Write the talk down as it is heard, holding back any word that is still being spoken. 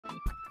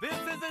This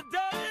is a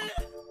day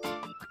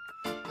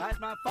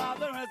that my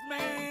Father has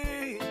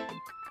made.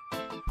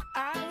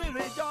 I will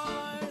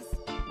rejoice.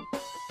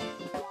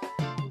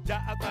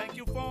 Jah, I thank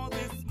you for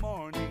this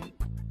morning.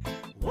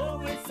 Oh,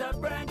 it's a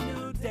brand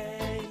new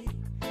day.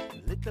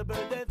 Little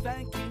bird, they're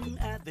thanking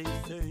and they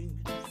sing.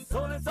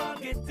 So let's all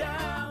get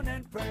down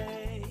and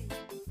pray.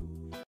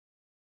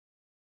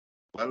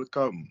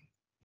 Welcome,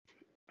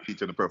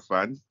 Teach on the Prof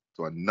fans,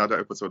 to another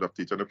episode of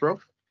Teach on the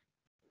Prof.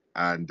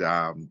 And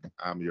I'm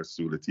your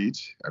Sula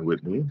Teach, and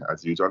with me,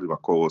 as usual, is my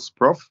co-host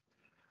Prof.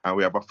 And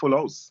we have a full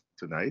house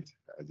tonight,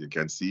 as you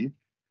can see,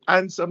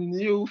 and some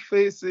new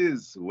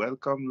faces.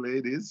 Welcome,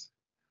 ladies,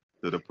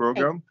 to the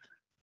program.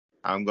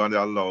 I'm going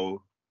to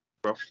allow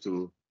Prof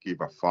to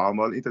give a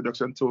formal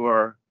introduction to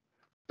our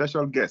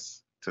special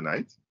guest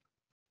tonight.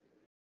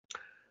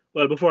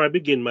 Well, before I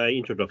begin my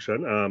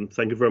introduction,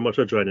 thank you very much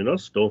for joining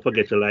us. Don't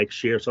forget to like,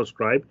 share,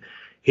 subscribe,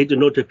 hit the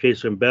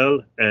notification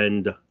bell,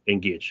 and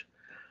engage.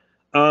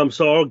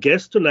 So our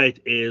guest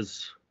tonight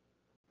is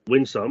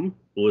Winsome,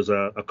 who is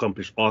an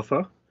accomplished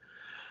author.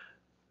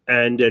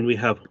 And then we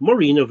have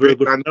Maureen, a very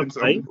good friend of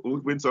mine.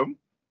 Winsome.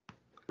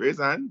 Raise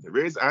hand.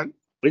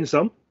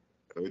 Winsome.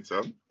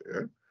 Winsome,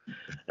 yeah.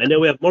 And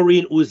then we have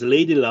Maureen, who is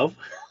Lady Love.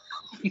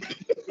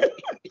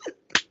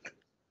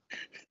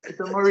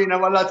 So Maureen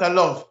have a lot of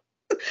love.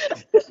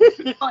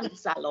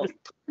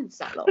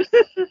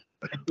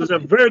 Who's a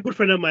very good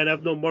friend of mine.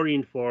 I've known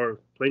Maureen for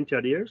 20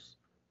 odd years,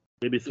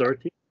 maybe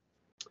 30.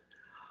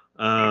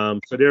 So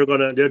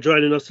they're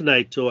joining us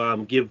tonight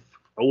to give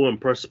a woman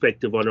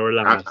perspective on our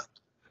last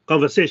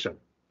conversation.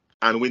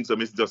 And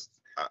Winsome is just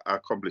an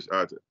accomplished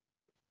artist.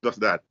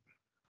 Just that.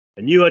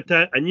 A New York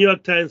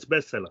Times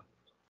bestseller.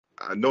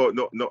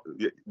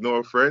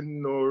 No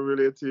friend, no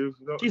relative.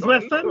 She's my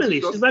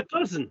family. She's my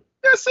cousin.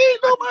 Yeah, see,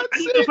 no man. I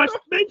didn't know if I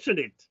should mention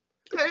it.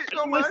 Hey,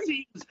 no man.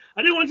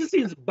 I didn't want to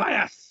seem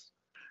biased.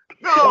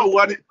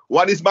 No,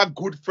 one is my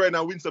good friend,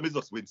 and Winsome is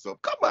just Winsome.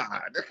 Come on.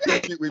 I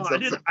didn't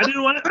want to. I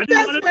didn't want to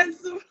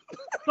connection.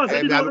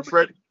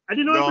 I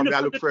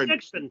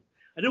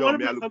didn't want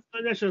to make some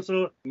connection.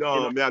 So me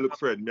I look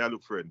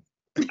friend.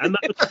 I'm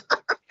not.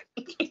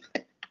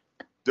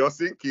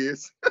 Just in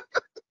case.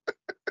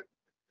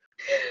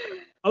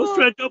 I was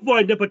trying to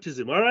avoid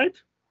nepotism. All right.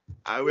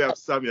 And we have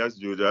Sammy as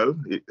usual.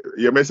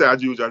 You may say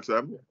as usual,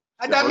 Sam.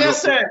 And that may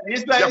say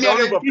it's like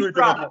me,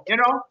 problem, you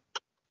know.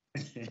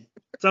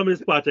 Sammy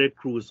is part of the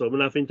crew, so I'm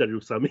not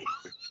introduce Sammy.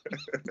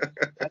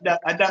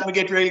 and that we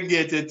get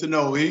relegated to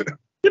know, eh?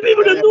 The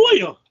people don't know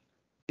you.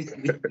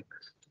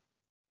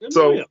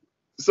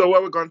 So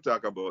what we're going to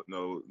talk about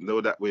now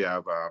that we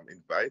have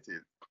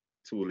invited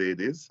two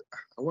ladies,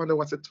 I wonder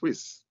what's a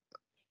twist.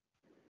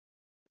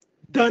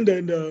 Dun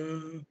dun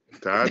dun.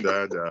 Dun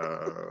dun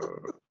dun.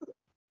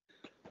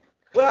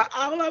 Well,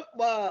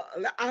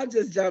 I'll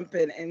just jump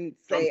in and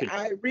say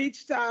I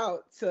reached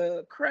out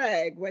to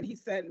Craig when he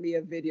sent me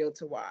a video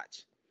to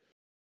watch.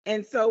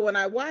 And so when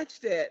I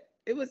watched it,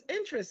 it was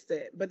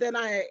interesting. But then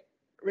I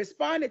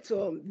responded to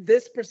him,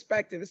 this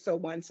perspective is so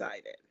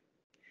one-sided.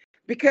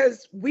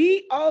 Because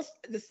we all,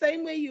 the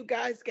same way you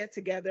guys get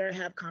together and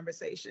have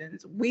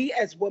conversations, we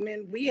as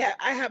women,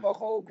 I have a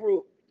whole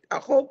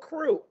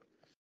crew,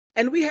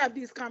 and we have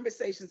these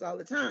conversations all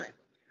the time.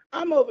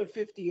 I'm over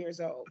 50 years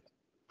old.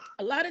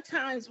 A lot of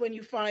times when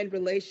you find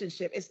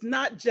relationship, it's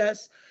not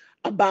just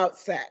about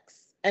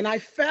sex. And I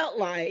felt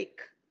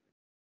like,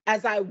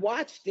 as I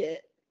watched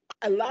it,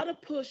 a lot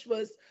of push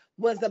was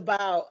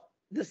about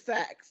the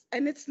sex,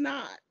 and it's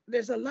not.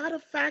 There's a lot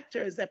of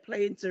factors that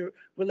play into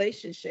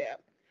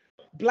relationship.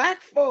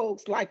 Black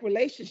folks like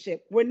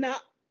relationship. We're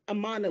not a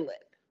monolith.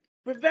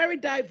 We're very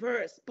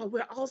diverse, but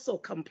we're also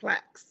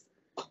complex.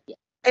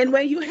 And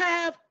when you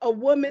have a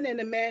woman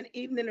and a man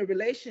even in a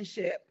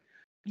relationship,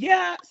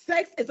 yeah,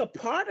 sex is a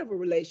part of a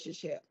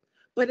relationship,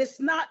 but it's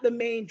not the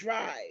main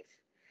drive.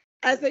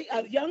 As a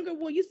younger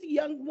woman, you see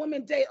young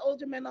women date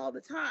older men all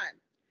the time.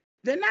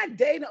 They're not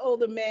dating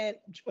older men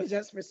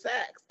just for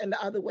sex and the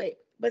other way,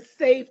 but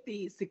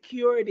safety,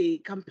 security,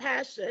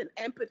 compassion,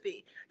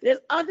 empathy. There's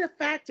other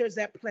factors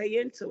that play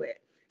into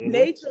it. Mm-hmm.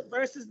 Nature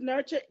versus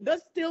nurture,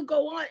 those still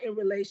go on in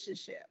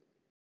relationship.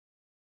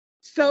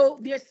 So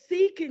they're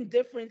seeking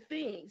different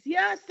things.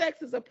 Yeah,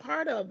 sex is a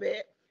part of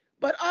it,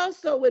 but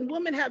also when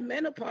women have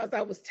menopause,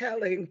 I was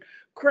telling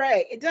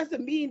Craig, it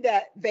doesn't mean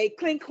that they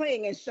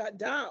cling and shut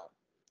down.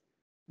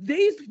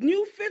 These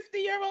new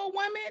 50-year-old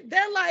women,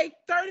 they're like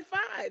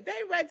 35. They're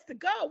ready to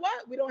go.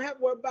 What? We don't have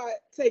to worry about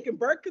taking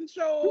birth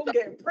control,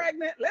 getting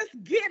pregnant. Let's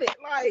get it.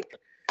 Like,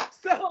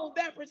 so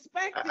that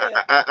perspective.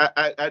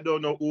 I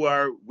don't know who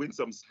are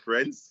Winsome's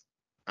friends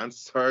and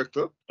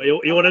circle. You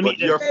want to meet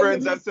your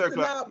friends and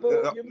circle.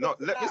 No,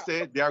 let me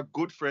say they are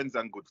good friends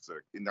and good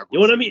circle. You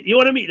want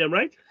to meet them,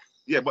 right?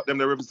 Yeah, but them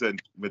they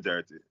represent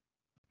majority.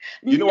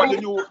 You know what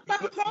the new?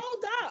 But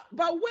hold up.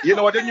 But you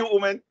know what the new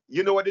woman?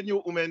 You know what the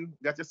new woman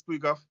that you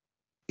speak of?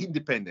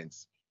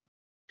 Independence.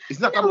 It's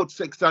not about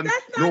sex and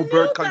no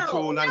birth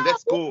control and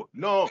let's go.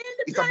 No,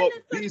 it's about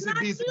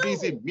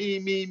busy.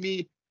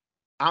 Me.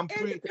 I'm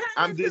free.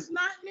 I'm this. It's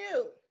not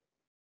new.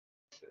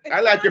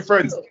 I like your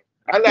friends.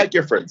 I like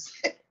your friends.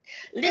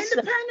 Listen,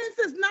 Independence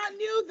is not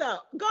new, though.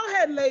 Go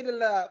ahead, Lady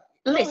Love.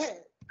 Go listen.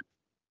 ahead.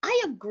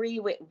 I agree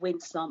with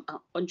Winsome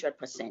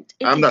 100%.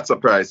 I'm not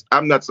surprised.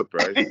 I'm not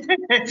surprised.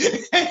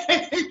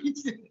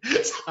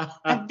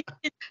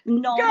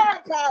 No,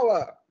 Girl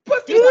power.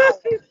 Pussy power.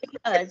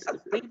 because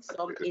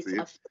Winsome is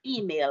a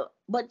female,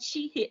 but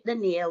she hit the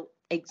nail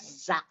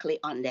exactly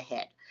on the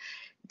head.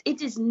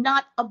 It is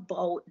not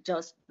about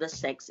just the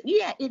sex.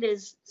 Yeah, it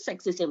is.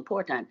 Sex is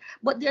important,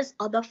 but there's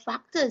other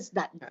factors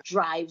that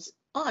drives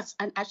us.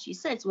 And as she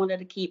says, one of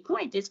the key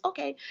points is,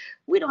 okay,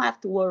 we don't have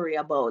to worry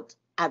about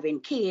having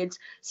kids.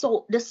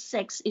 So the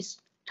sex is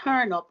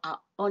turned up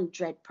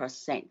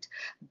 100%.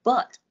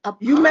 But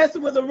You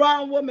messing with the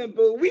wrong woman,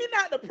 boo. We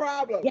not the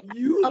problem. Yeah,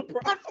 You the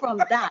apart problem.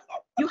 from that,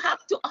 you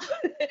have to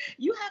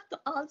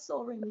also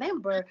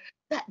remember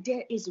that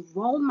there is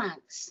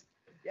romance.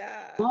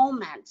 Yeah.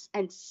 Romance.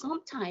 And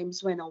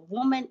sometimes when a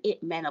woman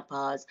hit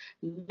menopause,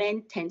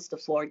 men tends to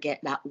forget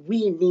that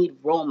we need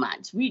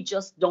romance. We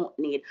just don't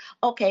need,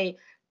 okay,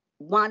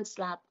 one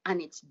slap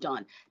and it's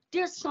done.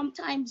 There's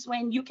sometimes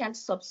when you can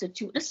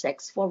substitute the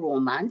sex for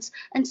romance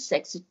and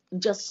sex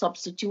just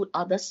substitute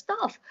other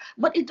stuff.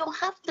 But it don't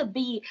have to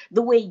be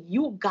the way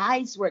you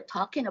guys were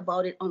talking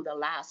about it on the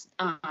last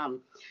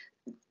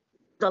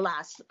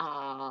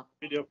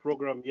Video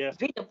program, yeah.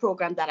 video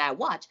program that I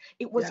watched.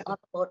 It was Yeah. all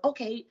about,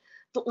 okay,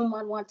 the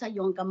woman wants a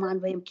younger man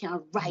where him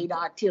can ride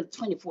her till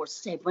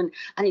 24/7,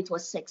 and it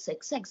was sex,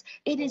 sex, sex.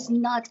 It is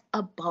not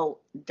about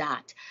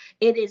that.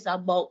 It is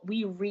about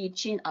we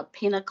reaching a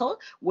pinnacle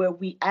where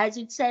we, as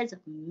it says,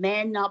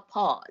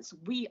 menopause.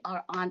 We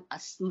are on a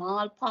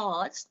small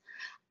pause.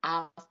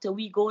 After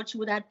we go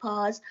through that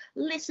pause,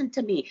 listen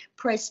to me,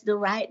 press the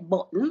right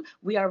button.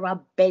 We are a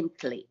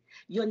Bentley.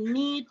 You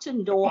need to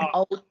know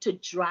how to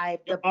drive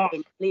the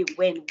Bentley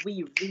when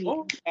we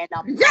reach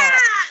menopause.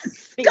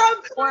 Yes!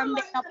 Come Before through,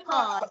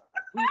 menopause,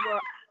 we were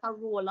a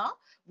Corolla.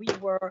 We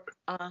were,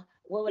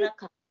 what would I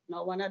call it?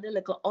 Now, one of the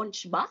little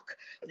hunchback.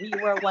 We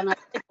were one of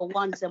the little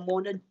ones that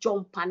want to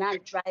jump on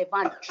and drive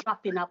and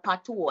trap in a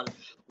patrol.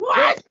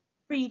 What?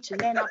 Reach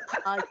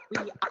menopause,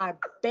 we are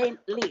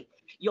Bentley.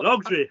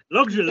 Luxury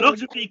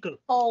vehicle.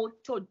 How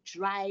to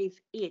drive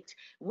it.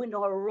 We're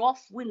not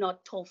rough, we're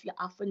not tough. You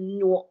have to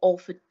know how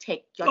to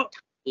take your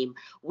time.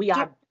 We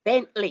are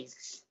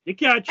Bentleys. You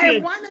can't And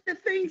change. one of the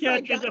things You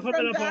I can't change got the from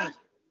menopause. that,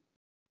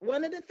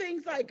 one of the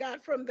things I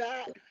got from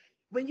that,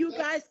 when you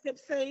guys kept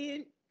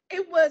saying,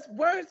 it was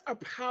words are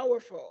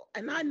powerful.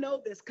 And I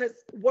know this because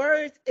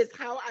words is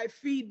how I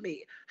feed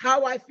me,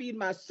 how I feed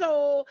my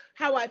soul,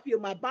 how I feel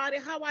my body,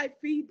 how I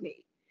feed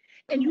me.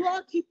 And you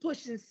all keep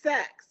pushing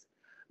sex.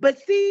 But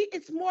see,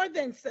 it's more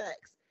than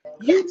sex.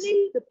 You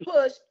need to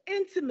push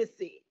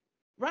intimacy,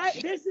 right?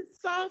 There's this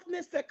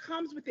softness that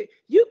comes with it.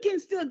 You can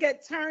still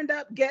get turned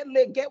up, get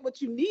lit, get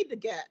what you need to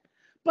get.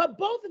 But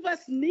both of us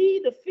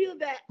need to feel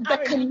that The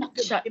our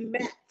needs connection. are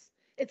met.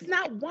 It's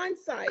not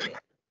one-sided.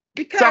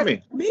 Because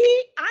Tammy.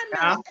 me, I'm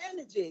not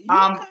energy. You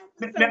come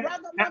with some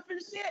ragamuffin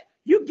shit,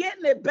 you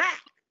getting it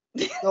back.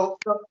 So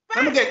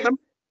let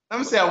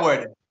me say a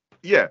word.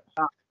 Yeah.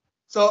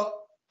 So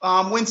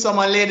when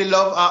someone Lady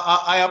Love,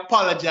 I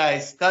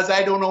apologize because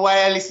I don't know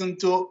why I listen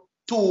to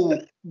two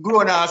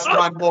grown-ass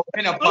man about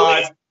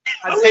menopause.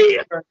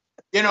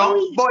 You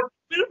know, but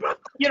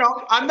you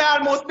know, and I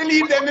almost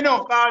believe them, you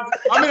know, because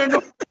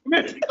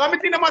I'm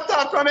thinking I'm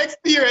talk from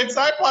experience.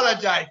 I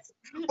apologize.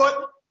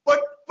 But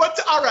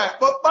all right,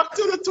 but back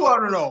to the two, I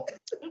don't know.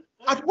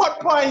 At what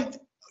point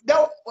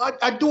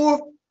I do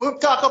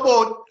talk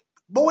about,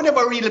 but we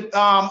never really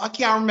I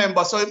can't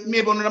remember. So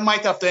maybe one of them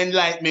might have to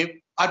enlighten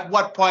me. At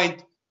what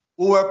point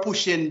we were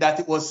pushing that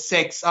it was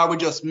sex, or we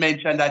just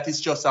mentioned that it's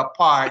just a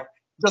part.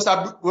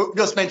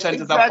 Just mentioned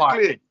it as a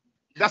part.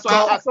 That's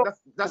why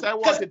that's why I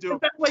wanted to.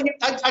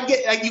 I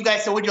get like you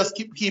guys say we just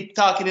keep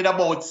talking it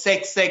about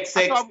sex. I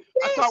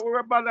thought we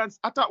were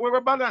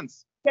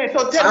balanced. Okay,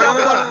 so tell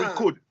me As we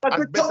could.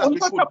 As best as we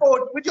could.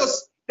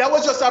 That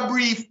was just a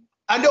brief,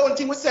 and the only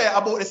thing we say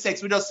about the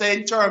sex, we just say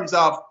in terms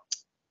of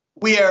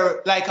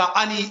we're like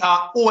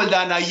an older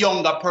and a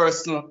younger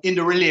person in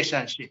the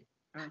relationship.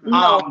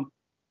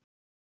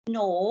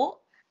 No,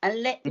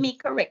 and let me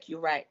correct you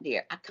right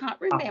there. I can't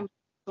remember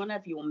one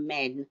of you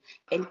men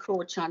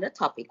encroach on the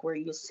topic where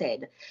you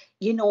said,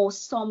 you know,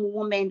 some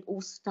women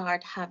who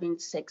start having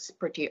sex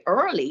pretty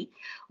early,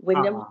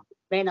 when them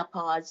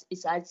menopause,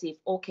 it's as if,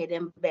 okay,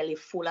 them belly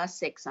full of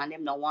sex and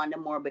them not want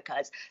them more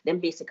because them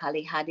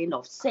basically had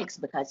enough sex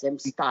because them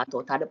start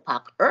out of the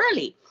pack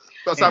early.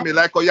 So Sammy,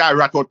 like, oh yeah, I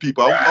rat out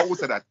people. How would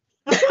say that?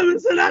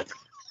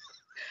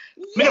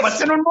 Me never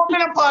say no more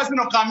menopause, you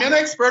know, because I'm an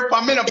expert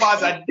for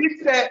menopause. I did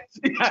say.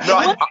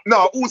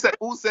 No, who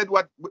said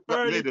what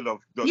Lady Love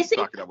just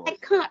talking about? I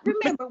can't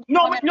remember.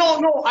 No.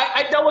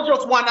 I that was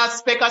just one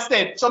aspect I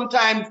said.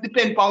 Sometimes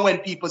depend on when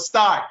people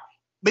start.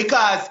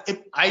 Because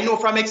I know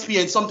from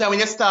experience, sometimes when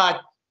you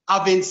start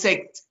having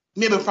sex,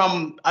 maybe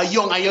from a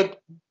young and you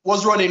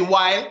was running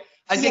wild,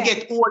 as you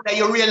get older,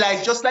 you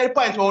realize, just like the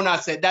point where I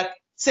said, that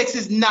sex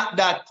is not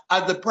that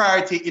as the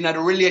priority in a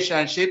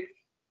relationship.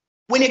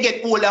 when you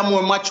get older,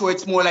 more mature,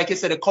 it's more like you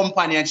said, a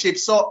companionship.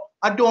 So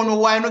I don't know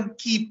why I don't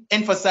keep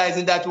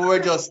emphasizing that we're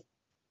just.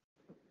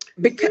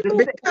 Because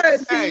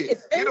Hey,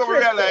 it's you don't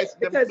realize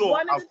them because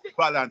don't have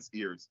balanced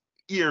ears.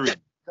 Hearing.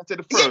 That's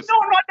the You first.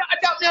 don't know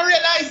that me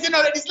realize,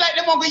 that it's like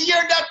them on the hear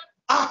that.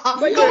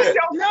 But Yeah.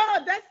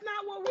 no, that's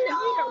not what we're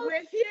here.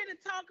 We're here to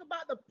talk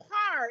about the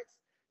parts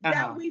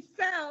that we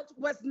felt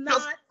was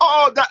not.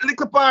 That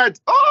little part.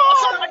 But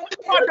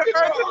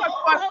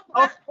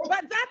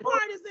that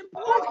part is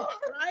important,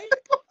 right?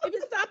 If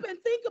you stop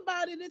and think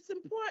about it, it's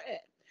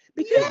important.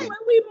 Because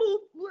when we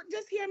move,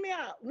 just hear me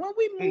out. When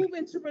we move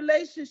into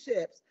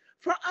relationships,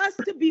 for us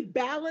to be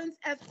balanced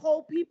as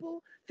whole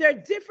people, there are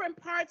different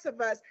parts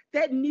of us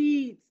that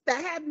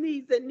have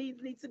needs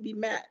need to be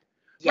met.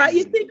 Yes. Right?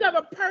 You think of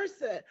a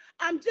person,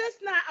 I'm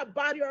just not a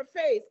body or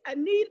face. I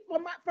need for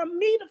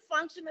me to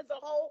function as a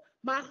whole,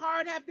 my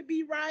heart have to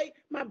be right,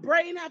 my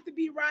brain have to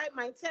be right,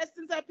 my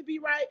intestines have to be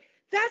right.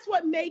 That's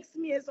what makes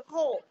me as a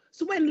whole.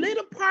 So when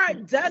little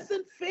part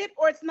doesn't fit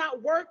or it's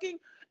not working,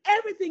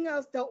 everything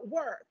else don't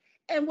work.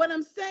 And what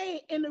I'm saying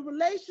in a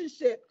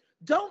relationship,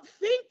 don't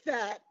think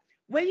that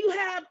when you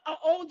have an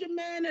older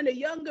man and a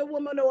younger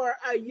woman, or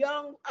a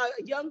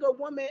younger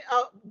woman,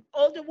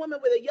 older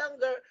woman with a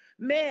younger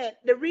man,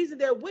 the reason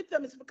they're with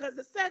them is because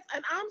of sex.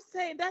 And I'm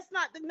saying that's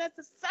not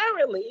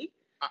necessarily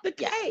the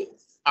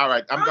case. All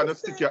right, I'm gonna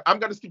stick you on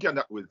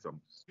that wisdom.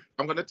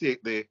 I'm gonna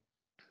take the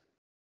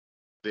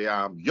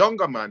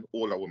younger man,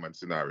 older woman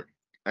scenario.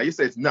 And you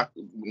say it's not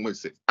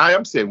sex. I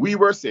am saying we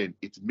were saying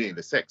it's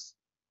mainly sex.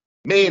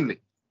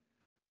 Mainly.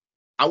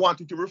 I want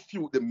you to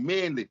refute the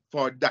mainly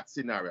for that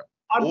scenario.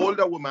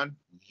 Older woman,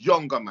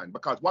 younger man.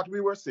 Because what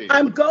we were saying.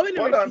 I'm going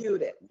to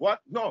refute it.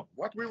 What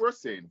we were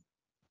saying,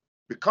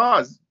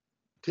 because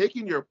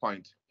taking your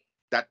point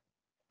that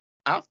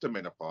after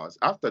menopause,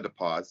 after the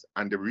pause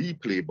and the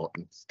replay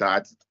button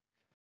starts,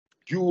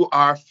 you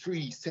are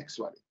free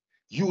sexually.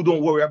 You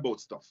don't worry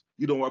about stuff.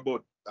 You don't worry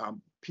about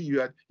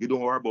period. You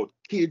don't worry about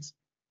kids.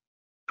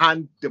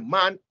 And the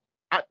man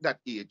at that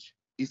age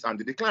is on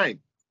the decline.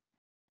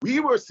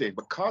 We were saying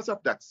because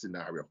of that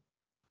scenario,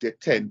 they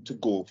tend to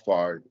go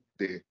for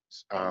the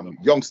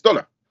young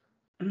stoller.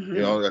 Mm-hmm.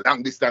 The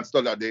long distance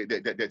stoller,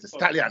 the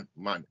stallion,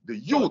 man, the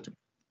youth.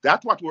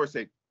 That's what we're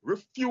saying.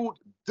 Refute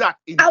that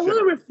in I general.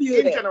 Will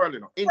refute in general,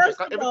 First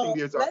of everything all,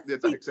 there's let's an be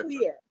exception.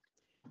 clear.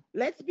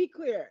 Let's be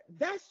clear.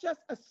 That's just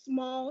a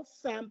small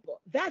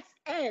sample. That's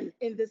N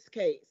in this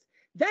case.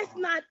 That's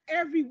not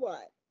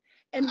everyone.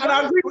 And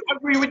I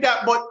agree with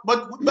that, but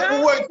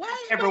no, wait,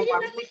 everyone.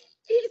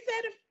 He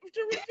said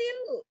to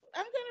refute.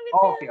 I'm going to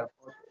refute. Okay.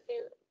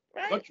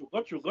 Right?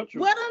 Got you.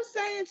 What I'm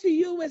saying to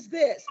you is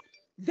this: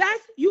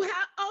 you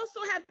also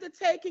have to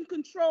take and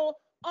control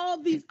all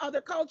these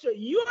other cultures.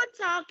 You're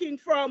talking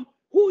from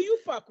who you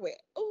fuck with.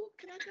 Oh,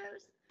 can I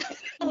curse?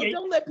 Oh,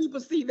 don't let people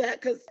see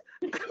that, because.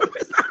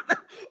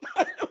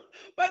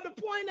 But the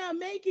point I'm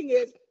making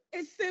is,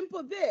 it's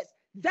simple.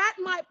 That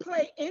might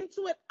play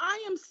into it.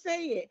 I am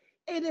saying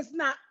it is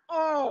not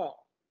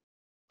all.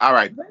 All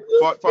right.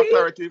 For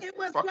clarity, it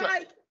was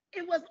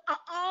it was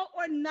all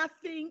or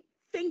nothing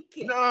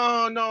thinking.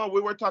 No,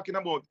 we were talking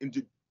about in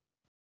the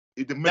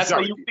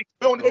majority. We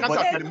only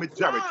talking the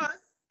majority.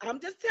 I'm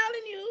just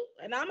telling you,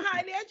 and I'm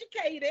highly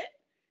educated.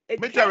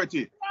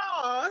 Majority.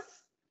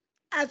 Cross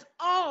as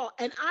all,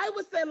 and I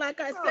would say, like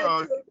I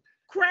said to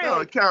Craig, no,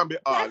 it can't be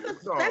all. That's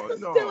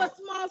still a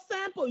small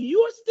sample.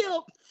 You're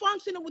still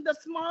functioning with a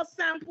small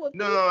sample.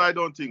 No, I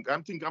don't think.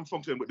 I'm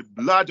functioning with the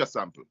larger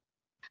sample.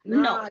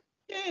 No.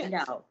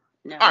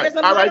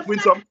 All right,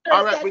 Winsome.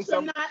 All right,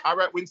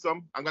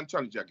 Winsome. I'm going to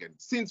challenge you again.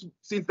 Since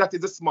that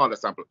is a smaller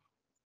sample,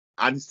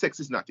 and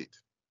sex is not it,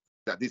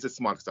 that is a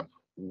smaller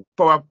sample.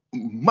 For a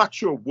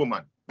mature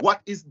woman,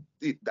 what is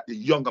it that the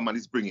younger man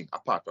is bringing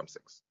apart from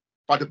sex?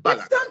 For the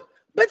balance.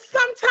 But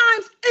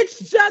sometimes it's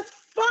just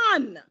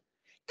fun.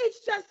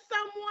 It's just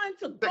someone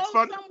to go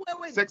somewhere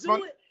with. Sex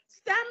fun?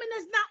 Stamina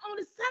is not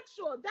only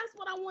sexual. That's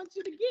what I want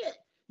you to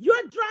get. You're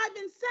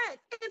driving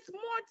sex. It's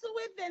more to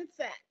it than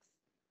sex.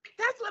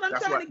 That's what I'm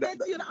trying to get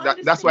you to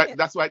understand.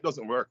 That's why it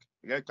doesn't work.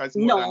 Yeah, because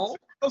it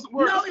doesn't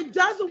work. No, it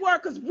doesn't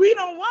work because we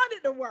don't want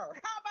it to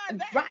work. How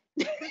about that?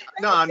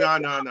 No,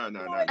 not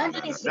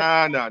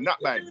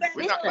buying.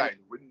 We're not buying.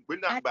 We're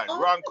not buying.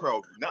 Wrong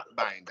crowd. Not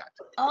buying that.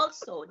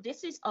 Also,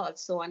 this is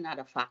also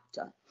another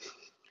factor.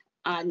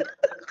 And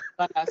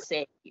I'm gonna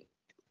say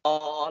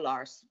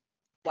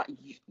what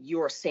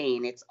you're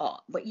saying, it's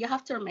all. But you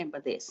have to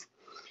remember this.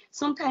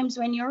 Sometimes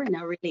when you're in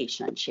a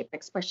relationship,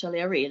 especially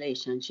a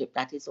relationship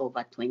that is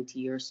over 20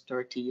 years,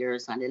 30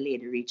 years, and the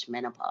lady reach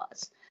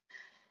menopause,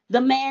 the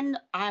men,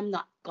 I'm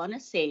not going to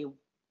say,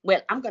 well,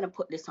 I'm going to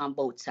put this on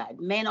both sides,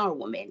 men or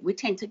women, we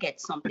tend to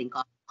get something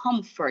called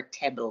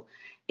comfortable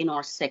in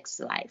our sex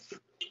life.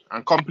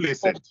 And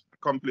complacent,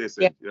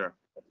 yeah.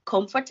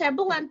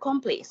 Comfortable and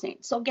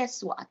complacent. So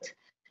guess what?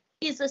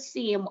 It's the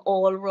same,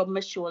 all rub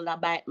my shoulder,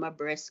 bite my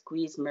breast,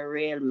 squeeze me,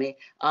 rail me,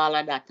 all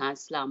of that, and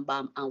slam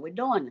bam, and we're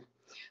done.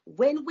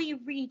 When we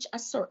reach a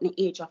certain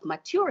age of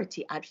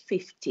maturity at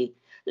 50,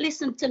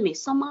 Listen to me.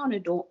 Some of you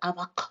don't have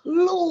a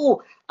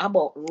clue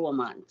about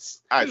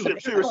romance. All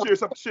right, share for us.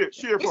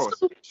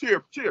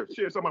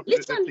 Share some of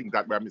the things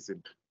that we're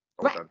missing.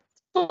 Right.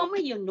 Some of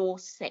you know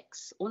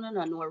sex. You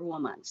don't know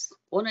romance.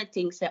 One of the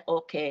things say,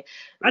 okay,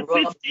 at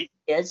 50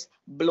 ears,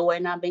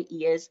 blowing on my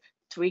ears,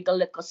 trigger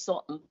like a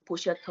something,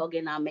 push a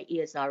tugging on my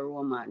ears are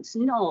romance.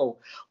 No.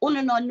 You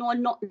don't know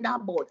nothing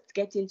about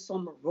getting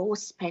some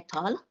rose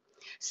petal,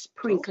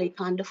 sprinkle it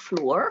on the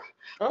floor,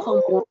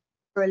 come home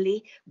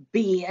early,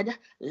 bed,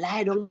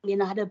 lie down in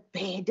the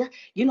bed.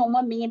 You know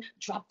what I mean?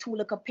 Drop two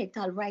like a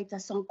petal right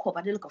as some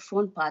cover the like a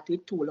front part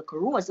with two like a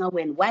rose. And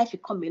when wife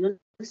come in and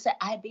say,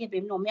 "I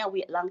baby, no, me I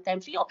wait long time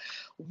for you."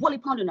 Wally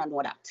pound don't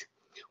know that.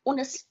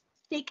 Wanna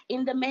stick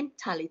in the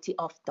mentality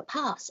of the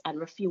past and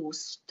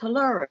refuse to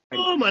learn.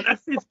 Oh man, at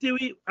 50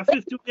 we have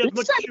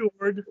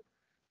matured.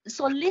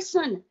 So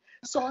listen.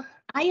 So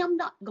I am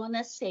not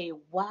gonna say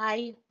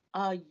why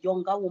a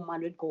younger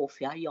woman would go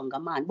for a younger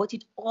man, but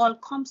it all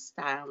comes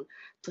down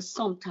to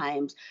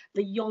sometimes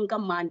the younger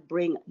man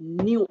bring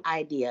new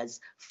ideas,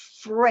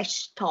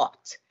 fresh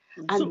thought,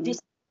 and this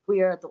is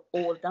where the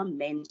older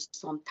men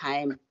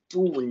sometimes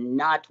do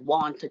not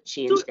want to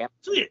change them.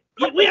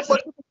 Not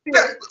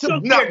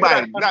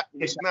bad.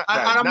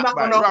 I'm not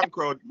going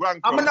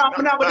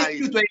to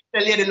dispute what the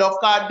lady love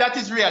card. That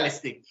is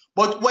realistic.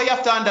 But what you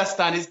have to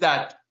understand is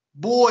that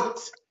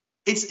both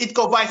it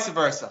go vice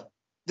versa.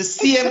 The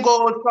same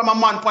goes from a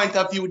man point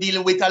of view,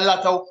 dealing with a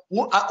lot of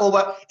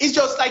over. It's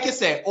just like you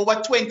say, over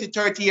 20,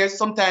 30 years,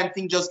 sometimes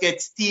things just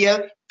get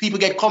stale. People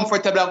get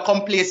comfortable and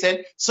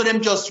complacent. So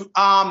them just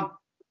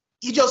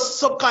you just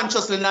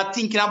subconsciously not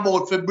thinking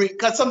about for break.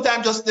 Because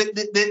sometimes just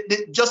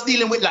just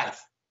dealing with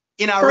life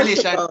in our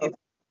relationship.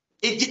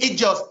 It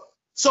just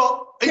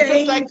so it's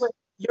just like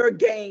your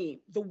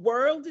game. The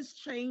world is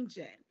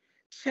changing.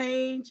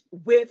 Change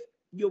with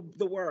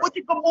the world. But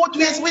you come both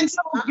ways, win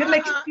some. You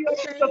make it feel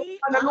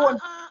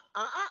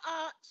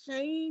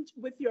change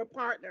with your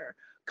partner.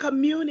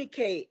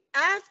 Communicate.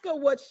 Ask her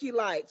what she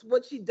likes,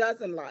 what she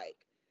doesn't like.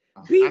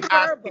 Be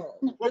verbal.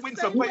 Well, win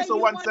some. Why so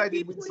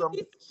one-sided? Win some.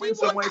 Why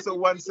so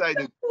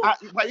one-sided?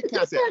 Why you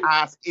can't say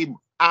ask him?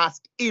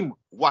 Ask him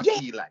what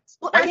he likes.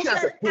 Why you can't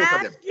say both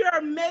of them? Ask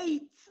your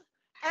mate.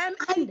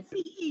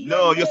 M-A-T-E.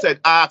 No, you said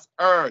ask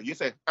her. You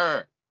said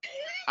her.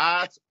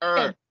 Ask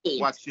her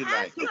what she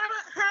likes. Ask her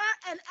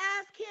and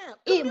ask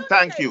him.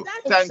 Thank you.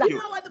 Thank you.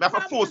 Now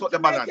for force what the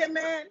balance.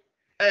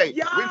 Hey,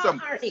 win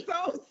some.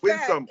 Win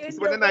some.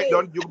 When the night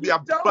done, you'll be a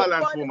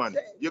balanced woman.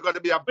 You're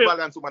gonna be a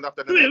balanced woman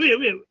after the night.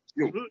 Wait.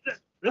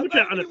 Let me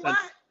try to understand.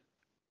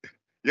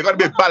 You're gonna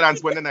be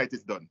balanced when the night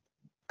is done.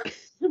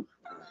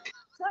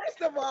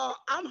 First of all,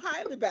 I'm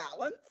highly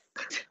balanced.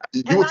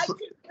 You and I can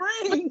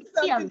bring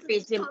something to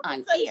the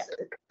conversation.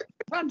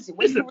 Ramsey,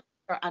 what you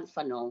and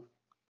for now?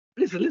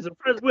 Listen.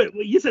 First, wait.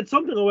 You said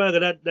something a while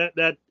ago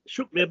that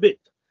shook me a bit.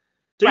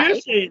 So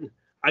you're saying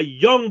a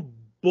young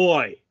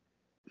boy,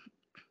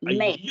 a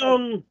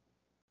young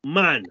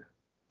man,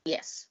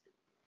 yes,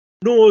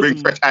 knows bring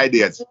fresh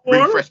ideas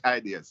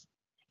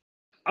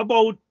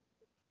about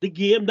the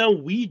game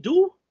than we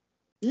do.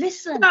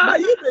 Listen,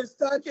 you've been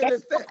stuck in the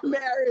same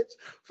marriage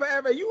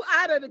forever. You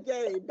out of the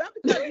game. Not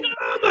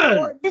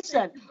because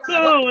listen.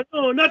 No,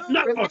 not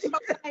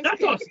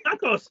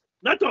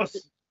us.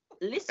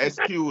 Listen.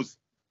 Excuse,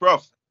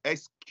 Prof.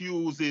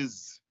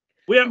 Excuses.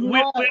 We're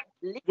well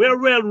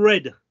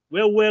read.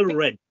 We're well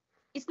read.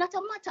 It's not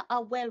a matter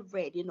of well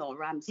read,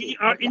 Ramsey. We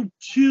are in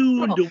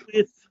tune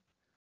with.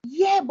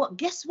 Yeah, but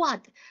guess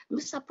what,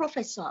 Mr.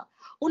 Professor?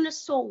 Una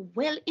so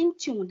well in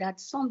tune that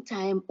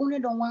sometimes una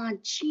don't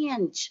want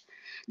change.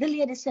 The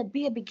lady said,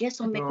 "Baby, guess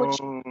what? Make what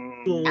change."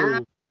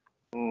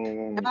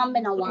 I'm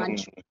gonna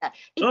want that.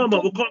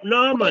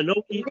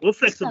 We're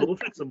flexible.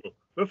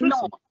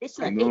 No,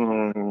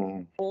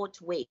 listen,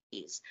 both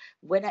ways.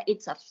 Whether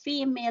it's a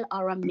female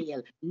or a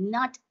male,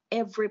 not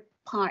every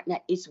partner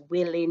is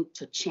willing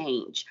to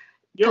change.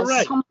 You're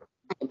right.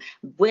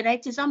 Whether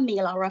it is a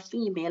male or a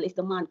female, if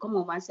the man come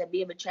over and say,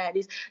 "Baby, try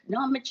this,"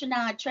 no, me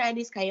not try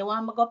this because you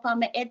want me go up on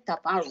my head top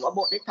and rub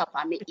about the top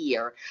of my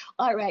ear.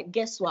 All right,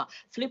 guess what?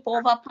 Flip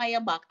over on your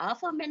back.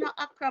 Half of me not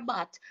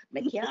acrobat.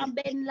 Me can't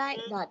bend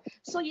like that.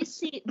 So you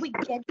see, we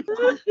get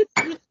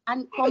complete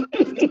and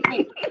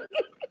complete.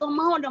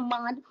 Somehow the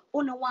man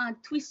only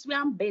want twist me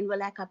and bend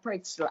like a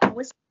pretzel. I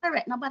was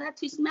correct. No, but I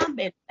twist me and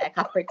bend like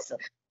a pretzel.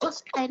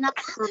 Just kind of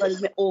curl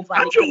me over.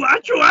 Achoo.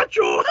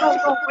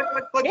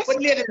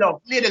 But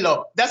lady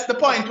love. That's the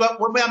point where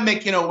we are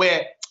making,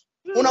 where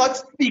we not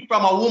speak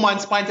from a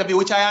woman's point of view,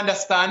 which I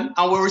understand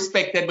and we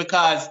respect it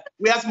because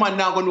we as man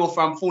now going to know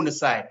from Funa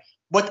side.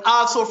 But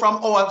also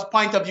from our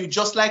point of view,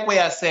 just like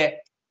where I say,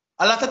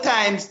 a lot of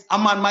times a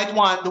man might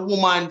want the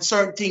woman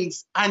certain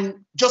things,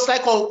 and just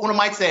like how one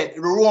might say,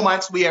 the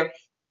romance where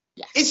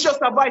it's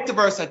just a vice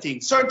versa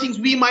thing. Certain things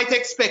we might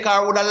expect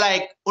or would have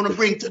liked to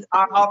bring to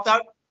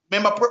after.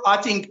 Remember, I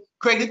think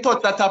Craig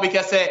touched that topic.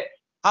 I said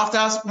after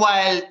a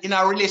while in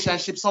our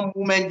relationship, some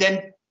women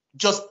then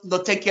just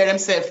don't take care of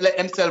themselves, let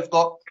themselves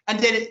go. and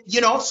then,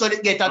 so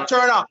they get a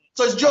turn on.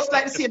 So it's just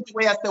like the same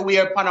way as the way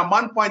from a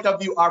man point of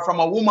view or from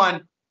a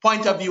woman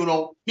point of view,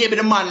 maybe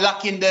the man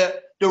lacking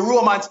the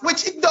romance,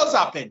 which it does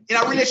happen in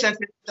a relationship,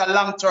 it's a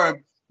long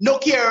term. No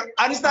care,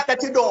 and it's not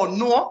that you don't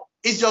know,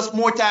 it's just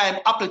more time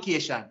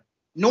application.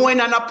 Knowing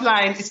and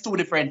applying is two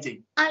different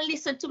things. And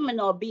listen to me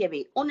now,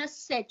 baby. On a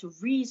set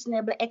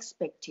reasonable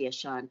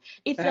expectation.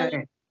 If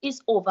your is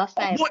over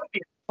 5.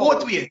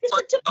 Both ways.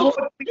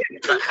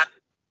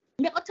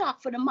 Me go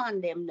talk for the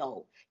man them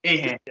now.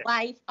 If your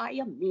wife or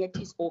your mate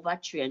is over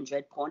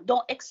 300 pounds,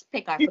 don't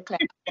expect her to climb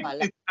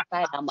like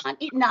Spider-Man.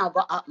 It not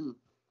go happen.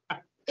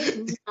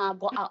 It not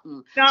go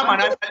happen. No,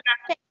 man,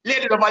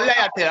 lady of a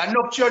liar tell her,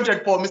 no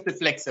 300 pounds, Mr.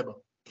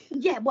 Flexible.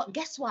 Yeah, but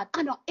guess what?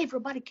 I know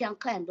everybody can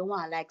climb the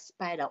one like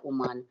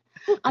Spider-Woman.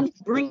 And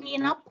bring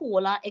in a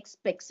pole and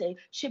expect say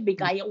she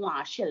big you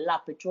want she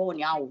lap it on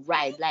you and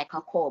ride like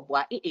a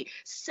cowboy.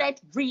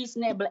 Set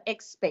reasonable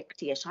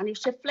expectation. If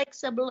she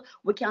flexible,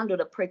 we can do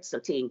the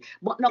pretzel thing.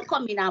 But not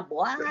come in a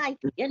boy.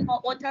 You know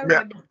what I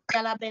read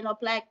the been up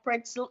like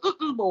pretzel.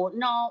 But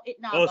no,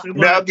 it not.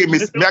 May I give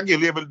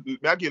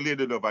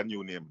Lady Love a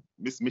new name,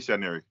 Miss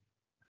Missionary.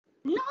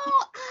 No,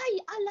 I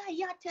lie,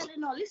 you're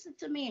telling no. Listen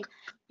to me.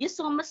 You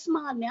saw me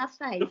small, me at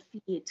 5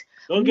 feet.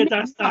 Don't get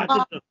that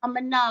started. I'm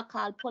not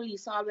call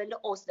police or when the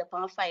house up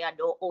on fire,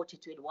 don't out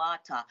it with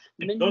water.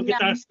 Don't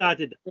get that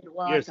started. With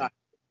water. Yes.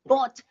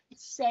 But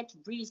set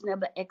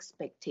reasonable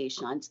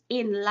expectations.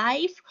 In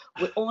life,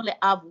 we only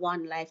have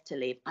one life to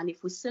live. And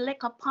if we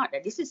select a partner,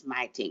 this is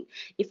my thing.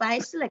 If I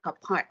select a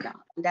partner,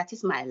 that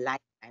is my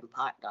lifetime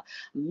partner.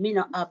 Me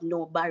not have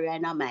no barrier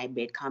in my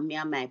bed, because me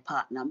and my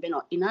partner, me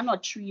not in a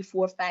 3,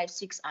 4, 5,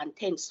 6, and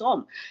 10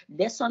 some.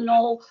 There's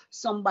no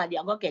somebody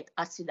I go get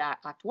acid or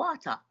hot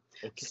water.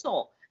 Okay.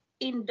 So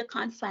in the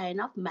confine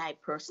of my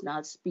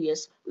personal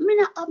space, me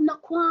not have no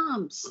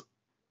qualms.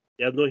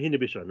 You have no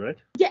inhibition, right?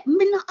 Yeah,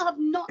 me not have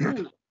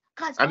nothing.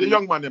 And the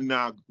young man them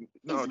now,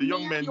 no, the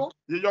young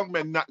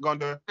men not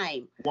gonna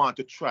want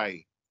to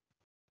try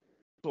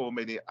so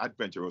many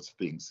adventurous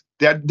things.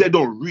 They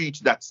don't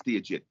reach that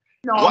stage yet.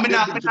 No, what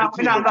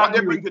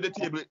they bring to the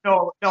table.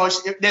 No,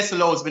 that's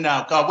lows me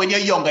now. Because when you're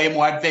younger, you're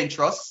more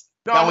adventurous.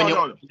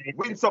 No.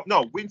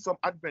 Win some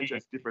adventure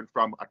is different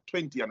from a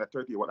 20 and a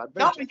 30 what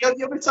adventure. No,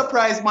 you'll be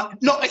surprised, man.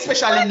 No,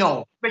 especially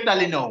now.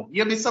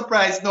 You'll be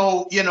surprised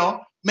now,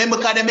 Remember,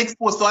 because them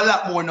exposed to a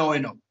lot more now,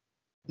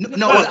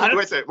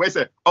 Wait, say,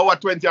 our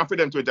 20 and for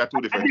them 20 are two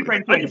different.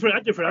 Different.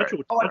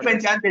 Our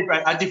 20 and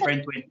different are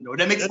different 20,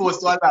 Them exposed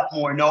to a lot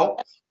more now.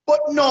 But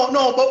go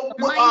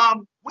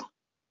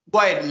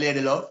ahead,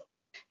 Lady Love.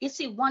 You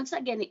see, once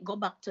again, it go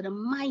back to the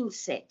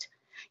mindset.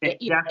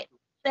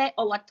 Say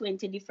our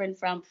 20 different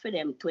from for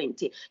them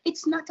 20.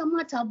 It's not a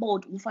matter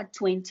about over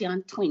 20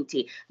 and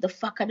 20. The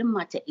fact of the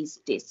matter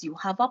is this. You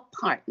have a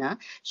partner,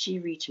 she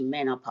reached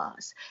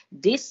menopause.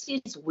 This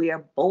is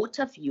where both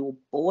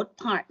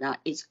partner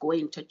is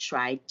going to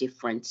try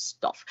different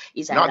stuff.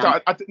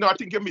 I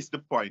think you missed the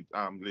point,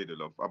 Lady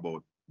Love,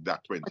 about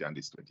that 20 and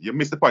this 20. You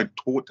missed the point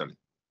totally.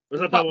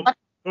 From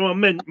a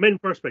men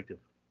perspective.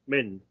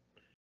 Men.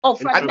 Oh,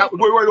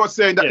 we were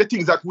saying that the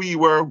things that we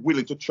were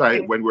willing to try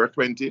when we were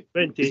 20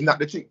 is not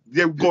the thing.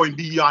 They're going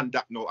beyond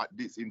that now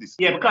in this.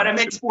 Yeah, because they're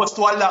exposed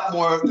to a lot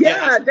more.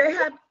 Yeah, they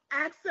have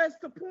access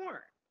to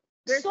porn.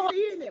 They're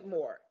seeing it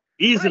more.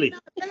 Easily.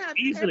 Right now, they have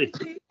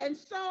everything, and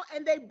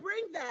they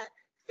bring that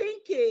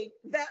thinking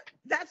that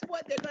that's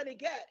what they're going to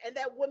get and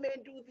that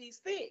women do these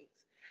things.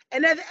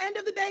 And at the end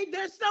of the day,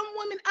 there's some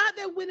women out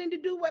there willing to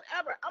do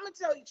whatever. I'm going to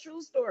tell you a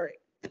true story.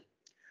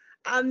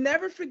 I'll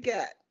never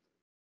forget.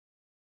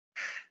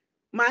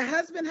 My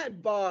husband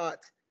had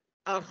bought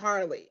a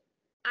Harley.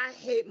 I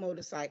hate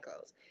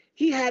motorcycles.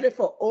 He had it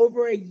for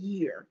over a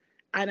year,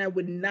 and I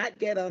would not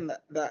get on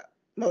the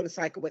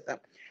motorcycle with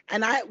him.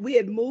 And we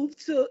had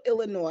moved to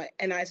Illinois,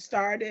 and I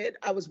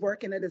was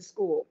working at a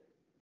school.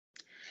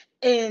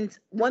 And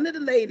one of the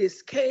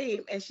ladies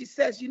came, and she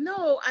says,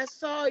 I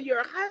saw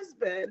your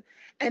husband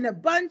and a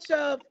bunch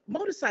of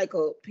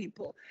motorcycle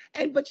people,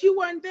 but you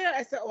weren't there.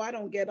 I said, I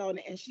don't get on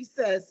it. And she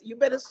says, you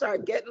better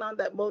start getting on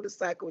that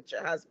motorcycle with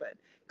your husband.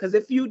 Because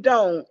if you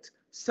don't,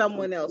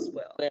 someone else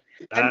will.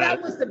 And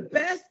that was the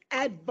best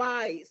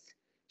advice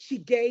she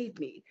gave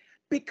me.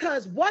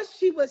 Because what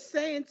she was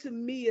saying to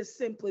me is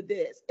simply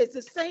this. It's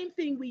the same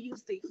thing we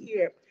used to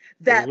hear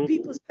that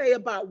people say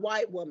about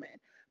white women.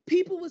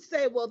 People would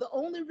say, well, the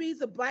only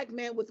reason black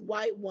men with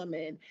white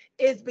women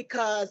is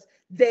because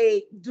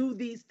they do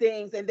these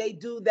things and they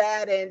do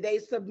that and they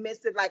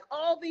submissive, like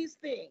all these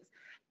things.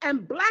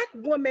 And black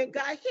women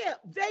got here.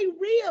 They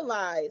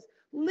realized,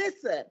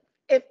 listen,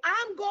 if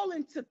I'm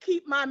going to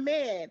keep my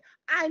man,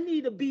 I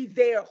need to be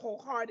there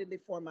wholeheartedly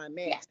for my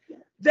man.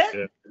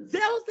 Those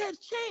have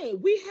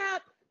changed. We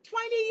had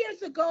 20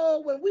 years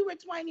ago when we were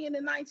 20 in the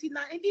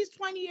 1990s, in these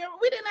 20 years,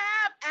 we didn't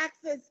have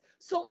access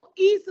so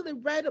easily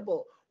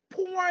readable.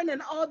 Porn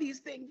and all these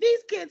things.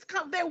 These kids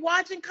they're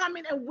watching,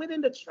 coming and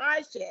winning the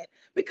trash can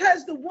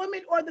because the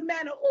woman or the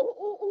man are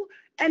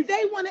and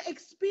they want to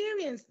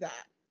experience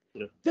that.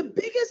 Yeah. The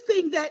biggest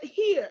thing that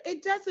here,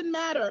 it doesn't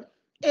matter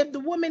if the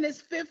woman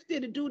is 50,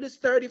 the dude is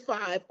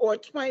 35 or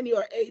 20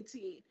 or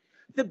 18.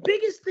 The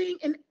biggest thing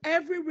in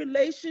every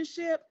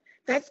relationship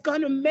that's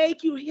going to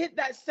make you hit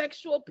that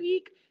sexual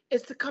peak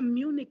is to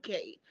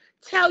communicate.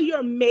 Tell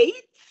your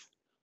mates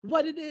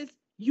what it is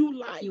you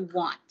like. You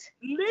want.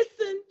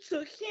 Listen to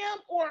him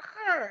or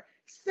her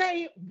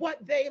say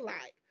what they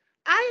like.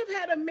 I have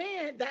had a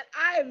man that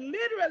I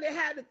literally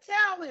had to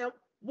tell him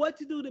what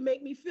to do to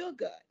make me feel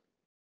good.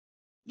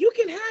 You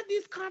can have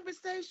these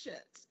conversations.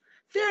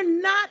 They're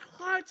not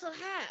hard to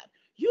have.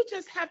 You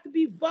just have to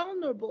be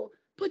vulnerable,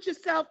 put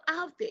yourself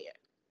out there.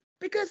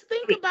 Because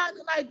think about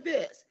it like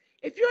this.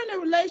 If you're in a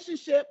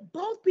relationship,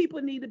 both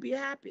people need to be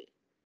happy.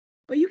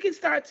 But you can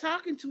start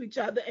talking to each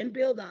other and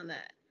build on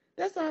that.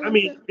 That's all I'm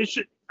saying. It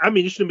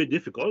shouldn't be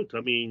difficult.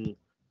 I mean,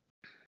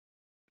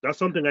 that's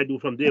something I do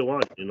from day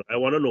one. You know, I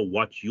want to know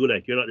what you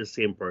like. You're not the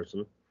same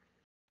person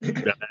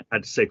that I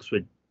had sex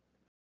with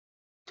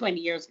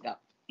 20 years ago.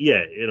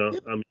 Yeah, you know,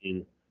 I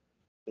mean,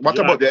 what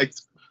about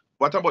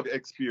the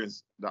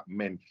experience that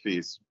men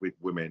face with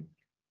women?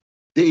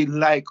 They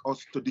like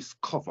us to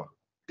discover.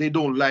 They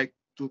don't like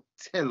to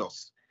tell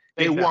us.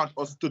 They want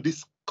us to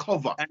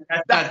discover.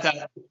 I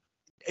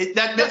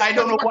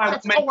don't know why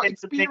men tend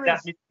to make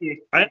that mistake.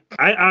 I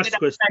asked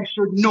questions. I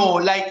should know.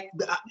 Like,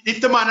 if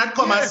the man had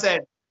come and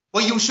said,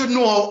 well, you should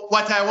know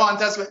what I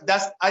want.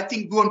 I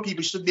think grown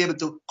people should be able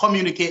to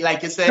communicate,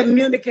 like you said.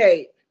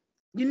 Communicate.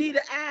 You need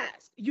to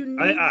ask. You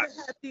need to have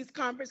these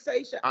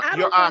conversations. I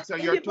don't want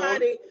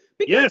anybody.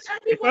 Yes.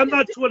 If I'm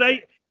not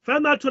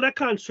told, I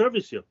can't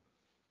service you.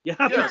 You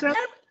have to tell.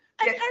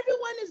 And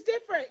everyone is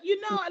different.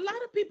 You know, a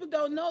lot of people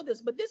don't know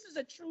this, but this is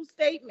a true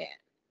statement.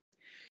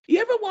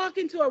 You ever walk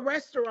into a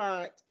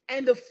restaurant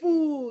and the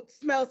food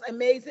smells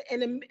amazing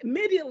and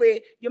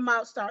immediately your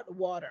mouth starts to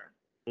water?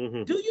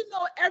 Mm-hmm. Do you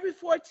know every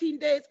 14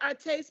 days our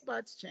taste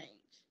buds change?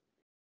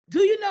 Do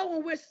you know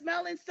when we're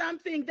smelling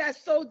something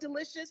that's so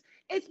delicious,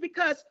 it's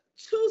because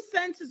two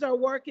senses are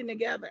working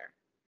together?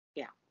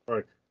 Yeah.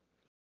 Right.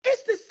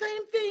 It's the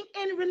same thing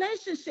in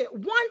relationship.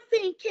 One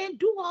thing can't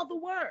do all the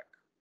work.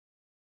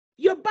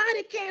 Your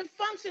body can't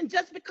function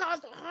just because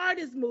the heart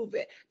is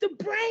moving. The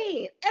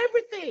brain,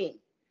 everything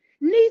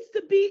needs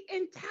to be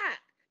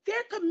intact.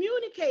 They're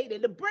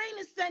communicating. The brain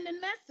is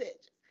sending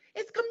messages.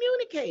 It's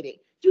communicating.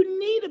 You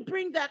need to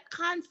bring that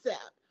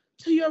concept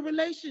to your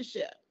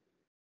relationship.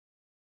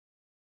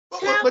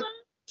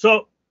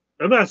 So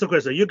let me ask a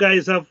question. You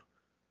guys have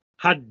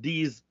had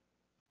these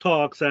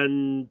talks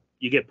and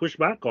you get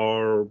pushback,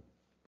 or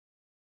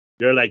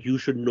they're like, you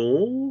should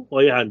know,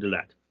 or you handle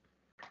that?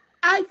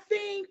 I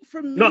think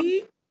for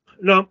me.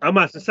 No, I'm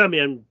asking Sammy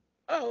and.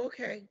 Oh,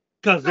 okay.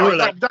 Because they were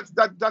like.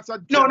 That's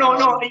a.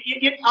 No.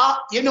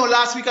 You know,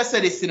 last week I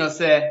said this,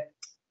 say,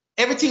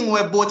 everything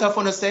we're both of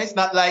us say, it's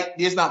not like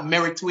there's not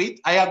merit to it.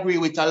 I agree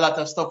with a lot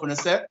of stuff when I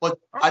say, but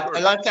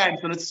a lot of times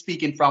we're not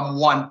speaking from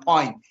one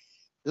point.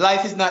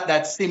 Life is not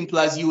that simple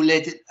as you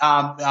let it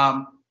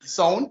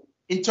sound,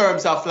 in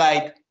terms of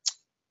like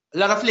a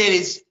lot of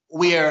ladies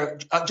wear,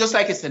 just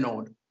like it's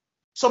known,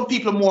 some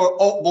people more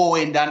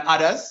outgoing than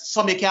others.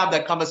 Some you can have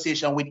that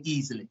conversation with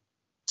easily.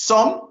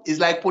 Some is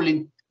like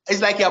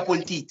you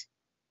pull teeth.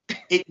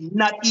 It's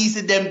not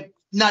easy, them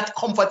not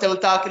comfortable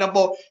talking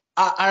about,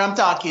 and I'm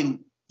talking,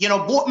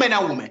 both men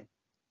and women.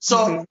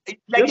 So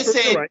like you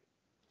say, right.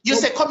 You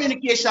say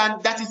communication,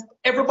 that is,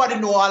 everybody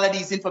know all of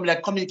these information,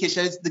 like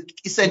communication is the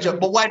essential,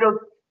 but why does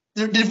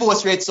the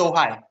divorce rate so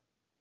high?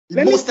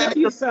 Let me tell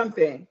you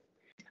something.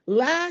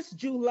 Last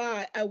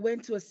July, I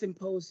went to a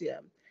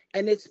symposium,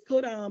 and it's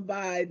put on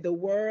by the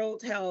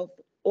World Health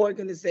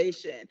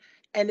Organization,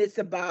 and it's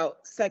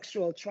about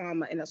sexual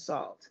trauma and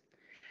assault.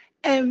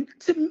 And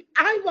to me,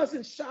 I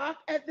wasn't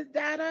shocked at the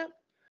data,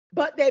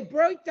 but they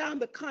broke down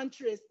the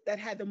countries that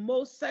had the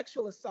most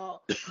sexual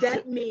assault.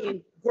 That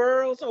means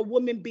girls or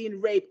women being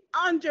raped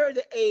under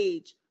the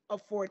age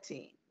of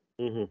 14.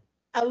 Mm-hmm.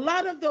 A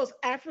lot of those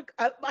I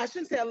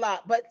shouldn't say a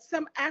lot, but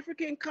some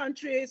African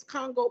countries,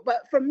 Congo,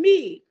 but for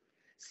me,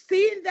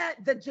 seeing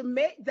that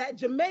Jamaica,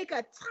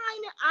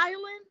 tiny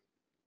island,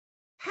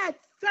 had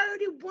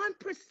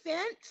 31%.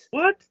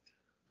 What?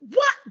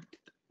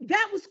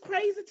 That was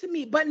crazy to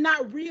me, but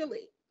not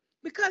really.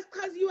 Because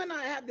you and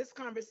I have this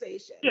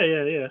conversation.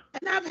 Yeah.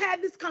 And I've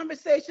had this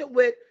conversation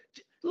with,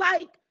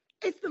 like,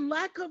 it's the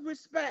lack of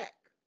respect.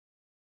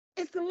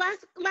 It's the lack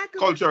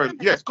of culturally,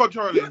 respect. Yes,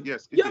 culturally,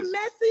 yes. You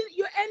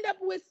end up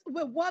with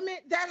women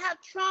that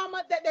have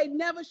trauma that they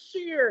never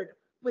shared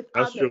with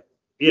others. True.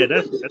 Yeah,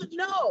 that's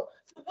no.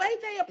 The way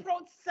they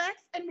approach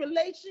sex and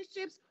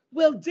relationships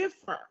will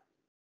differ.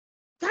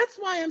 That's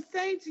why I'm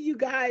saying to you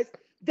guys,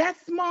 that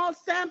small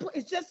sample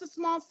is just a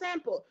small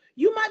sample.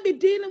 You might be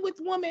dealing with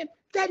women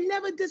that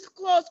never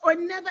disclose or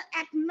never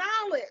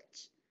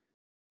acknowledge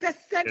the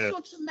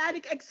sexual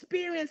traumatic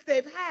experience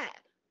they've had.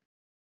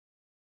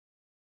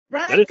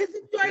 Right? Because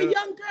if you're a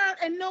young girl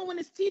and no one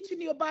is teaching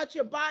you about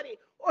your body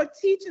or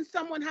teaching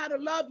someone how to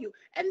love you,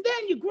 and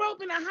then you grow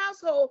up in a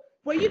household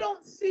where you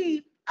don't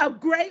see a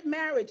great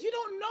marriage, you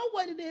don't know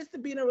what it is to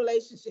be in a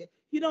relationship.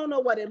 You don't know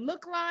what it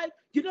looked like.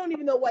 You don't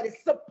even know what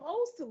it's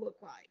supposed to look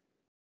like.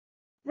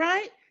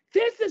 right?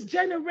 This is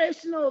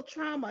generational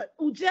trauma,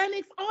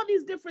 eugenics, all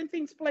these different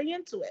things play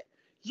into it.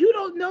 You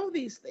don't know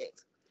these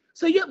things.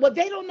 So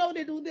they don't know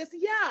they do this.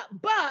 Yeah,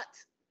 but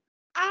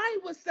I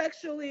was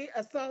sexually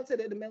assaulted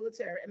in the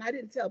military, and I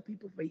didn't tell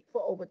people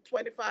for over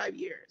 25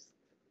 years.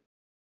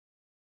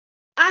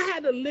 I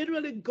had to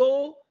literally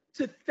go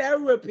to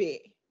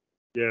therapy.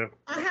 Yeah.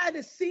 I had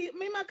to see,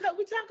 we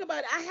talk about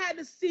it. I had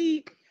to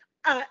see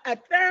a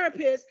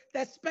therapist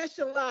that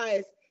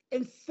specialized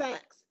in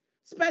sex,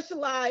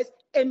 specialized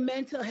in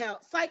mental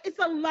health. It's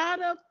a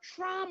lot of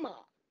trauma.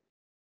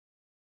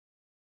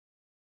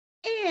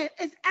 And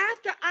it's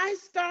after I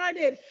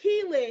started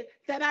healing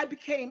that I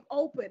became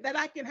open, that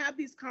I can have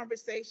these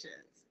conversations.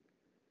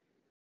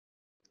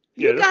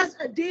 You guys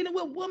are dealing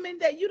with women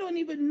that you don't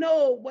even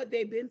know what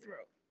they've been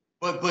through.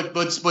 But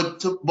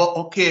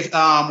okay,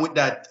 with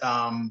that,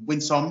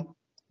 Winsome,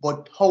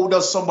 but how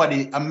does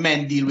a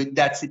man deal with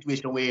that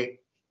situation where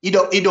he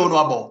don't know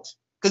about?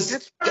 Because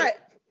that's right.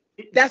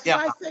 That's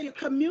why I say you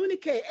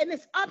communicate, and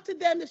it's up to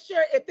them to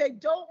share. If they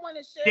don't want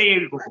to share, there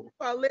you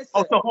go. Listen.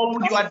 So how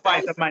would you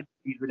advise a man to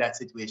deal with that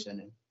situation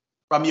then,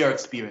 from your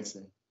experience?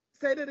 Then?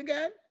 Say that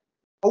again.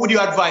 How would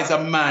you advise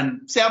a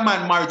man? Say a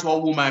man married to a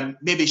woman,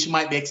 maybe she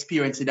might be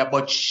experiencing that,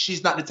 but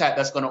she's not the type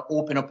that's going to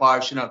open up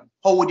her.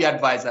 How would you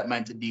advise that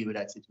man to deal with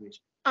that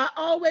situation? I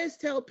always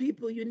tell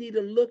people you need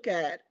to look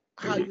at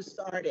how you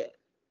started.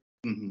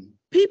 Mm-hmm.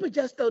 People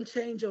just don't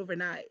change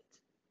overnight.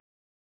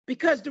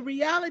 Because the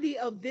reality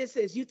of this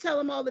is, you tell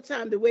them all the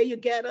time, the way you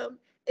get them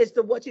is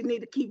what you need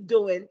to keep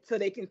doing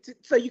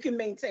so you can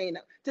maintain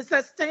them. To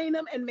sustain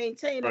them and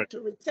maintain them,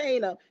 to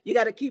retain them, you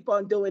got to keep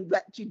on doing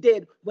what you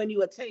did when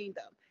you attained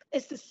them.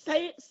 It's the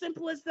same,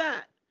 simple as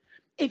that.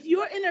 If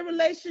you're in a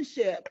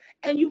relationship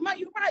and you're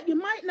right, you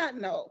might not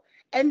know,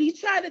 and you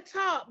try to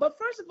talk, but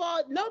first of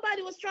all,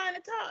 nobody was trying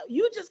to talk.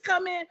 You just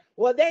come in,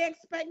 well, they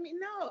expect me.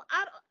 No,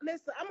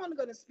 listen, I'm only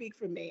going to speak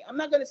for me. I'm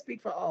not going to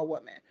speak for all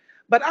women.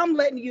 But I'm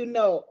letting you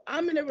know,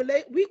 I'm in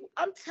a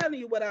I'm telling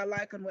you what I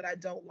like and what I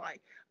don't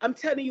like. I'm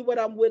telling you what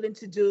I'm willing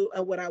to do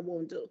and what I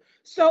won't do.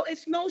 So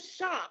it's no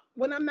shock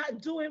when I'm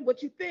not doing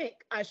what you think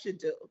I should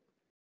do.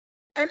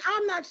 And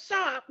I'm not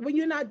shocked when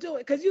you're not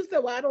doing it, because you said,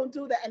 well, I don't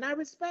do that. And I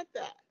respect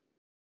that.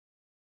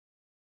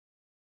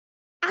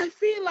 I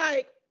feel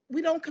like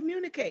we don't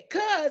communicate,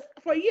 because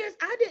for years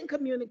I didn't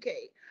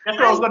communicate. That's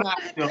what I was going to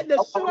ask you. I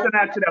was going to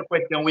ask you that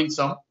question,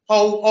 Winsome.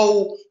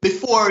 How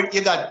before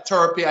you got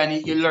therapy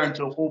and you learned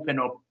to open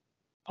up,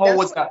 how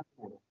was that?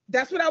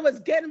 That's what I was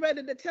getting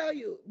ready to tell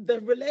you.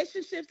 The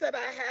relationships that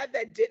I had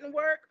that didn't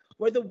work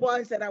were the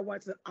ones that I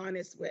wasn't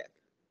honest with.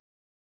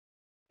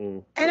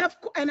 Mm.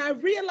 And I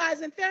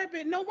realized in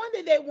therapy, no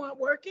wonder they weren't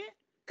working,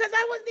 because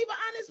I wasn't even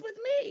honest with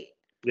me.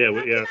 Yeah,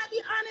 How can I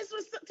be honest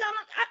with telling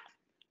them?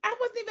 I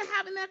wasn't even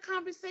having that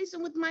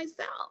conversation with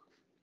myself.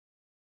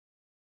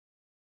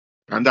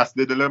 And that's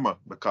the dilemma,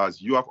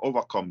 because you have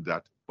overcome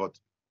that, but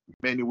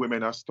many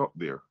women are stuck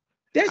there.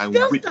 They're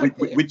still stuck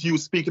there. With you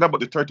speaking about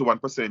the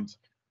 31%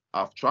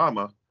 of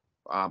trauma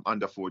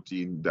under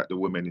 14 that the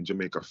women in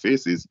Jamaica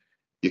faces,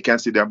 you can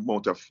see the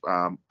amount of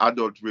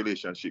adult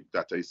relationship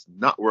that is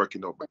not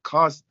working out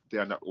because they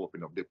are not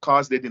open up,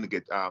 because they didn't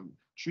get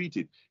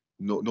treated,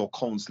 no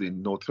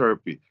counseling, no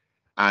therapy.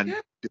 And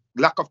the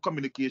lack of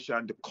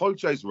communication, the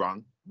culture is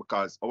wrong,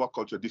 because our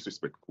culture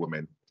disrespects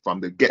women from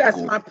the get-go.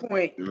 That's my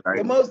point. Right?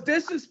 The most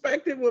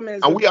disrespected women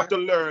is, and we have to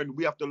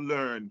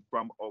learn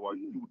from our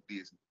youth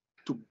days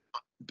to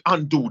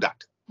undo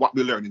that, what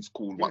we learn in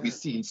school, what we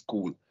see in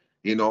school,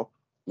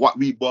 what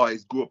we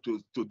boys grew up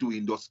to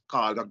doing, those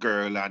call a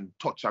girl and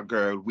touch a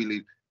girl,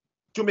 really.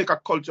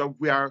 Jamaica culture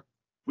where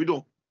we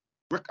don't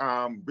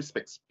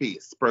respect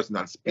space,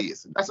 personal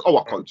space. That's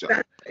our culture.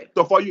 Exactly.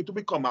 So for you to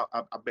become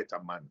a better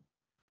man,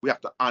 we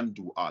have to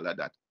undo all of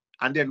that.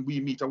 And then we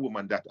meet a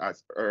woman that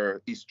has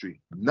her history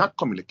not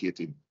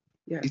communicating.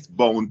 Yes. It's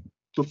bound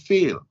to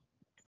fail.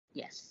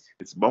 Yes.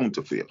 It's bound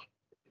to fail.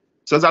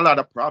 So there's a lot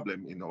of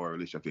problem in our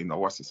relationship, in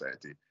our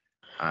society.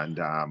 And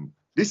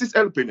this is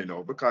helping,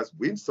 because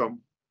Winsome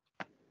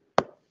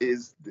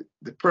is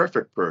the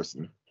perfect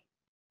person.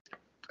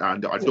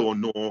 And I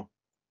don't know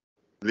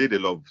Lady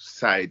Love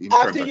side in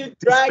after terms you of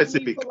drag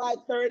specific, me for like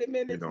 30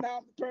 minutes,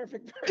 now the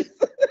perfect person.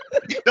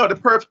 No, the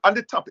perfect on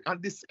the topic,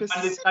 on this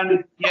specific.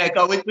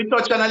 Because we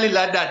touched on a little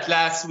of that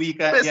last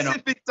week.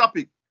 Specific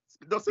topic.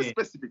 That's a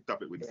specific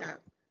topic with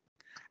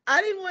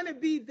I didn't want to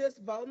be this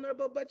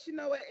vulnerable, but you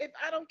know what? If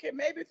I don't care,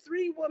 maybe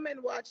 3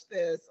 women watch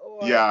this,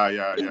 or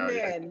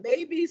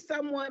maybe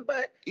someone,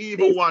 but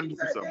even one,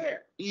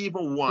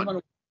 even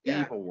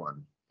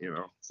one.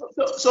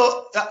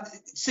 So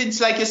since,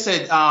 like you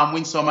said,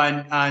 Winsome,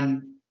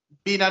 and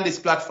being on this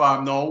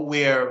platform now,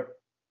 where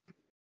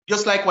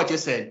just like what you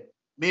said,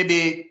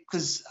 maybe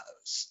because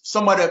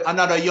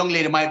another young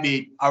lady might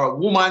be, or a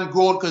woman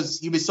grown,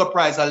 because you'll be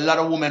surprised, a lot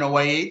of women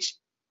our age.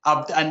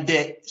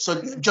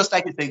 So just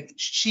like you said,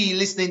 she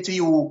listening to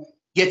you,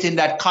 getting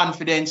that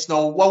confidence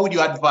now, what would you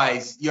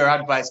advise, your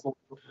advice for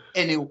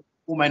any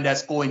woman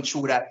that's going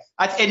through that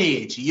at any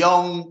age,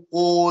 young,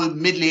 old,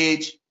 middle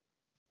age?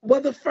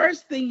 Well, the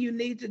first thing you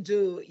need to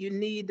do, you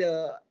need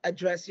to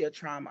address your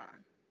trauma.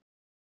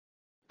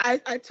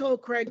 I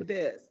told Craig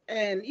this,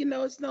 and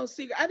it's no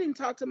secret. I didn't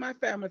talk to my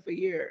family for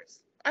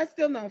years. I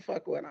still don't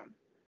fuck with them.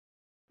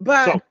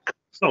 But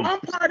I'm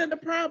part of the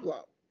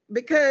problem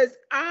because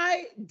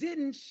I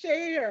didn't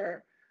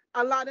share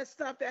a lot of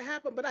stuff that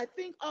happened. But I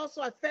think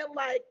also I felt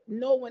like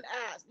no one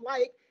asked.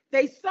 Like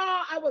they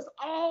saw I was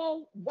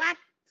all whacked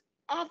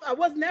off. I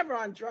was never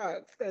on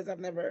drugs because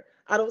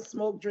I don't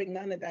smoke, drink,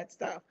 none of that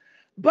stuff.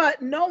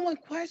 But no one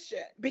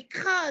questioned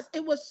because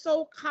it was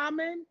so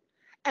common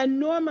and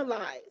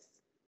normalized.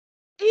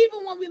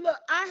 Even when we look,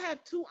 I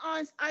have 2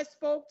 aunts I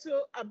spoke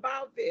to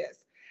about this.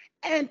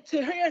 And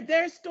to hear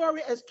their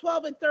story as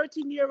 12 and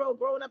 13-year-old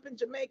growing up in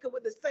Jamaica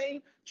with the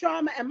same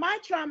trauma, and my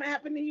trauma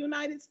happened in the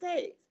United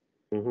States.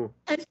 Mm-hmm.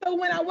 And so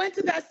when I went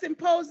to that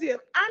symposium,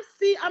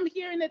 I'm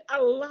hearing it a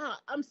lot.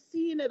 I'm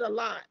seeing it a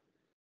lot.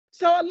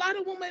 So a lot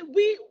of women,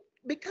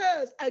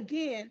 because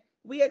again,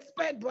 we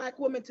expect Black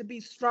women to be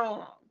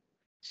strong,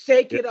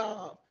 shake it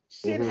off,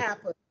 shit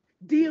happens,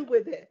 deal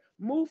with it,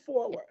 move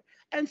forward.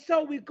 And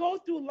so we go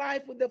through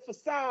life with the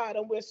facade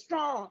and we're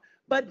strong.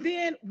 But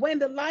then when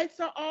the lights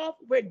are off,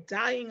 we're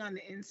dying on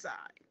the inside.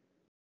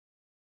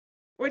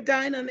 We're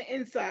dying on the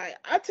inside.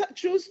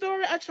 True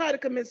story, I tried to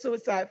commit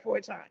suicide 4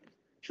 times.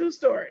 True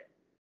story.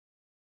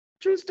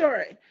 True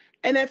story.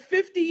 And at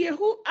 50 years,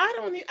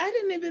 I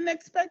didn't even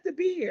expect to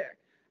be here.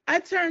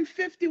 I turned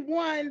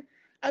 51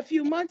 a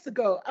few months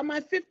ago. On my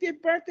 50th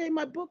birthday,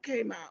 my book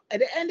came out. At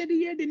the end of the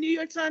year, the New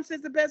York Times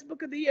says the best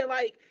book of the year.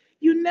 Like,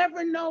 you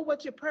never know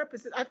what your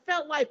purpose is. I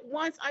felt like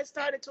once I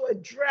started to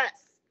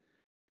address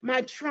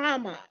my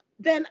trauma,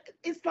 then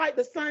it's like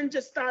the sun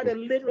just started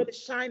literally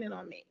shining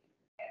on me.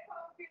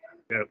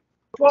 Yeah.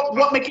 What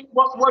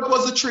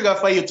was the trigger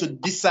for you to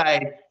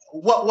decide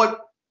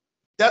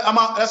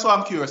that's what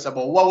I'm curious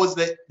about. What was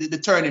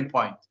the turning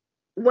point?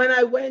 When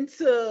I went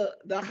to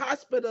the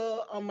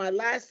hospital on my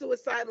last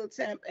suicidal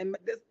attempt, and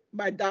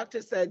my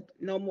doctor said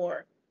no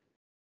more.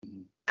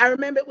 I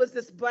remember it was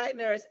this Black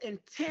nurse in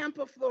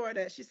Tampa,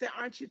 Florida. She said,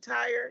 "Aren't you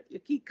tired? You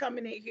keep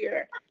coming in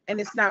here and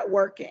it's not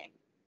working.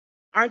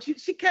 Aren't you?"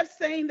 She kept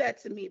saying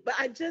that to me, but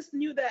I just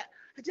knew that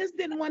I just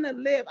didn't want to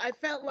live. I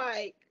felt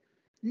like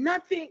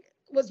nothing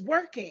was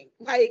working.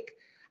 Like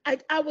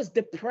I was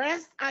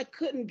depressed. I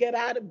couldn't get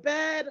out of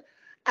bed.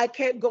 I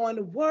kept going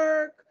to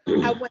work.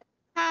 I went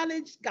to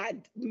college, got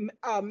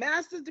a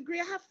master's degree.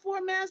 I have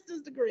 4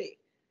 master's degrees.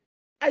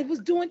 I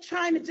was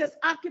trying to just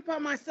occupy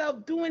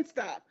myself doing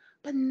stuff,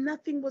 but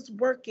nothing was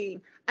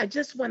working. I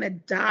just want to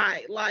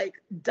die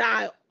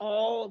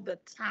all the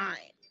time.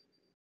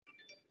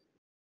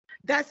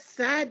 That's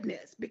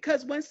sadness,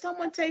 because when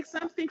someone takes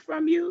something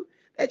from you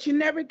that you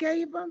never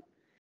gave them,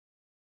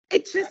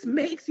 it just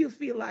makes you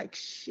feel like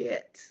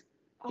shit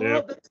all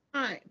the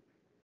time.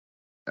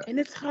 And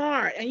it's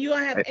hard, and you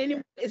don't have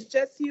anyone, it's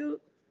just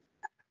you.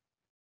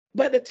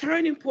 But the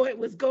turning point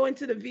was going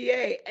to the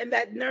VA, and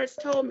that nurse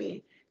told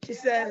me, she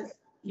says,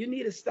 "You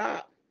need to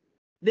stop.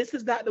 This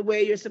is not the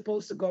way you're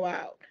supposed to go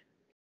out."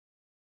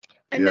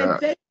 And then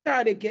they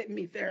started getting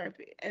me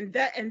therapy, and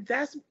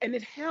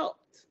it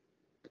helped.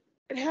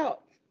 It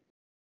helped.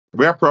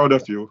 We are proud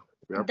of you.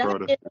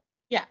 Proud of you.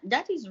 Yeah,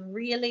 that is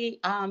really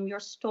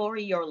your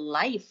story, your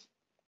life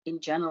in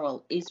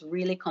general is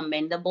really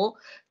commendable,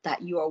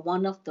 that you are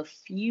one of the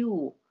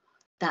few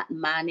that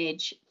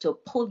manage to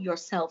pull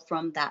yourself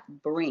from that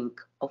brink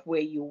of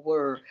where you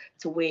were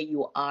to where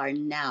you are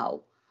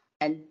now.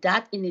 And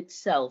that in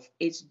itself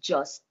is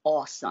just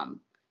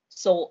awesome.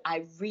 So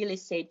I really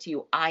say to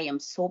you, I am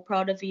so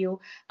proud of you,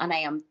 and I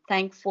am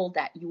thankful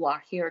that you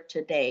are here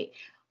today.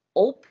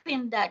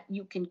 Open that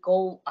you can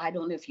go, I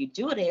don't know if you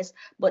do this,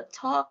 but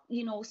talk,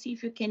 see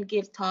if you can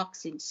give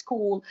talks in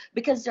school,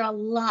 because there are a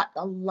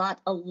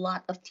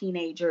lot of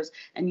teenagers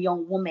and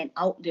young women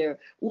out there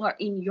who are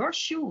in your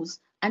shoes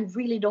and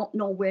really don't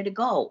know where to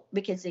go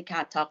because they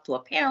can't talk to a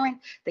parent,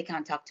 they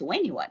can't talk to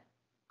anyone.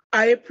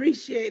 I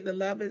appreciate the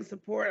love and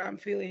support I'm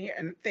feeling here,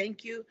 and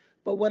thank you.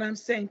 But what I'm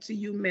saying to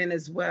you men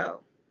as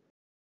well,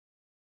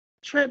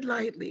 tread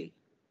lightly,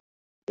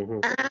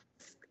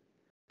 ask,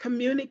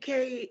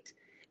 communicate.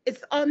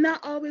 It's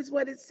not always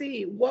what it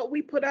seems. What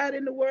we put out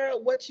in the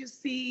world, what you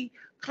see,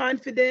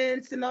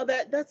 confidence and all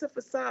that, that's a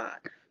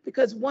facade.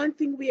 Because one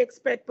thing we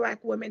expect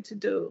Black women to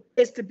do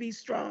is to be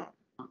strong.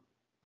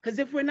 Because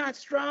if we're not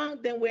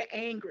strong, then we're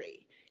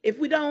angry. If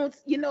we don't,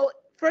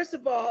 first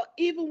of all,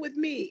 even with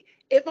me,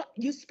 if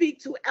you speak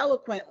too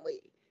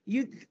eloquently,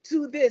 you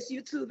to this,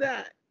 you to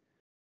that.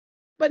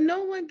 But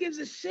no one gives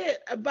a shit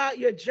about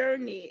your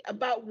journey,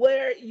 about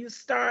where you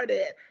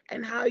started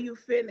and how you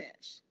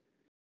finish.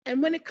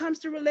 And when it comes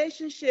to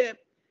relationship,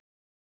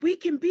 we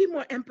can be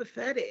more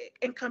empathetic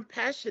and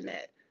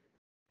compassionate.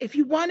 If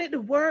you want it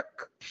to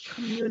work,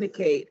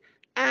 communicate,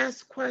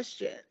 ask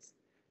questions.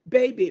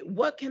 Baby,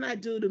 what can I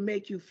do to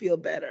make you feel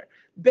better?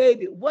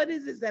 Baby, what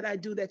is it that I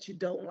do that you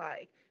don't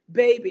like?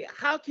 Baby,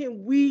 how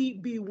can we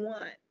be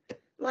one?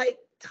 Like,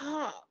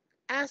 talk,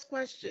 ask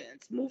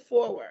questions, move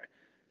forward.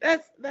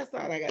 That's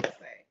all I got to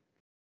say.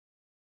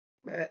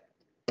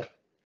 But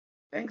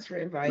Thanks for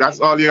inviting That's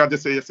me. all you have to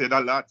say. You said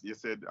a lot. You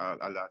said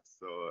a lot.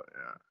 So,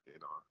 you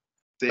know,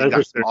 saying Thank you,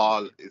 that's sir.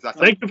 all is that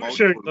Thank you for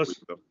sharing mouthful us.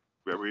 wisdom.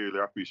 We really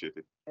appreciate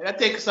it. That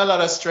takes a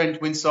lot of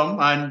strength, Winsome,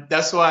 and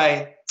that's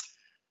why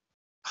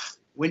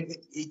when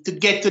to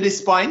get to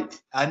this point,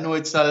 I know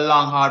it's a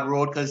long, hard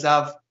road because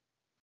I've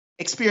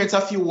experienced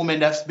a few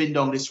women that's been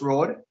down this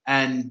road,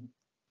 and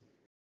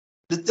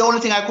the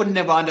only thing I could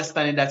never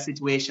understand in that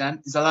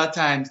situation is a lot of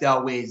times they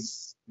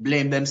always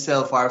blame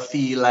themselves or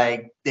feel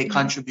like they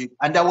contribute,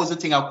 and that was the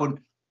thing I could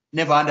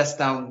never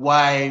understand.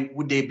 Why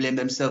would they blame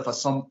themselves for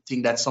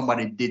something that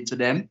somebody did to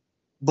them?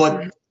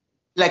 But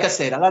like I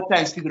said, a lot of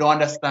times people don't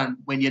understand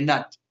when you're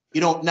not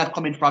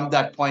coming from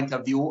that point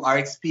of view or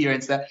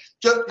experience that.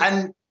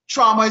 And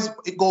trauma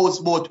it goes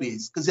both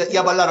ways because you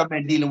have a lot of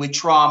men dealing with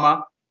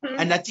trauma,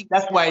 and I think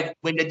that's why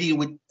when they deal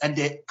with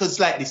because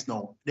like this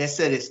now, they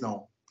say this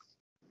now,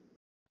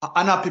 an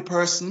unhappy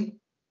person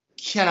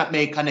cannot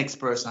make a next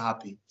person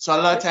happy. So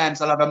a lot of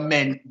times, a lot of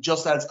men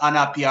just as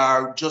unhappy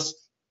are just.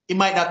 It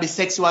might not be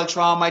sexual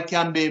trauma, it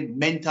can be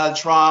mental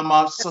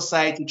trauma,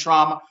 society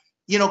trauma.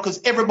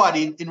 Because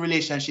everybody in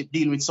relationship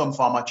deal with some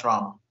form of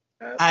trauma.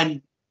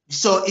 And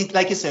so it,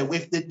 like you said,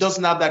 if it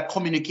doesn't have that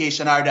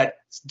communication or that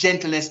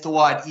gentleness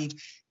toward each,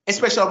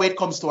 especially when it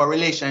comes to a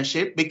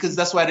relationship, because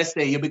that's why they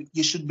say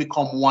you should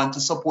become one to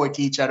support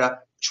each other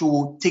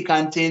through thick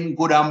and thin,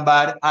 good and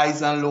bad,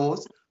 highs and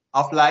lows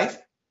of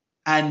life.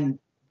 And,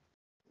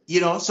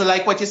 so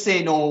like what you're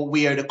saying,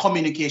 where the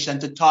communication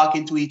to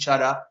talking to each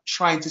other,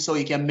 trying to so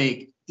you can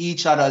make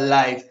each other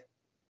life.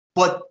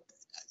 But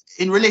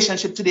in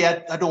relationship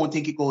today, I don't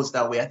think it goes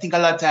that way. I think a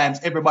lot of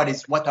times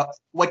everybody's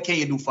what can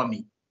you do for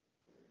me?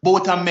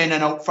 Both a men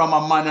and from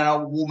a man and a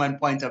woman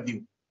point of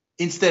view.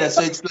 Instead,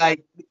 so it's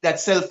like that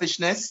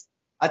selfishness.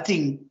 I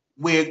think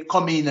we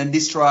come in and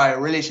destroy a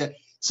relationship.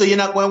 So you're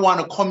not going to want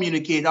to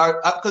communicate,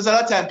 or because a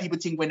lot of times people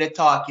think when they're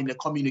talking, they're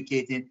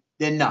communicating.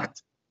 They're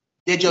not.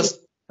 They're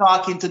just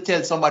talking to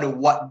tell somebody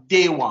what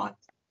they want.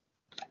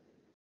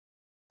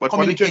 But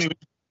for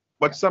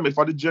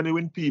the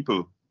genuine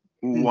people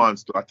who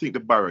wants to, I think the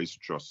barrier is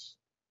trust.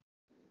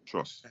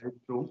 Trust.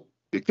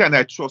 Can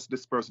I trust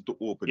this person to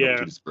open up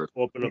to this person?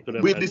 Open up to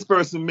them. Will this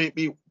person make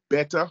me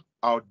better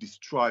or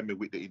destroy me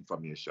with the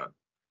information?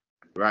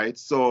 Right?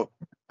 So,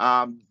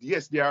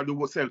 yes, there are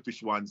the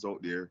selfish ones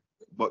out there,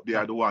 but they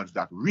are the ones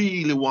that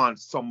really want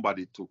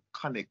somebody to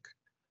connect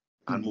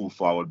and move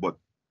forward. But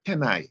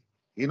can I?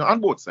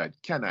 On both sides,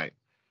 can I?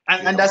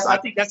 And I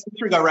think that's the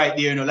trigger right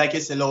there, like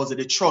you said, Loza,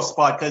 the trust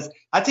part, because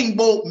I think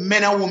both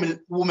men and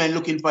women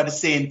looking for the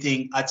same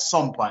thing at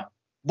some point.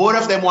 Both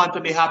of them want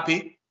to be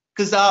happy,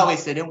 because I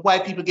always say that why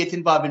people get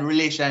involved in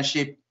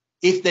relationship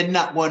if they're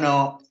not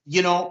gonna,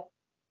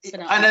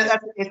 and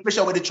that's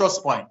especially with the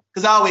trust point,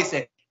 because I always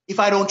say if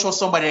I don't trust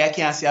somebody, I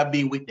can't say I've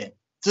been with them.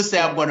 To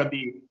say I'm gonna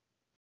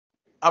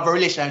have a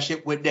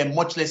relationship with them,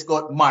 much less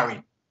got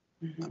married.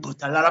 But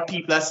a lot of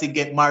people still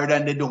get married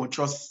and they don't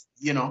trust.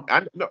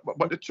 And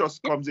but the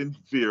trust comes in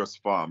various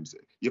forms.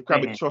 You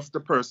can trust the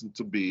person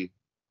to be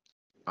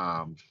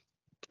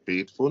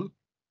faithful,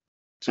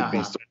 to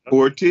be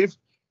supportive,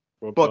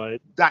 but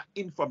that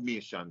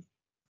information,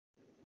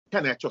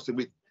 can I trust him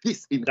with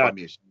this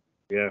information?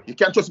 You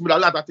can't trust him with a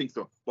lot of things,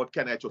 but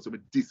can I trust him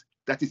with this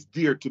that is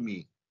dear to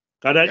me?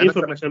 And that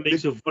information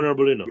makes you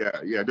vulnerable enough.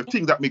 Yeah, the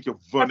thing that make you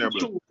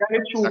vulnerable. That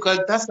is true, because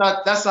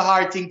that's a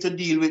hard thing to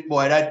deal with,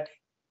 boy. That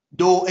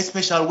though,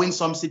 especially when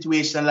some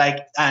situation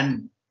like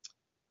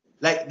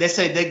they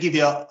say they give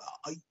you,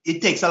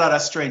 it takes a lot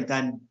of strength,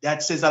 and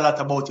that says a lot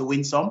about you,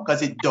 Winsome,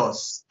 because it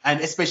does,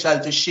 and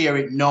especially to share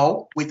it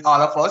now with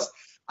all of us.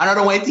 And I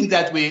don't want to think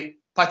that we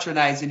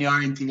patronizing you or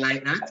anything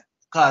like that,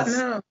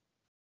 because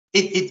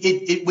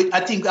I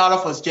think all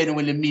of us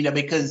genuinely mean it,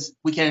 because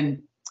we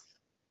can,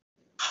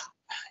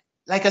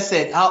 like I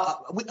said,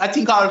 I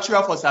think all three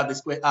of us have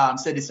this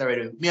said this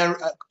already. Me and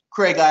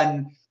Craig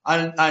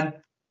and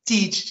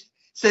Teach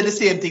said the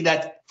same thing,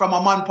 that from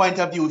a man point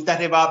of view, if that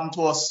ever happened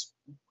to us,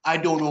 I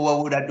don't know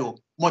what would I do,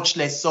 much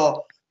less.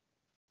 So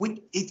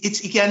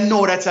you can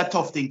know that's a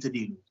tough thing to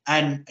do,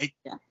 and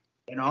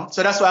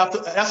so that's why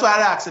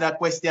I asked that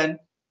question.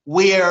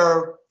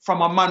 Where,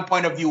 from a man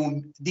point of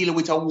view, dealing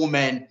with a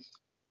woman,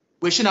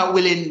 where she's not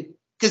willing,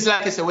 because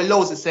like I said, when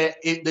Loza said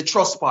the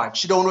trust part,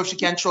 she don't know if she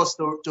can trust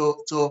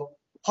to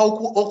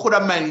how could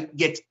a man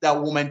get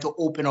that woman to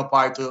open up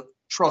her to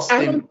trust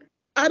him?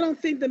 I don't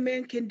think the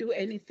man can do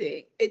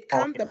anything. It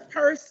comes the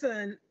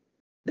person.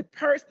 The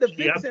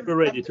she has to be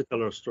ready to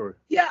tell her story.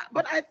 Yeah,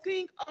 but I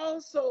think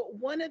also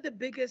one of the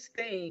biggest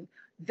things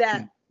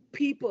that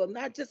people,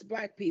 not just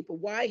Black people,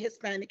 white,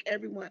 Hispanic,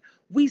 everyone,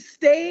 we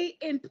stay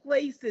in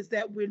places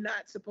that we're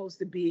not supposed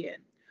to be in.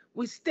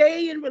 We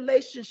stay in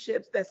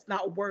relationships that's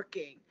not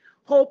working,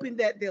 hoping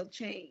that they'll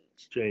change.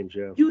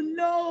 You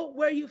know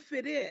where you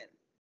fit in.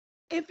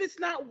 If it's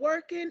not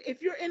working,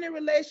 if you're in a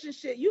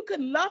relationship, you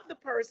can love the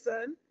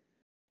person.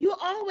 You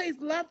always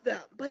love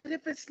them, but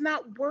if it's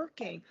not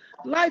working,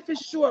 life is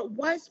short.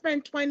 Why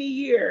spend 20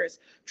 years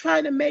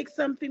trying to make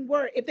something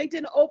work? If they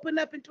didn't open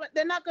up in 20,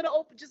 they're not going to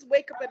just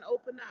wake up and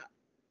open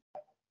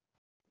up.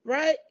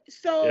 right?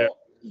 So Yeah.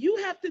 you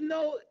have to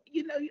know,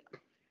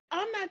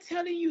 I'm not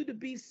telling you to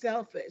be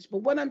selfish, but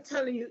what I'm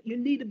telling you, you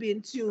need to be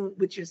in tune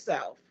with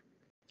yourself.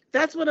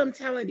 That's what I'm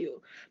telling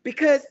you.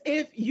 Because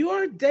if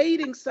you're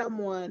dating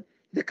someone,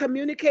 the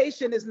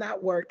communication is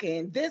not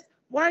working,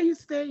 why are you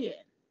staying?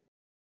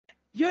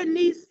 Your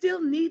needs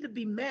still need to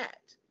be met.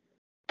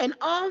 And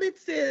all it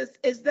says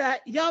is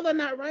that y'all are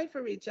not right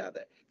for each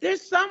other.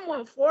 There's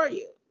someone for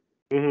you.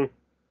 Hmm.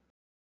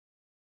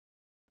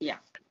 Yeah.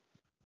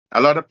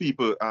 A lot of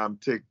people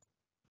take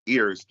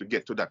years to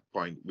get to that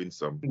point,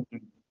 Winsome.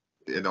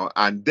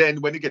 And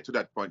then when you get to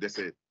that point, they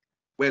say,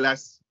 well,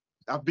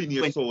 I've been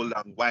here so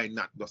long, why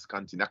not just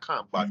continue? I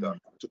can't bother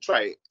to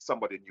try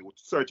somebody new,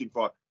 searching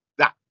for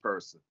that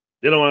person.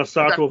 They don't want to But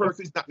start that over.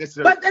 person is not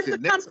necessarily But that's the the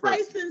next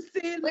person.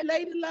 complacency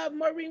Lady Love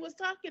Maureen was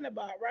talking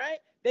about, right?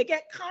 They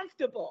get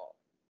comfortable.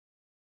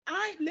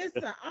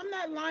 Listen, I'm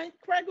not lying.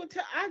 Craig will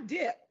tell I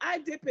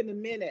dip in a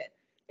minute.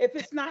 If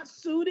it's not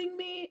suiting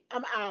me,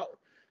 I'm out.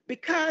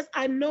 Because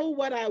I know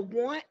what I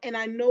want and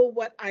I know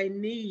what I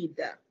need.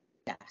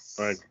 Yes.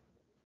 Right.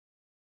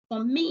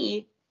 For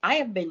me, I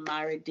have been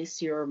married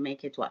this year,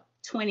 make it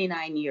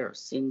 29 years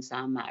since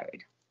I'm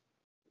married.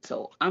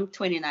 So I'm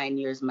 29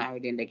 years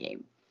married in the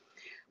game.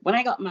 When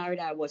I got married,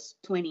 I was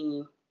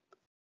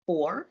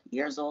 24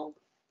 years old.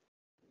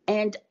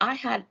 And I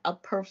had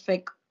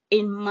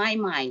in my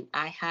mind,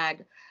 I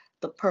had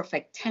the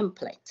perfect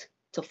template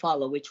to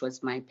follow, which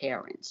was my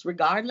parents,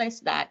 regardless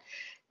that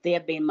they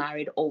have been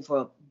married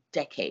over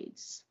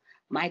decades.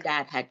 My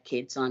dad had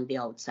kids on the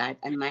outside,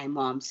 and my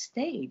mom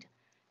stayed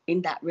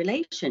in that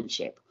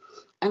relationship.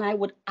 And I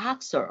would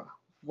ask her,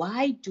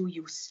 why do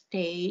you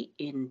stay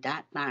in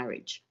that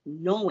marriage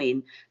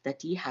knowing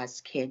that he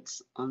has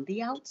kids on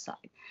the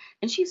outside?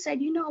 And she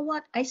said, you know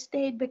what? I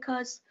stayed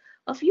because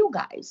of you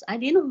guys. I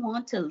didn't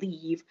want to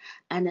leave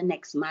and the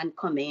next man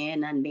come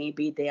in and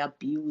maybe they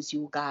abuse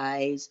you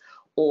guys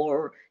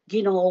or,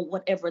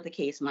 whatever the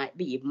case might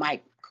be.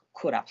 It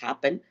could have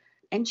happened.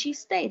 And she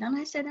stayed. And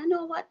I said, I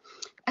know what?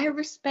 I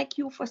respect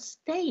you for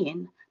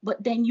staying,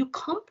 but then you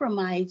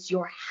compromise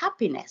your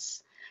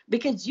happiness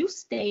because you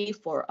stay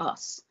for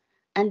us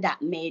and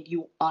that made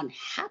you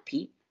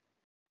unhappy.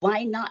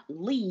 Why not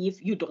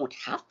leave? You don't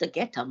have to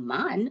get a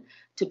man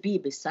to be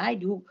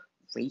beside you.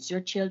 Raise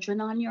your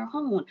children on your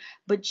own.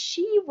 But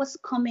she's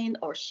coming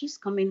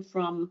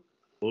from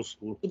Old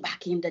school.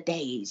 back in the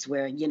days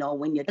where,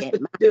 when you get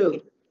Do.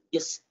 married, you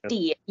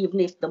stay,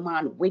 even if the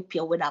man whip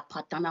you with a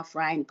pot and a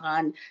frying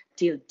pan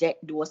till death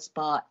do us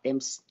part,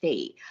 them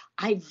stay.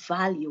 I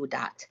value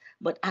that.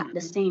 But at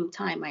the same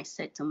time, I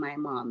said to my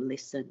mom,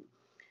 listen,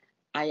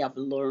 I have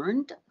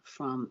learned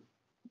from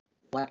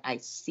what I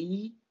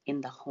see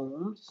in the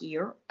home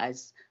here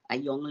as a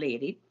young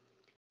lady.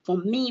 For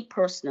me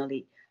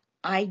personally,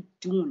 I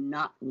do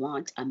not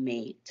want a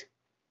mate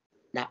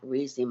that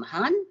raise him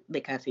hand,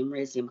 because if him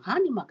raise him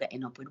hand, he might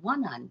end up with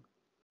one hand.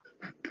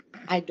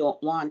 I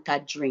don't want a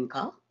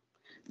drinker,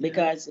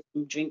 because if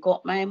he drink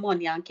up my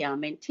money and can't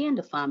maintain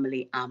the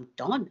family, I'm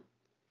done.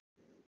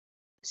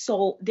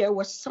 So there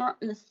were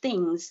certain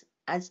things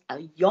as a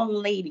young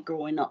lady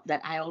growing up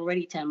that I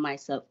already tell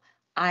myself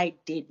I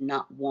did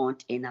not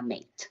want in a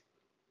mate.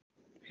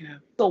 Yeah.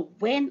 So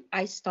when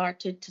I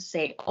started to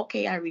say,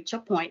 okay, I reach a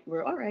point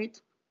where, all right,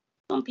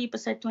 some people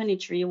said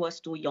 23 was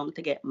too young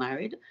to get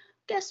married.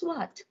 Guess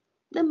what?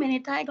 The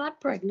minute I got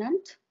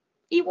pregnant,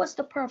 he was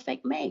the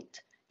perfect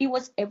mate. He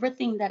was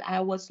everything that I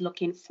was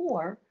looking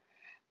for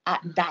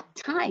at that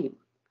time.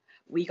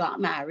 We got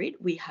married,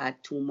 we had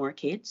 2 more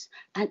kids.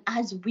 And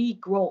as we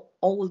grow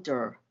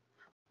older,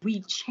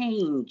 we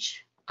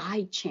change.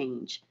 I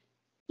change.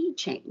 He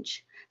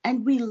change.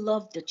 And we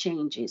love the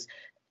changes.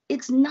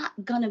 It's not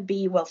going to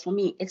be, well, for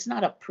me, it's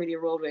not a pretty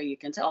road where you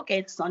can say, okay,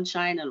 it's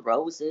sunshine and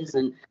roses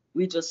and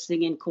we just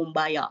singing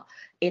kumbaya.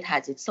 It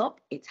has its up,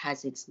 it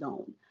has its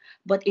down.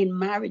 But in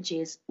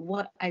marriages,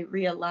 what I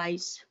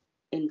realize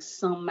in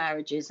some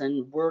marriages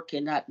and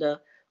working at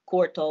the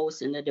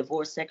courthouse in the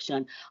divorce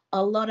section,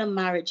 a lot of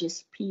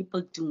marriages,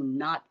 people do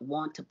not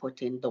want to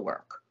put in the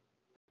work.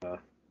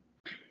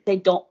 They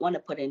don't want to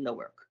put in the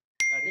work.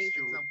 That is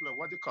true. Example,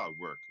 what do you call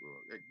work?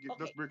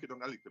 Just break it down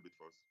a little bit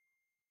first.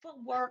 For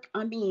work,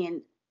 I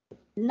mean,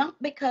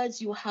 not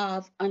because you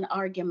have an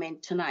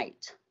argument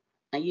tonight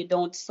and you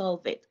don't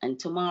solve it, and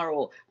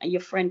tomorrow and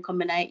your friend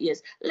coming at you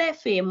is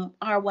left him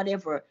or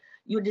whatever,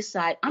 you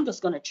decide, I'm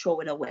just going to throw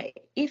it away.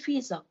 If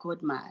he's a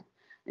good man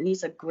and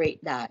he's a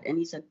great dad and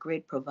he's a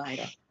great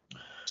provider,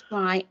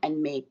 try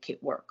and make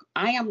it work.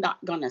 I am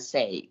not going to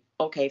say,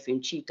 okay, if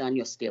him cheat on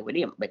you, stay with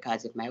him,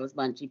 because if my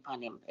husband cheat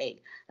on him,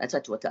 hey, that's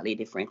a totally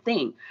different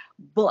thing.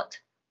 But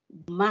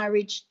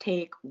marriage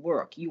take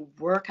work. You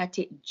work at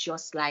it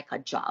just like a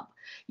job.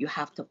 You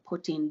have to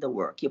put in the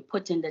work. You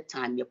put in the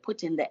time. You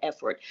put in the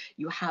effort.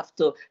 You have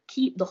to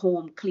keep the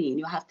home clean.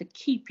 You have to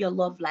keep your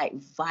love life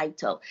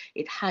vital.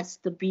 It has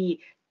to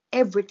be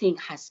everything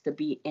has to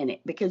be in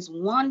it, because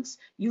once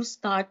you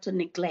start to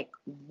neglect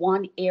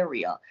one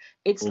area,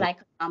 it's like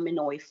a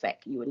domino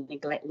effect. You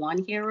neglect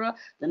one area,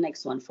 the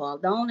next one fall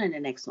down, and the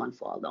next one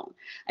fall down.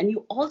 And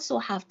you also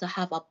have to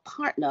have a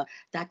partner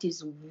that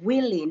is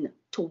willing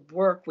to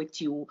work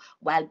with you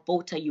while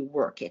both of you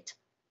work it.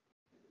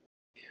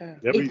 Yeah.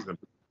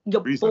 You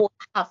both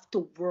have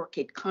to work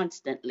it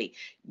constantly.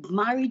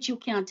 Marriage, you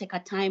can't take a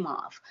time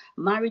off.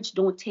 Marriage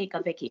don't take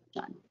a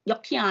vacation. You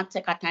can't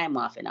take a time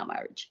off in a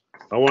marriage.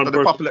 So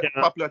the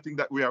popular thing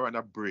that we are on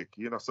a break.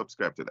 You know,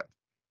 subscribe to that.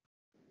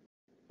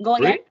 Go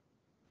again.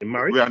 In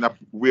marriage? We're on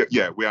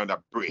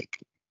a break.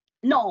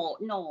 No.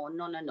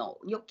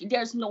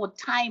 There's no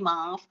time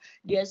off.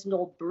 There's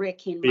no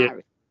break in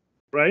marriage.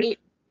 Right. It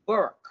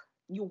work.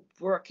 You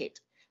work it.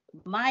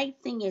 My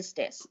thing is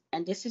this,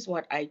 and this is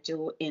what I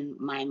do in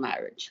my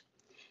marriage.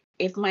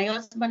 If my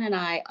husband and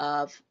I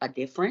have a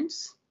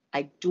difference,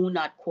 I do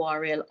not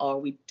quarrel,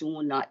 or we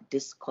do not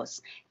discuss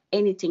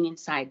anything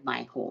inside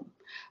my home.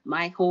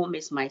 My home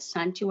is my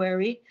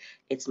sanctuary.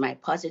 It's my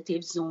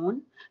positive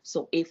zone.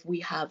 So if we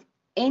have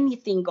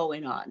anything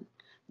going on,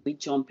 we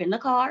jump in the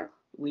car,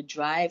 we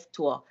drive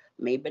to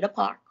maybe the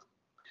park,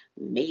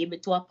 maybe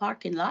to a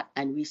parking lot,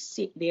 and we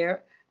sit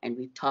there and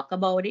we talk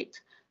about it,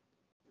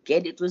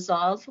 get it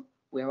resolved.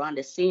 We're on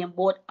the same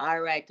boat.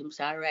 All right, I'm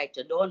sorry, all right,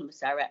 you're done. I'm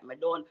sorry, I'm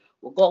done.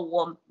 We'll go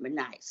home, we're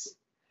nice.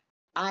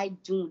 I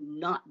do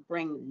not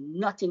bring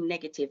nothing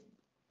negative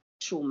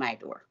through my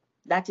door.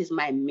 That is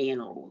my main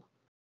rule.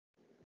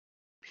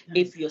 Nice.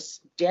 If you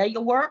dare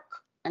your work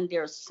and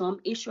there's some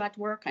issue at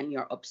work and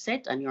you're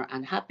upset and you're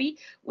unhappy,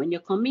 when you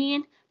come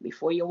in,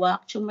 before you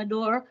walk through my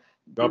door,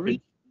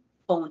 breathe,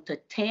 count to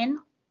 10,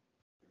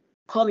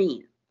 come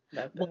in.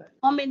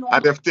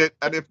 And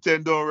if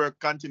 10 don't work,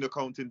 continue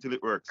counting till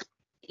it works.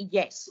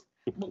 Yes.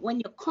 But when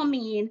you're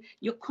coming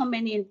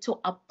into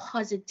a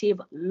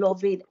positive,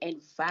 loving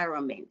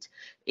environment.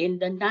 In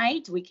the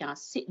night, we can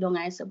sit down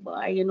and say,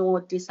 boy, you know,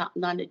 this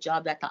happened on the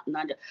job, that happened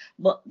on the...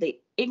 But the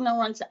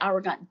ignorance, the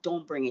arrogant,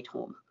 don't bring it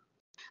home.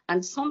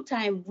 And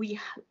sometimes we,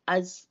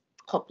 as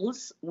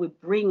couples, we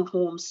bring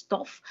home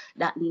stuff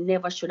that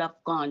never should have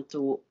gone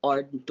through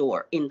our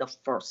door in the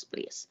first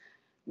place.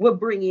 We're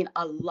bringing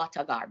a lot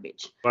of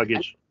garbage.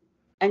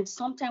 And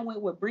sometimes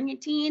when we bring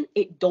it in,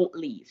 it don't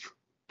leave.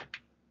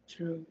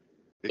 True.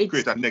 It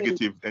creates a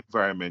negative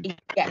environment.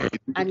 Yeah.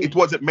 It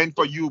wasn't meant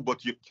for you,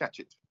 but you catch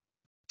it.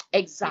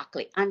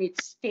 Exactly. And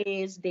it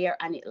stays there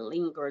and it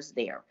lingers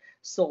there.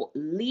 So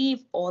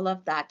leave all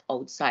of that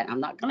outside. I'm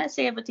not going to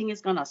say everything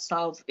is going to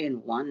solve in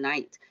one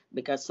night,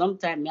 because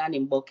sometimes I'm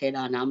in bucket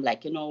and I'm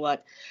like, you know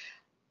what?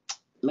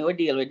 I will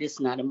deal with this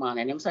in the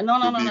morning. And him say, no.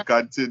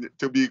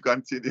 To be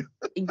continued.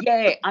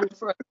 Yeah, and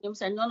for him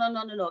say, no.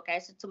 Okay,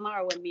 so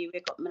tomorrow when me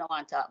wake up, I don't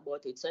want to talk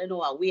about it. So you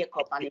know, I wake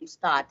up and him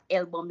start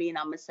elbow me in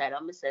on my side.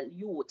 And I say,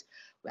 youth,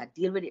 we are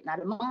deal with it in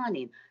the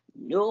morning.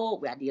 No,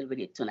 we are deal with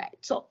it tonight.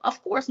 So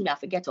of course, me have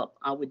to get up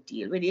and we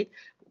deal with it.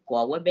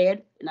 Go to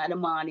bed in the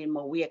morning,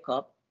 I wake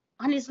up,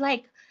 and it's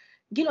like,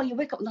 you know, you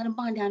wake up in the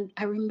morning and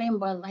I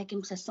remember like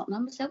him say something.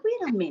 I say,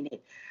 wait a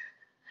minute.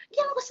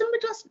 You know, so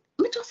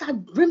me just I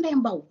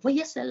remember what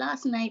you said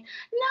last night.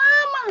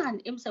 Nah, man.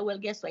 Him say, well,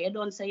 guess what? You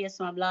don't say yes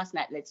from last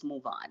night. Let's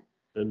move on.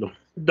 No,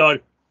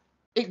 done.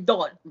 It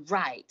done,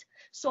 right.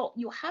 So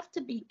you have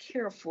to be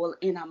careful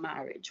in a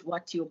marriage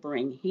what you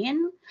bring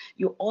in.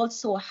 You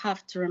also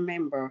have to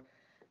remember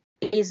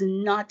it is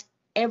not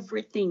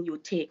everything you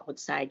take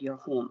outside your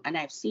home. And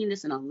I've seen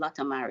this in a lot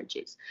of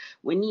marriages.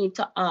 We need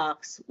to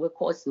ask what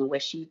cousin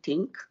what she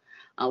think.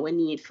 And we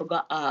need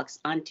to ask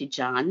Auntie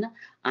John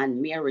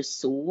and Mary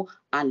Sue,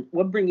 and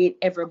we're bringing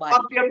everybody.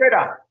 Come to your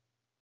brother.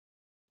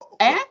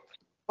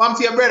 Come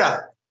to your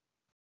brother.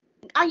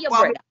 And your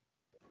brother.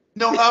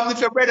 No, if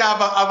your brother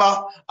have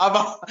a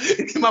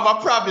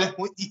problem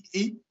with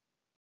it.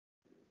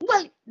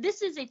 Well,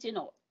 this is it, you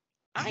know.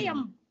 I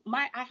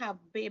have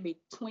baby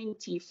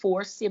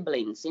 24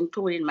 siblings,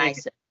 including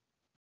myself.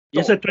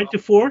 You said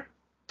 24?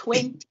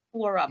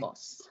 24 of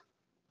us.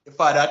 Your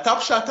father a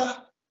top shotter.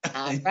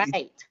 All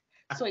right.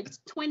 So it's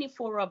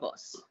 24 of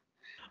us.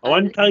 I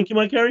want to thank you,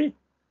 my Carrie.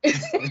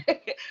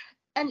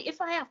 And if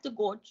I have to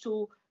go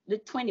to the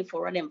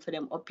 24 of them for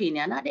them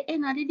opinion, at the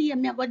end of the day,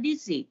 I'm go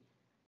dizzy.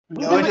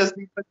 No, just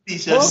be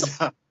facetious.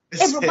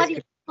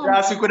 Everybody.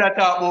 Last we could have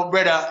talked about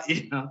brother,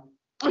 you know.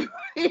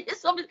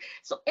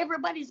 So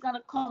everybody's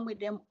gonna come with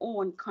their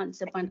own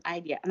concept and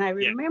idea. And I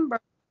remember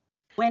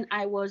when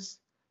I was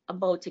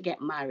about to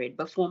get married,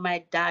 before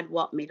my dad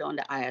walked me down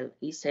the aisle,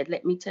 he said,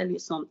 let me tell you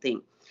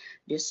something.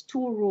 There's 2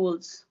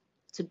 rules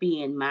to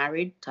being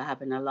married, to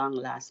having a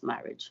long-last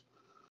marriage.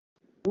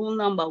 Rule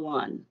number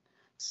 1,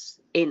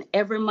 in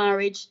every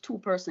marriage, 2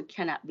 persons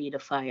cannot be the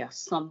fire.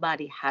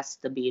 Somebody has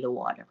to be the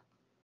water.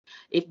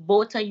 If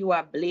both of you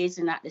are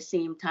blazing at the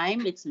same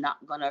time, it's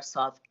not going to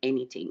solve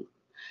anything.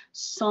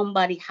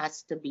 Somebody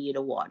has to be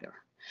the water.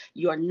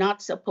 You're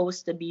not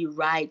supposed to be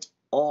right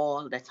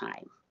all the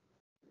time.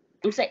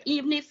 You say,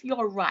 even if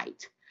you're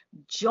right,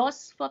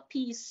 just for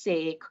peace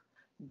sake,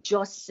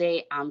 just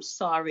say, I'm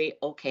sorry,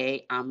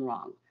 okay, I'm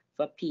wrong.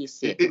 for peace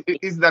sake.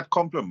 Is that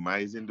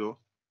compromising though?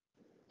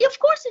 Of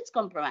course, it's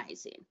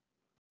compromising.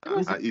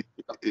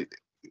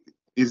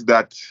 Is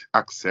that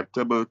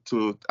acceptable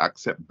to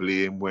accept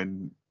blame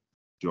when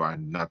you are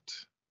not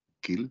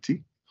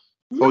guilty?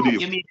 No. How do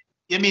you?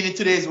 You mean in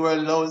today's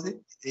world, Lousy?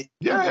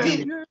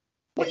 Yeah.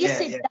 But you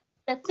see,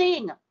 that's the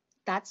thing.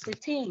 That's the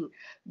thing.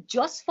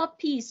 Just for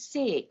peace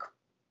sake,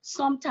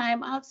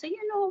 sometime I'll say,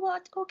 you know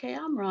what? Okay,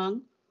 I'm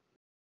wrong.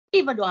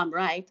 Even though I'm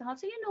right, I'll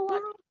say, you know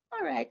what?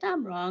 All right,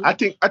 I'm wrong. I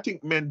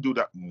think men do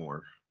that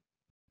more.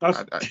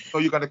 So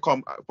you gotta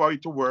come for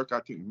it to work. I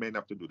think men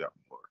have to do that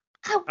more.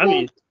 I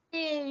won't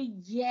say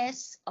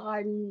yes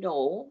or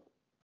no.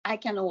 I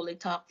can only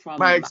talk from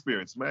my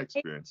experience.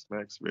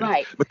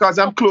 Right. Because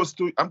I'm close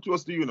to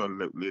you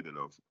know, Lady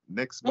Love.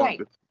 Next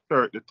month,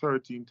 Right. the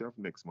 13th of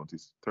next month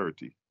is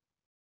 30.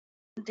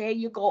 There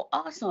you go.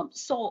 Awesome.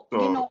 So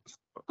you know,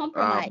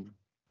 compromise.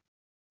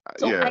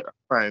 So yeah,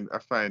 I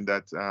find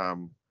that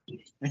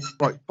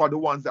for the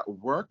ones that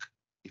work,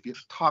 if you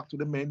talk to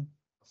the men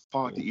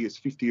 40 years,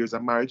 50 years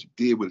of marriage,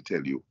 they will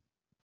tell you.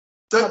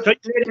 So,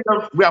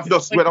 we have to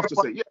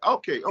say, yeah,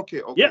 okay.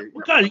 Yeah,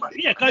 because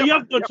you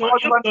have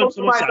done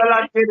so much.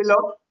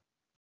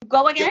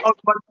 Go again?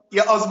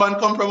 Your husband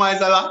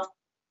compromise a lot?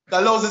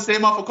 The laws the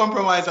same for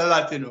compromise a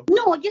lot, you know.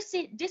 No, you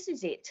see, this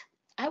is it.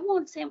 I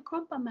won't say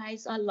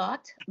compromise a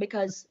lot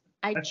because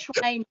I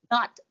try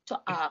not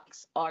to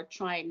ask or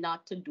try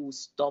not to do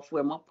stuff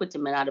where I put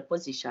him in another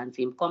position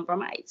for him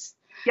compromise.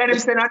 Can him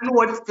send a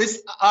note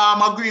if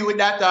agree with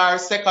that or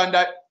second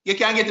that? You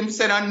can get him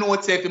send a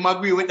note if him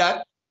agree with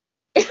that.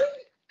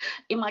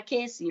 In my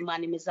case, my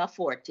name is a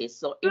 40,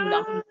 so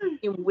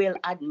him will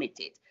admit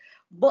it.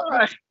 But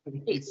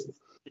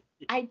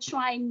I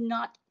try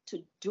not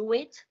to do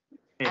it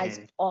as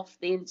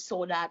often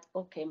so that,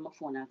 okay, my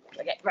phone,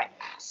 okay, right.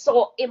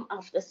 So him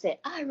have to say,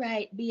 all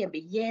right,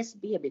 baby, yes,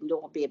 baby,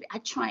 no, baby. I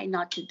try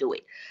not to do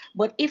it.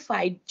 But if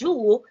I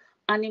do,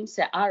 and him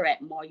say, all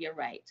right, more, you're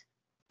right.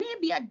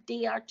 Maybe a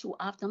day or two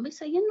after, me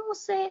say, you know,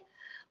 say,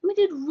 me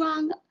did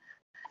wrong.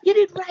 You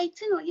did right,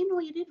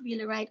 you did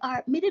really right.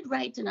 Or me did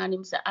right, and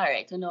him say, all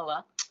right, you know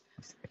what?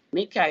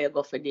 Me carry you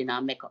go for dinner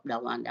and make up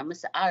that one. And I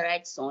say, all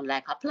right, sound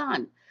like a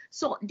plan.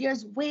 So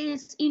there's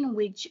ways in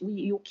which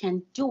you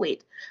can do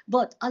it.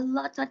 But a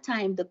lot of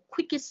time, the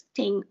quickest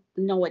thing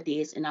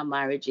nowadays in a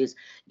marriage is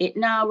it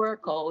now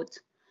work out.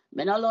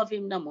 Me not love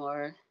him no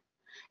more.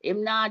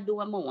 Him not do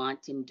what I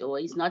want him to do.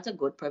 He's not a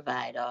good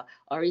provider.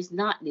 Or he's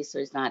not this or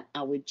he's not.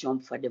 I will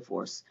jump for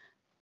divorce.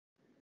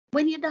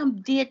 When you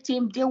don't date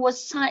him, there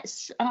was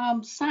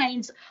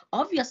signs,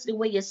 obviously,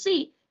 where you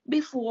see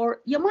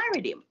before you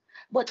married him.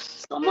 But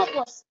some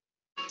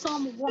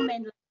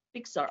women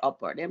fix her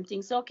upper. Them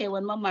things, okay,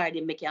 when I married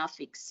him, I can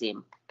fix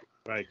him.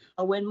 Right.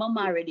 Or when I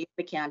married him,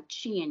 I can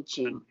change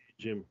him.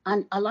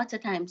 And a lot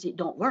of times it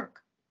don't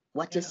work.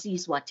 What you see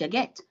is what you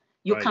get.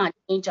 You can't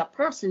change a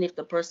person if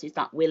the person is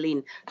not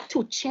willing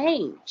to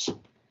change.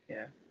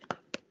 Yeah.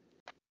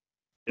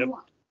 Yep.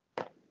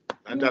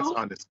 And that's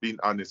honest, being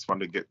honest from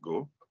the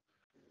get-go.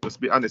 Just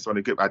be honest from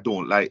the get-go. I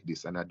don't like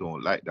this and I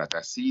don't like that.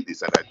 I see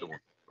this and I don't.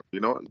 You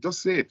know,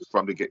 just say it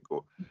from the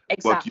get-go.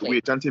 Exactly. But you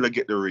wait until you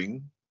get the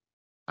ring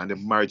and the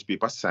marriage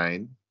paper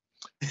signed,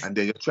 and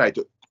then you try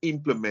to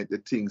implement the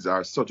things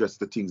or suggest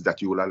the things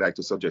that you would like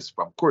to suggest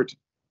from court,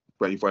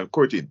 from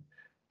courting.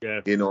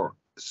 Yeah. You know,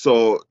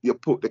 so you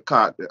put the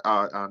cart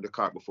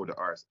before the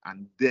horse,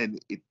 and then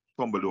it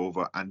tumbled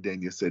over, and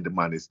then you say the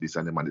man is this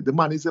and the man. The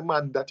man is the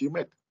man that you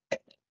met.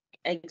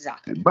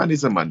 Exactly. The man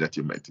is the man that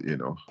you met, you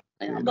know.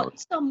 Yeah, but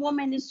some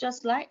women is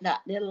just like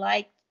that. They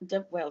like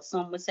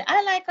some would say,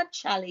 I like a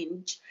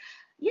challenge.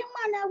 Yeah,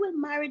 man, I will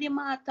marry him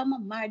after I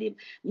marry him.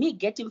 Me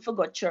get him for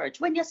go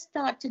church. When you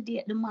start to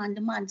date the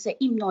man say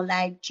him no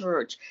like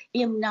church.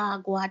 Him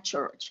not go to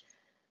church.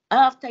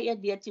 After you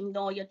date him,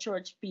 now your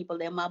church people,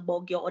 them a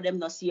bug you or them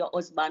not see your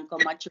husband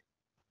come to church.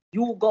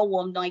 You go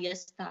home now, you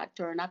start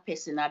turn a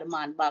pissing at the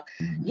man back.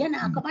 You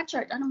not come to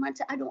church. And the man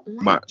say, I don't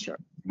like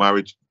church.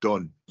 Marriage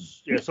done.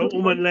 Yeah, some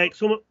women like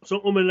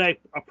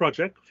a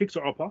project, fix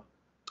her upper.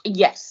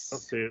 Yes.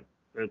 That's it.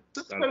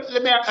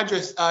 Let me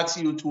ask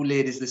you two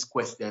ladies this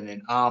question.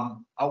 And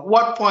at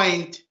what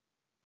point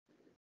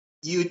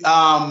you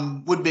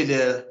would be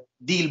the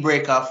deal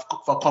breaker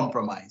for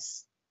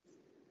compromise?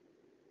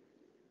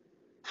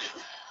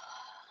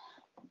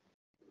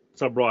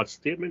 It's a broad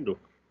statement, though.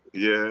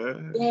 Yeah.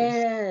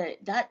 Yeah,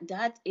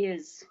 that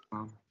is.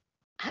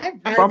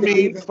 For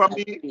me.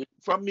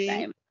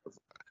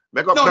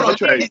 Make a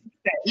try.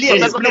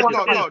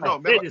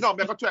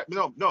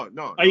 No.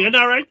 Are you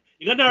gonna right?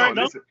 You gonna right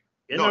now?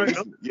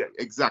 Yeah,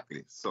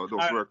 exactly. So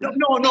those work.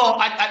 No.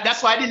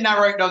 That's why I didn't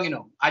narrow it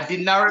down. I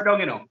didn't narrow it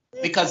down.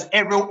 Because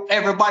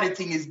everybody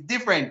thing is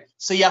different.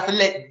 So you have to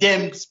let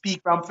them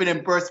speak from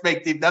them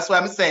perspective. That's why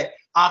I'm saying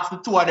ask the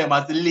two of them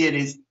as the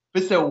ladies.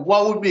 We say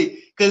what would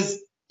be because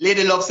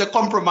Lady Love say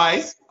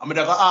compromise. I'm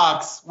gonna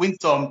ask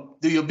Winsome,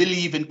 do you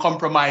believe in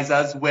compromise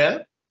as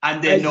well?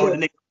 And then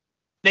the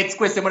next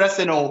question, I'm gonna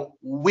say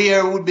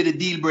where would be the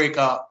deal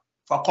breaker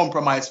for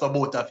compromise for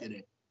both of you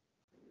then?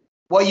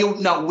 what you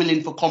not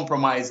willing to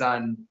compromise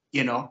on,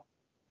 you know?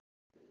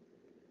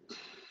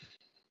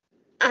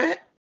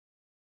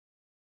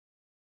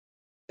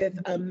 It's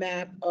a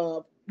map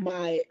of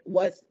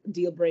what's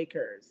deal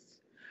breakers.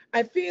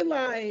 I feel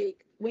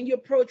like when you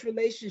approach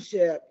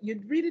relationship, you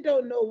really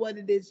don't know what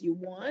it is you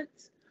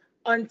want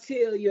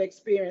until you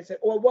experience it,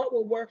 or what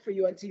will work for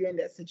you until you're in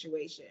that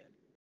situation.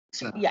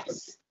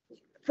 Yes.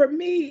 For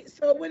me,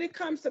 so when it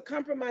comes to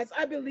compromise,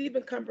 I believe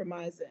in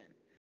compromising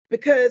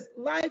because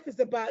life is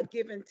about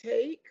give and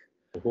take.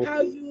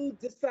 How you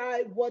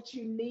decide what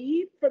you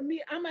need. For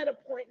me, I'm at a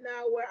point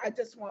now where I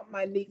just want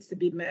my needs to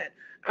be met.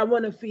 I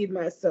want to feed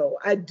my soul.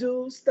 I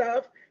do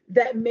stuff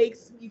that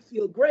makes me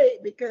feel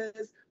great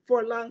because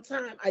for a long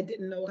time, I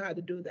didn't know how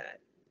to do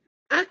that.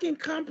 I can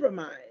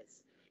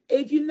compromise.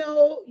 If you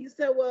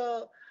say,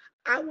 well,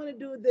 I want to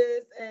do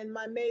this, and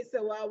my mate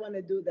said, well, I want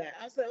to do that.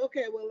 I said,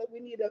 okay, well,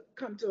 we need to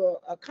come to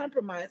a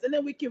compromise, and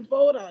then we can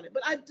vote on it.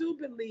 But I do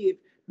believe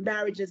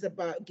marriage is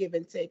about give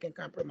and take and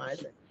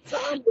compromising. So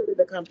I'm willing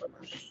to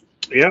compromise.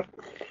 Yeah.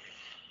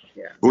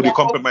 Yeah. Would you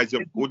compromise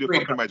your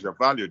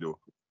value though?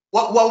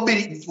 What would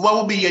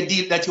be your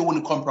deal that you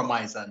wouldn't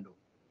compromise on though?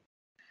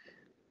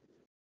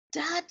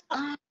 That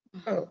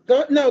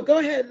go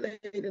ahead,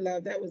 Lady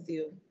Love. That was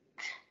you.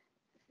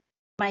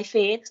 My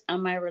faith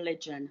and my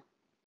religion.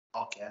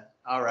 Okay.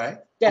 All right.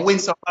 Yes.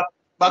 Winsome,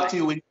 back to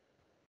you, Win.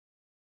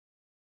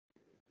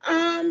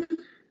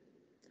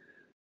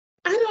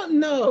 I don't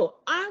know.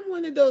 I'm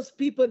one of those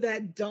people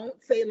that don't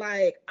say,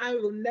 like, I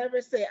will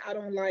never say I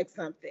don't like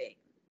something.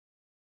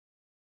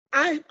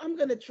 I'm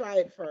gonna try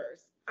it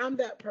first. I'm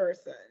that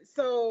person.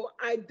 So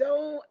I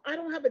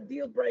don't have a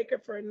deal breaker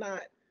for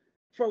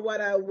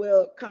what I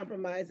will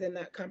compromise and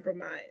not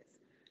compromise.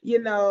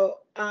 Ain't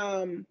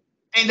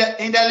that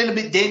a little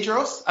bit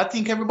dangerous? I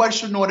think everybody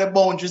should know the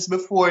boundaries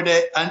before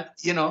that, and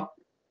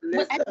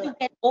But as you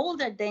get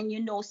older, then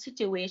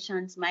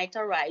situations might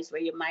arise where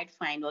you might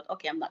find out,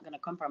 okay, I'm not going to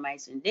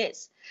compromise in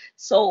this.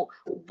 So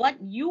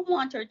what you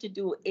want her to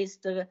do is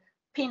to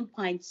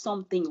pinpoint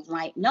something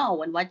right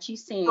now, and what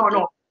she's saying.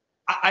 No,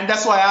 and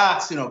that's why I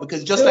asked,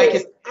 because just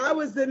like I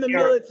was in the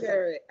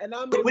military, and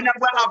we're not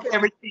going to have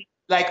everything,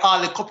 like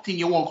all the cup thing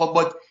you want,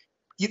 but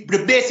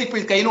the basic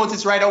principle, you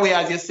notice right away,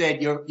 as you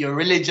said, your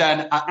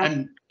religion,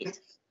 and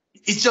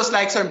it's just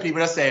like certain people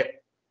that say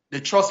the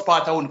trust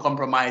part I wouldn't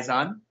compromise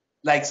on.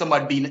 Like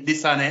somebody being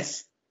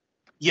dishonest,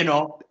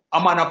 I'm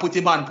gonna put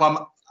him on.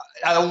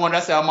 I don't want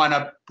to say I'm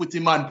gonna put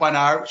him on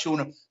our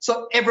show.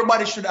 So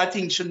everybody should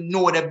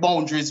know the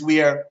boundaries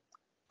where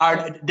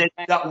they're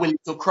not willing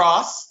to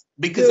cross,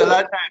 because a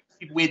lot of times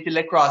people wait till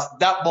they cross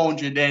that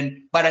boundary.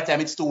 Then by the time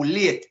it's too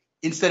late,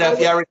 instead of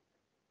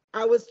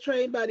I was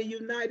trained by the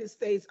United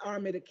States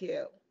Army to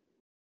kill.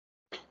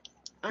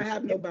 I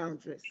have no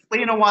boundaries. But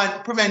you know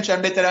what?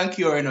 Prevention better than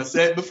cure.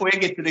 So before you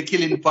get to the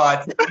killing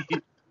part.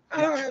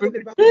 I don't have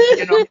any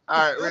boundaries.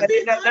 All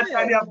right, that's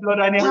why you have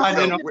blood on your hand, I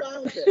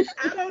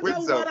don't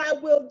know what I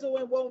will do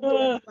and won't do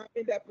if I'm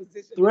in that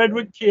position. Thread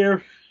with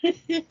care.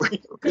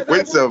 Because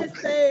I want to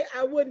say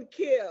I wouldn't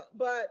kill,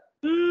 but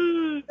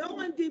no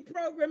one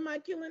deprogrammed my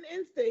killing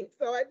instinct.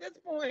 So at this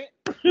point,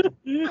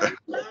 I'm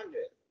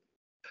bounded.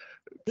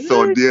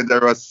 So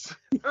dangerous.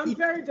 I'm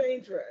very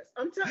dangerous.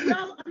 I'm telling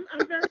y'all,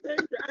 I'm very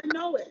dangerous. I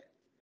know it.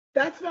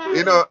 That's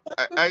why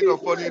I know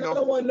funny enough. I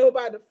don't want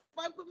nobody to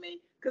fuck with me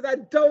because I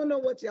don't know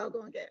what y'all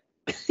gonna get.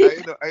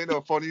 I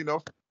know funny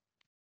enough.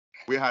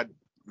 We had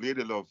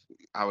Lady Love,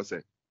 I would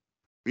say,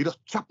 we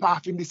just chop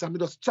off in this and we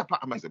just chop off.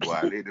 I said, boy,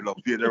 Lady Love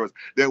dangerous.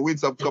 Then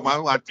Winsome come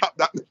and tap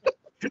that.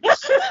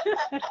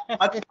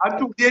 I'm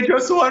too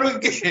dangerous one.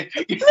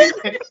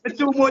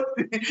 Too much.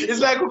 It's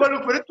like we're gonna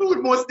look for the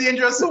two most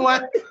dangerous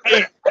one.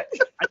 I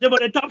jump on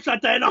the top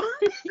shot,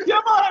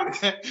 Yeah,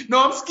 man.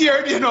 No, I'm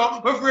scared,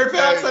 I'm afraid to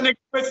ask the next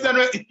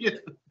question.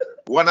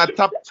 One a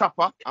top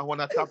chopper and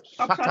one a top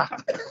shatter.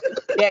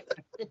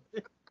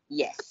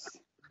 Yes.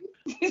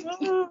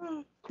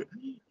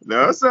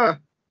 No, sir.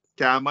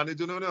 Can't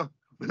manage, no.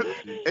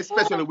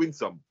 Especially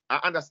Winsome.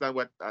 I understand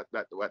what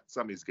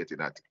Sam is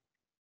getting at.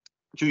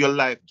 Through your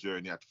life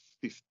journey at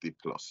 50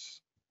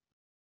 plus,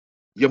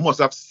 you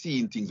must have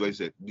seen things where you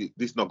said,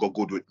 this not go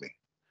good with me.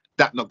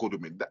 That not good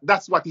with me.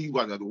 That's what you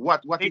want to do.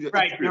 What is it?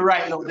 Right, you're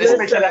right. No,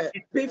 before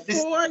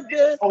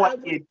this,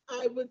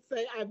 I would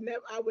say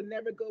I would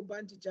never go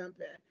bungee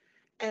jumping.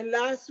 And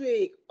last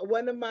week,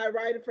 one of my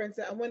writing friends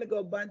said, I want to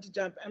go bungee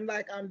jumping. I'm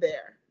like, I'm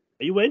there.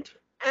 You went?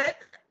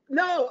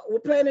 No, we're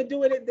planning on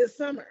doing it this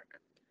summer.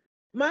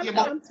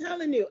 I'm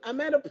telling you, I'm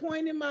at a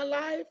point in my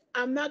life,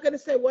 I'm not going to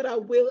say what I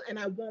will and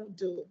I won't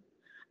do.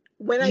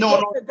 It's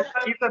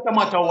not a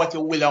matter of what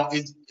you will.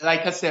 It's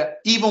like I said,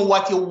 even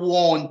what you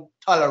won't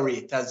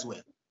tolerate as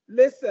well.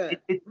 Listen,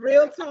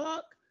 real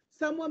talk,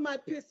 someone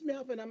might piss me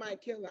off and I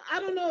might kill her. I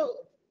don't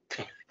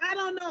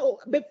know.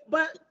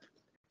 But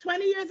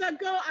 20 years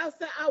ago, I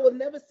said I will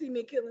never see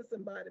me killing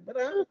somebody. But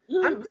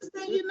I'm just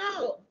saying,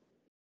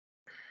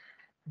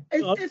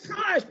 It's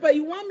harsh, but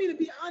you want me to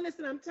be honest,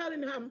 and I'm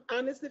telling you how I'm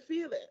honestly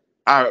feeling.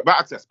 All right, but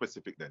ask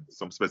specific then.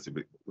 Some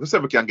specific. Let's see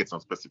if we can get some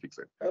specifics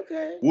then.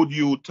 Okay. Would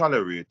you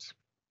tolerate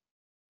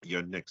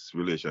your next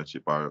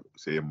relationship, or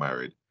say you're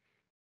married,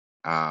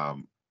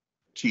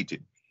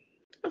 cheating?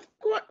 Of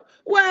course.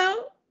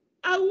 Well,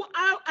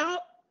 honestly,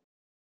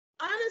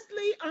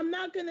 I'm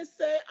not gonna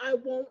say I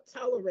won't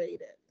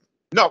tolerate it.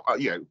 No,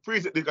 yeah,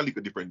 phrase it a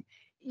little different.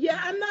 Yeah,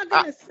 I'm not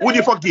gonna say. Would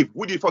you forgive?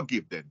 Would you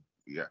forgive then?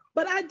 Yeah.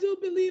 But I do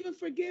believe in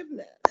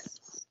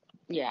forgiveness.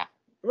 Yeah.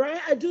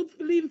 Right? I do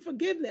believe in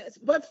forgiveness.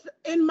 But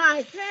in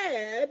my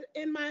head,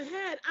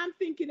 I'm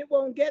thinking it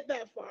won't get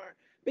that far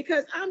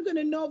because I'm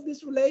gonna know if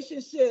this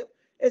relationship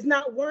is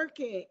not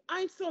working.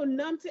 I'm so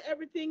numb to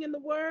everything in the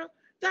world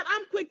that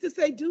I'm quick to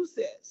say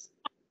deuces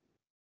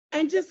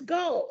and just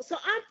go. So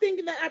I'm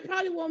thinking that I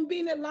probably won't be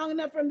in it long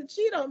enough for him to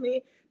cheat on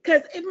me.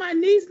 Because if my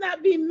needs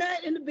not be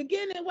met in the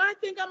beginning, why I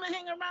think I'm gonna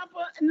hang around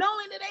for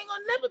knowing it ain't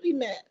gonna never be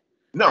met?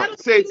 No,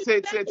 say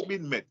it's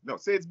been met. No,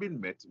 say it's been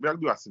met. We'll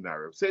do a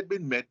scenario. Say it's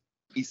been met.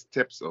 He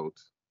steps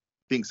out.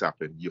 Things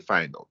happen. You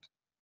find out.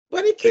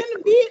 But it can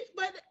be.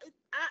 But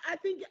I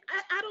think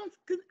I don't.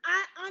 Because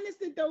I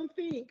honestly don't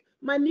think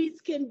my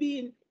needs can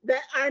be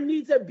that our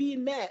needs are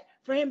being met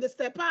for him to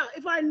step out.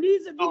 If our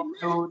needs are being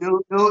met,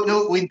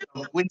 no.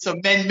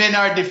 Winsome, men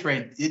are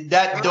different.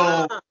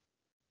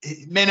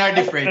 Men are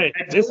different.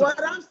 Hey, what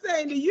I'm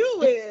saying to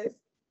you is,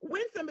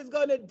 Winsome is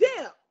gonna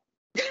dip.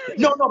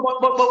 No,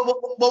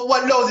 but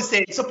what Lowe's is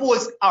saying,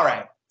 suppose, all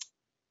right,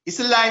 it's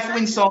a life,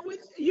 Winsome.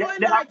 You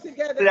and I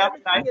together,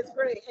 everything is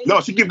great.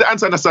 No, she give the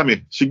answer,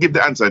 Sammy. She give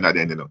the answer at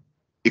the end, you know.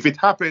 If it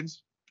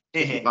happens,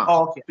 okay.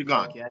 She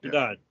gone. She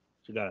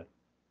died.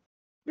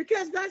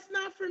 Because that's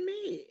not for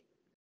me.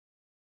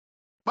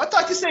 But I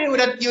thought you said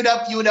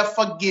you would have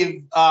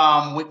forgive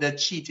with the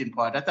cheating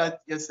part. I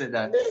thought you said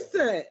that.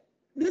 Listen,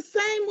 the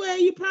same way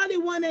you probably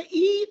want to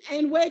eat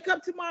and wake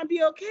up tomorrow and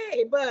be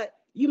okay, but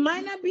you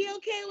might not be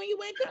okay when you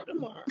wake up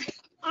tomorrow.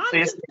 I'm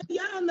just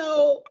y'all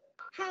know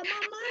how my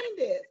mind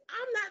is.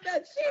 I'm not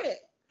that shit.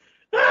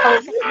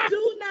 You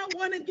do not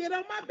want to get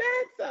on my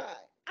bad side.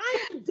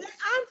 I'm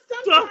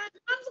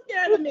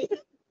scared of me.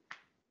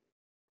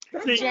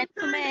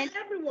 Gentlemen,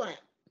 everyone.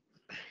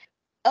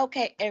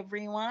 Okay,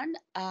 everyone.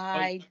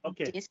 Okay.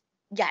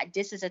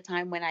 This is a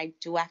time when I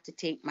do have to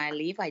take my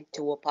leave. I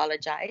do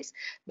apologize,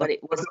 but it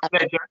was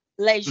a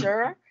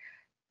pleasure.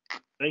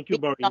 Thank you,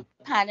 Barry.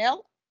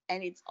 Panel,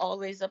 and it's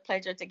always a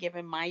pleasure to give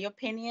in my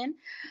opinion.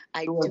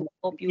 I do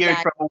hope you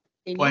guys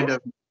continue.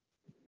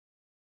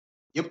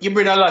 You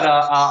bring a lot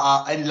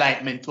of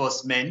enlightenment to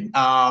us men.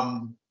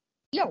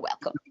 You're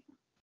welcome.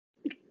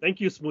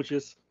 Thank you,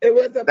 Smooches. It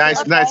was a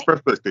nice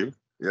perspective.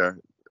 Yeah,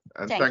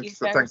 and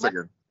thanks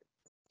again.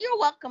 You're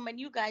welcome, and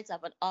you guys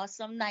have an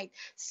awesome night.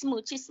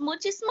 Smooches,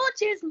 smooches,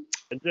 smooches.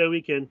 Enjoy the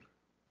weekend.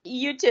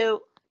 You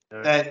too.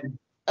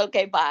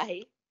 Okay,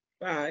 bye.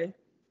 Bye.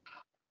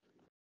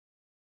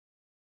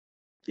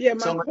 Yeah,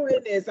 my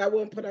point is I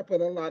won't put up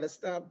with a lot of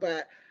stuff,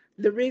 but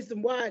the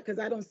reason why, because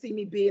I don't see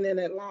me being in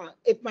it long.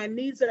 If my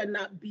needs are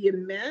not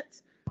being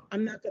met,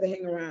 I'm not going to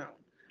hang around.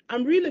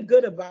 I'm really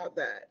good about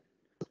that.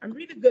 I'm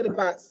really good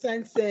about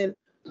sensing,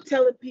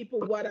 telling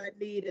people what I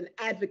need and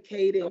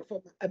advocating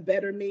for a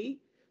better me.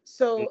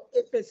 So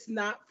if it's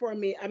not for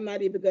me, I'm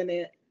not even going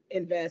to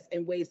invest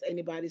and waste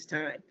anybody's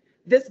time.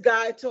 This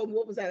guy told me,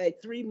 what was that,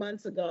 like 3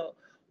 months ago?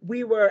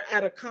 We were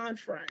at a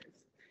conference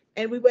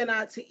and we went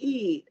out to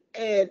eat.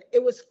 And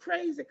it was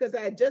crazy because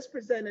I had just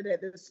presented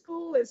at the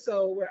school. And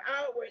so we're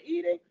out, we're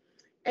eating.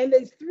 And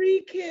these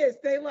 3 kids,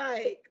 they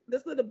like,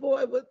 this little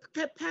boy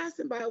kept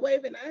passing by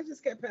waving. I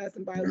just kept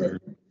passing by waving.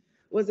 It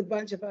was a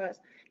bunch of us.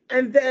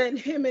 And then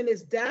him and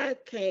his dad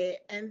came.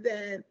 And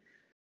then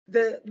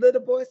the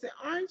little boy said,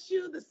 "Aren't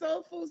you the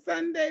Soul Food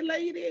Sunday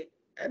lady?"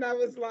 And I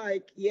was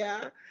like,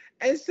 "Yeah."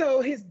 And so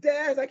his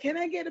dad's like, "Can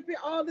I get up here?"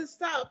 All this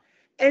stuff.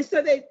 And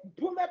so they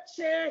pulled up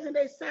chairs and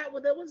they sat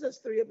with, there was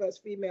just 3 of us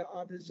female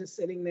authors just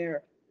sitting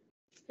there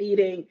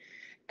eating.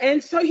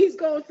 And so he's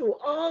going through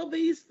all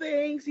these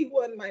things. He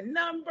wanted my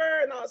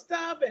number and all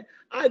stuff. And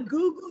I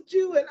Googled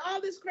you and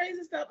all this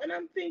crazy stuff. And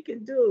I'm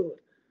thinking, dude,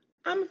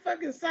 I'm a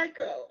fucking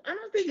psycho. I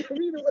don't think I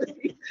really want to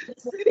be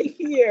sitting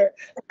here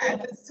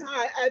at this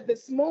time, at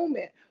this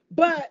moment.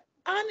 But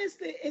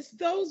honestly, it's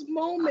those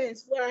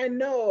moments where I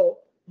know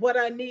what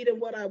I need and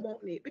what I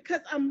won't need,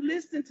 because I'm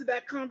listening to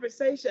that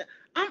conversation.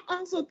 I'm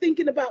also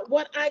thinking about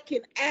what I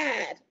can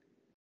add.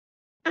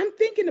 I'm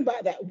thinking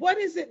about that. What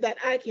is it that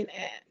I can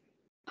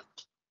add?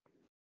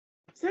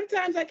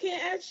 Sometimes I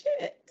can't add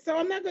shit. So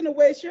I'm not going to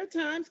waste your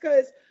time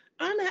because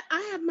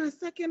I have my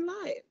second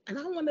life and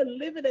I want to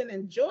live it and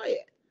enjoy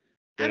it.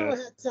 I don't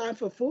have time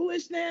for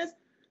foolishness.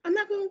 I'm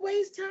not going to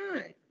waste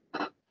time.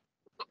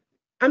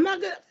 I'm not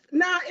going to.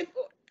 Now, if,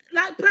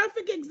 like,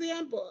 perfect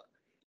example,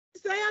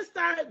 say I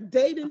started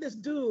dating this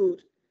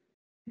dude,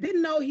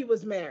 didn't know he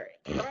was married,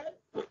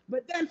 right?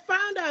 But then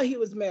found out he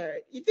was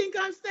married. You think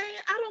I'm staying?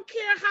 I don't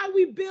care how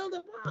we build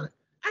a bond.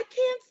 I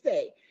can't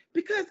stay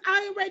because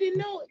I already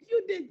know if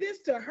you did this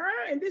to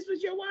her and this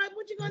was your wife,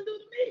 what you going to do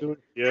to me?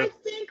 Yeah. I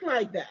think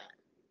like that.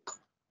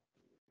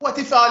 What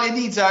if all your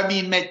needs are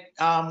being met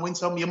when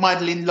you're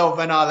modeling love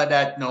and all of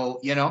that? No,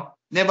 you know?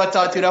 Never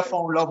thought you'd have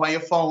found love on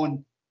your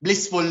phone,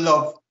 blissful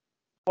love.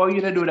 What are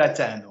you going to do that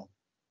time? No?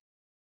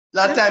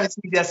 lot of times it's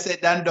easier said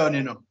than done,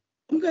 you know.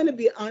 I'm going to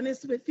be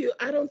honest with you.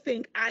 I don't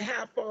think I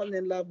have fallen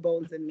in love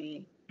bones in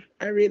me.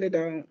 I really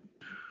don't.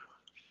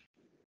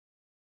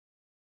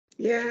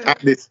 Yeah. At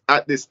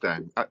this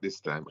time, at this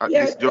juncture,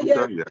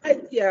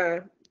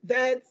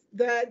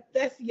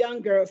 That's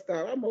young girl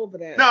stuff. I'm over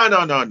that. No.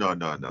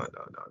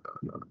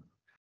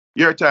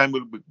 Your time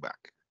will be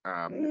back.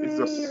 It's I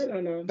just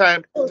don't know.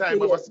 time We'll of see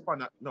a it.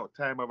 spanner. No,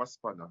 time of a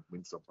spanner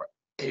means for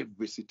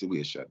every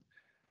situation.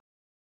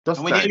 Just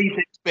And when you time. least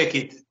expect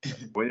it.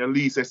 When you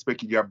least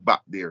expect it, you're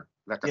back there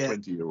like a Yeah.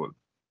 20-year-old.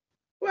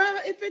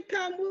 Well, if it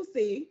comes, we'll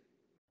see.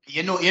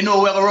 You know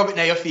where to rub it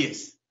in your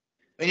face.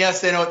 When you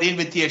send out the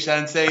invitation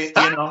and say,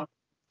 Craig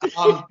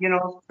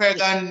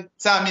and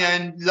Sammy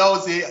and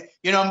Lousy,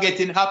 I'm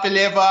getting happily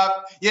ever,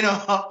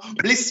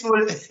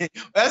 blissful.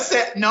 I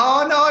said,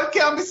 no, it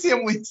can't be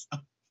same with.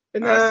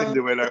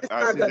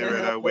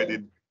 Cinderella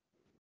wedding.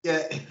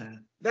 Yeah.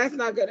 That's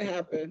not gonna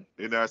happen.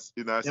 In our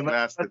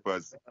last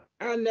slippers.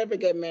 I'll never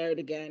get married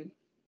again.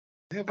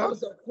 I Never.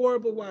 was a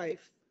horrible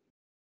wife.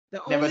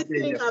 The Never only say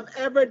thing that. I've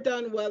ever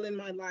done well in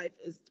my life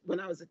is when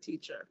I was a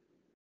teacher.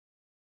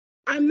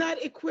 I'm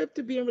not equipped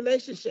to be in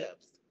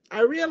relationships.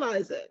 I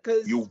realize it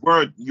because You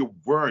weren't.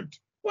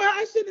 well,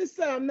 I shouldn't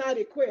say I'm not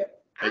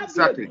equipped. I'd be a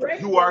Exactly.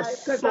 great You are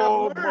wife 'cause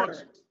so I've much.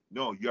 learned.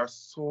 No, you are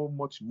so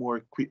much more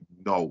equipped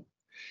now.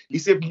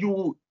 If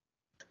you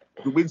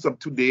win some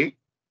today,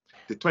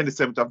 the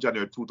 27th of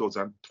January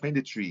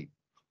 2023,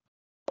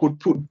 could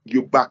put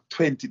you back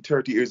 20,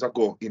 30 years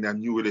ago in a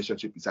new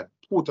relationship. It's a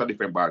totally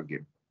different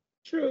ballgame.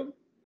 True.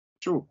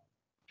 True.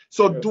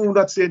 So True. do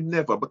not say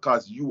never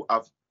because you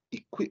have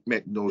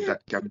equipment now Yeah,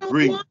 that can I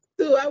bring want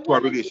to. I to a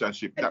want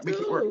relationship that make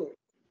it work. to.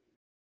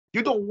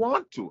 You don't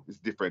want to. It's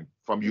different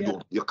from you Yeah.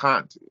 don't. You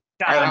can't.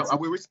 Can't. I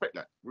will respect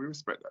that. We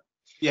respect that.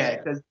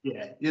 Yeah,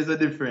 there's a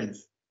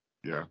difference.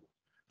 Yeah.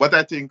 But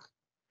I think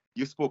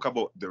you spoke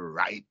about the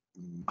right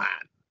man.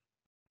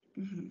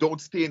 Mhm. Don't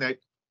stay in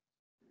it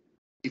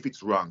if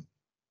it's wrong.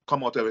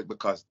 Come out of it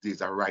because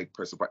there's a right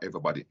person for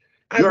everybody.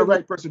 I You're a believe-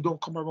 right person,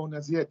 don't come around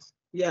as yet.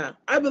 Yeah,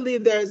 I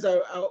believe there's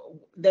a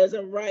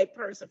right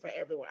person for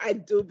everyone. I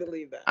do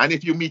believe that. And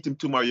if you meet him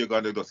tomorrow, you're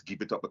gonna just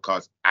give it up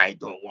because I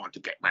don't want to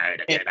get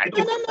married again. I No,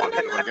 don't no, want no, to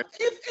get no, married no. again.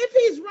 If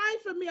he's right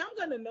for me, I'm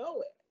gonna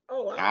know it.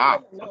 Oh,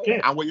 I'm gonna know okay.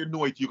 it. And when you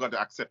know it, you're gonna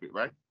accept it,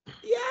 right?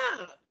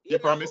 Yeah. You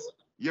promise?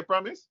 You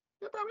promise?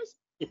 You promise?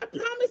 A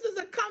promise is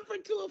a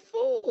comfort to a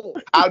fool.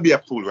 I'll be a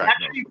fool right now.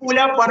 Actually, pull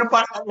up one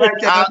part right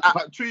there.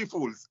 Three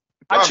fools.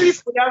 Actually,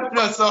 Promise. pull up,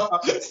 no,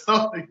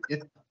 so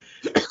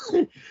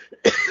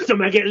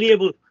Somebody get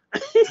labeled.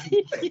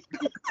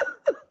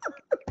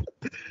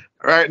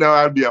 Right now,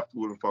 I'll be a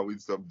fool for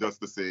Winsome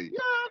just to say,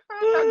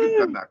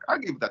 I'll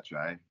give that a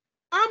try.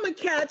 I'm a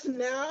catch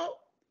now.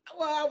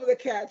 Well, I was a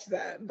catch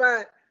then,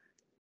 but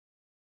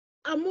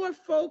I'm more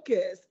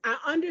focused. I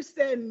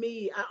understand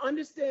me. I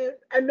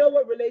know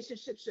what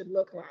relationships should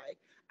look like.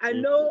 I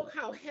know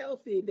how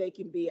healthy they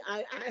can be.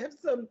 I have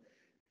some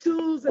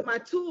tools in my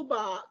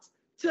toolbox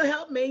to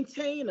help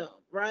maintain them,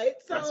 right?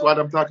 So That's what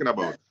I'm talking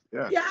about.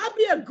 Yeah. yeah, I'll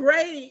be a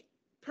great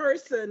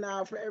person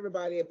now for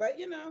everybody, but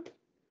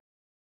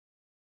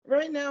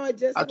right now I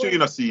just Actually, you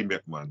not see him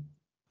yet, man.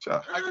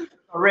 Sure.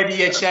 already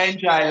you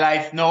change your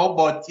life now,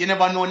 but you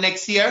never know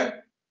next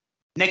year,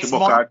 next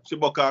month. She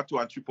buck out to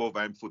and trip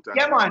over him foot.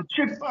 Yeah, man,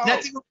 trip,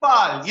 nothing to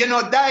fall.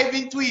 Dive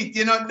into it,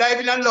 dive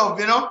in and love,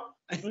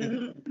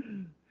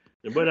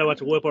 The brother want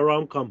to work a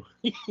rom-com.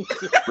 Me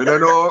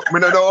don't know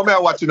how me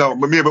watching now.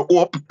 Me maybe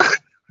hope.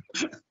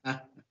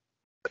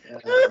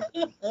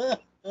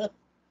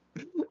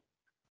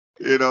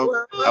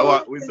 Well, I want all I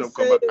can Wisdom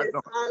say come back. is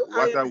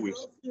What I am wish.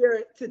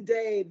 healthier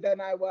today than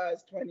I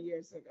was 20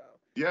 years ago.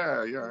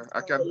 Yeah.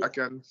 I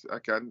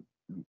can.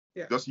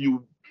 Yeah. Just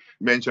you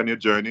mention your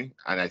journey,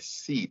 and I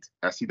see it.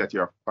 I see that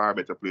you're a far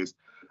better place,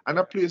 and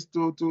a place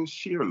to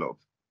share love,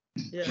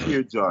 Yeah.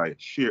 share joy,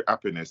 share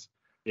happiness.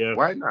 Yeah.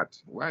 Why not?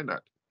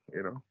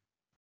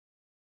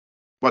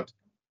 But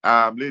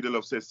Lady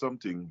Love said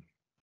something,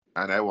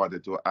 and I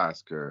wanted to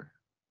ask her.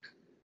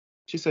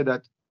 She said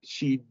that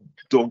she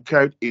don't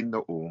carry it in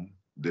the home,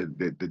 the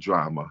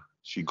drama.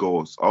 She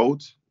goes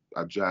out,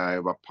 a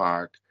drive, a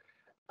park.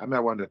 And I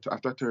wonder,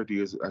 after 30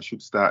 years, I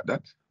should start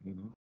that,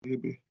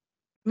 maybe.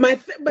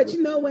 But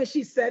when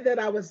she said that,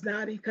 I was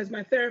nodding because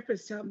my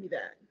therapist told me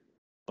that.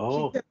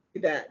 Oh. She told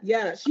me that.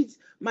 Yeah,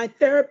 my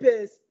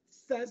therapist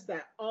says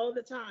that all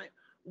the time.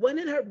 One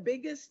of her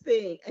biggest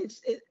thing, and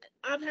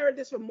I've heard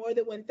this from more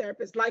than one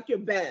therapist, like your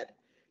bed.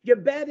 Your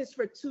bed is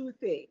for two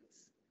things: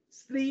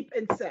 sleep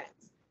and sex.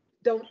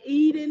 Don't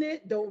eat in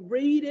it. Don't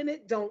read in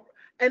it.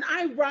 And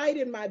I write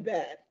in my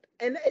bed,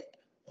 and it's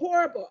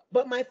horrible.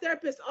 But my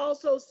therapist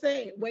also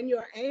saying, when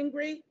you're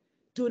angry,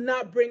 do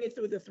not bring it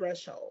through the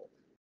threshold.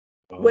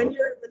 When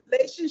you're in a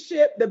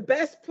relationship, the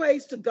best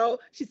place to go,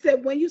 she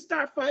said, when you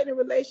start fighting a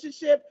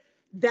relationship,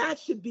 that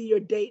should be your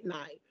date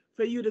night.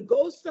 For you to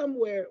go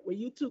somewhere where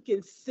you two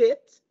can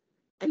sit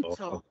and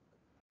talk.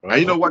 And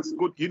you know what's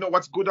good? You know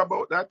what's good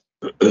about that?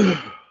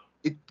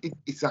 It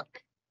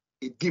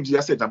gives you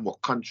a sense of more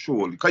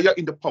control because you're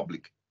in the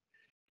public.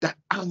 that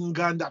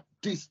anger and that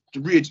this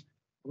rage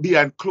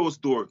behind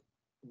closed door,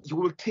 you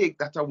will take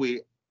that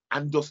away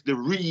and just the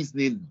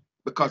reasoning,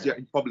 because you're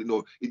in public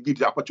now, it gives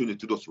you the opportunity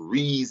to just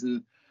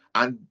reason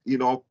and, you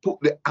know, put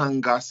the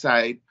anger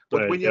aside.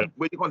 But when you're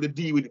going to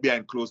deal with it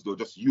behind closed door,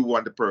 just you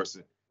and the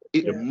person,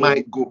 it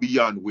might go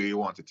beyond where you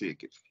want to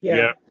take it.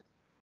 Yeah.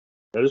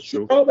 That is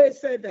true. She always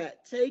said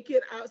that. Take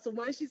it out. So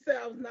when she said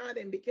I was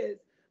nodding because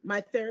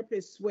my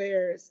therapist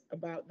swears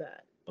about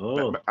that.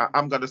 Oh.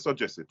 I'm going to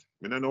suggest it.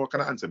 I don't know what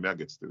kind of answer I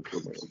get still.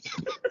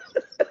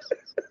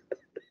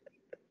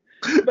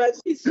 But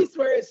she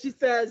swears, she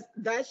says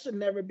that should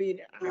never be in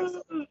your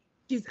house.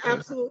 She's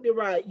absolutely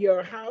right.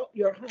 Your home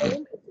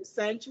is your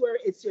sanctuary,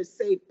 it's your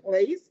safe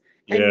place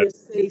and your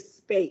safe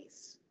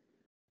space.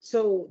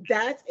 So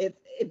that's if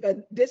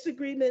a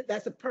disagreement,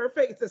 that's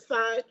it's a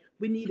sign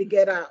we need to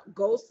get out.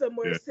 Go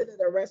somewhere, sit at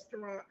a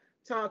restaurant,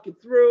 talk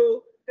it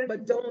through,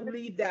 but don't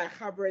leave that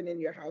hovering in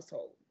your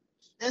household.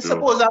 And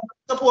suppose a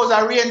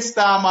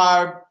rainstorm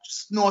or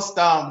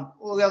snowstorm,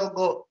 we have to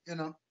go, you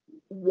know.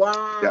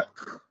 Wow. Yeah,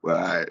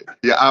 right.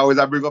 Yeah, I always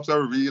bring up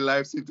some real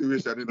life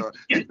situation, you know.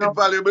 It's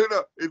valuable, you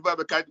know. It's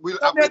valuable. Will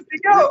happen.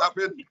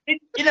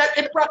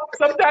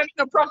 Sometimes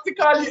in a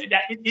practical,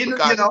 you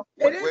know.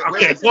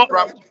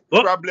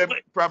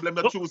 Problem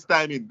the choose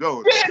timing,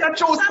 don't. Yeah, the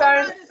choose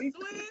time.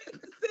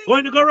 Go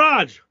in the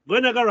garage.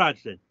 Then.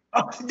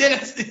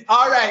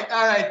 All right.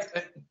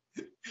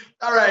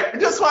 I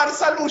just want a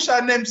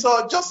solution, them.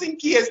 So just in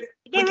case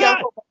we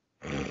can.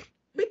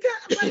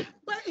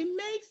 But it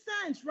makes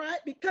sense, right?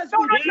 Because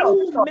we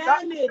do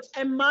manage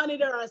and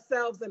monitor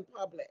ourselves in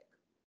public.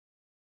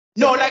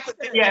 No, like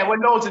when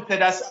those said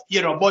that's,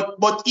 you know,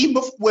 but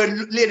even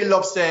when Lady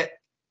Love said,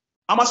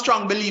 I'm a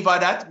strong believer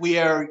that we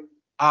are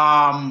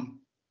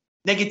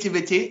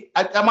negativity.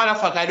 As a matter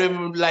of fact, I don't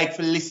even like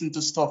to listen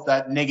to stuff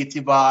that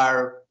negative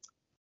are,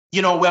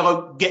 you know,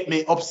 will get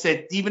me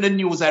upset. Even the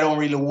news I don't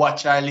really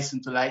watch or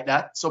listen to like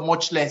that. So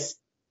much less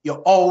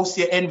your house,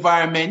 your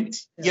environment,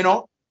 you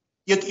know.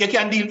 You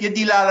can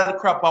deal all of the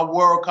crap at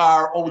work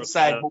or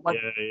outside. But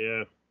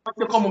you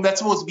come home, that's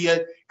supposed to be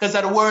because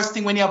that's the worst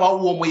thing when you have a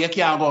home where you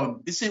can't go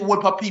home. This is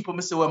what people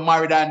say we're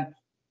married and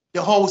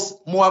the house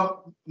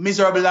more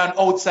miserable than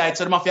outside,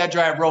 so they have to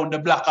drive around the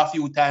block a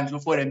few times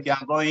before them can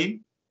go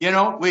in. You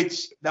know,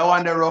 which that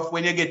one the rough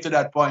when you get to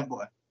that point,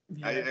 boy.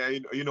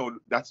 You know,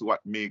 that's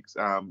what makes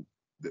in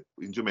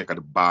Jamaica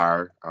the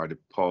bar or the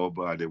pub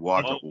or the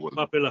water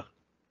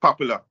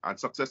popular and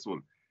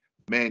successful.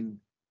 Men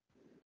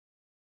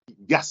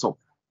gas up,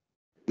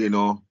 you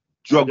know,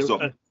 drugs up.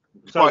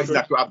 Boys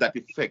that to have that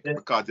effect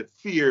because the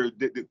fear,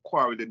 the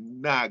quarrel, the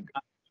nag,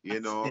 you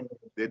know,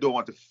 they don't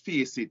want to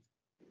face it,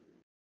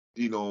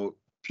 you know,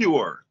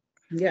 pure.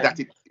 Yeah. That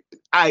it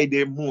hide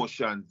the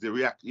emotions, they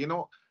react, you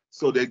know.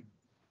 So they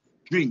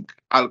drink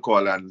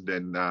alcohol and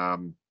then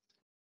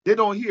they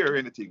don't hear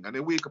anything and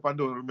they wake up and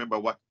don't remember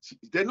what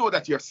they know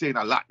that you're saying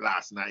a lot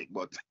last night,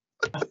 but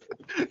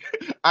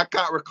I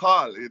can't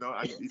recall, you know,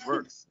 and it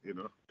works, you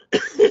know.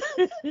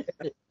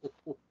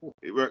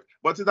 It works,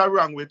 but it's a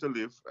wrong way to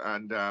live,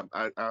 and I'm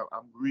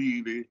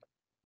really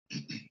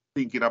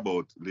thinking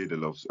about Lady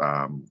Love's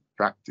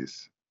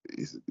practice.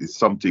 It's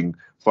something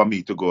for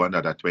me to go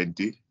another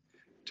 20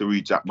 to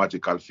reach that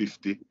magical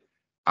 50.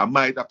 I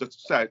might have to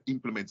start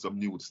implement some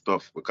new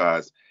stuff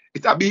because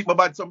it a beat my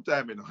bad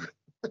sometime, you know.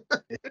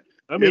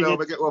 I mean, you know,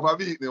 I get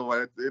overbeat, you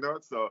know,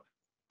 so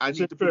I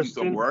need to put in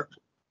some work.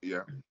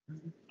 Yeah.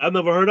 I've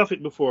never heard of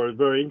it before. It's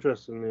very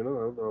interesting, you know.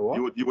 I don't know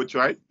what. You would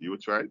try it? You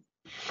would try it?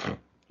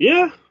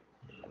 Yeah.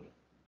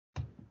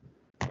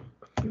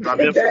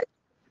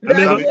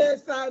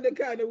 That sounded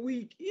kind of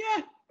weak.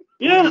 Yeah.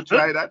 Would you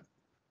try that?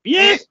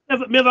 Yes.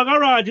 Never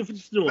garage if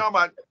it's snow. No,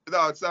 man.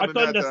 No, it's I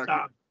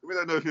understand. We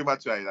don't know if you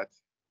might try that.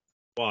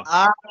 What?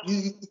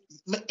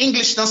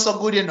 English not so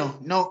good, you know.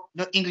 No,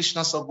 English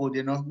not so good,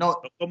 you know.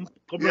 No.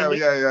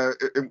 Yeah.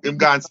 I'm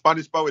going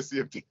Spanish power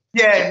safety.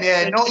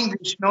 Yeah. No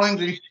English.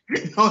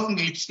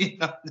 You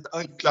know.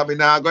 I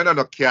mean, I'm going on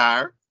a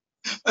car.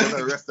 Go to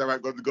a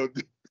restaurant, go.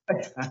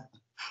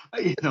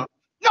 You know.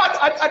 No,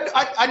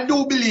 I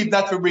do believe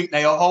that will bring to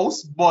your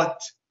house,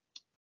 but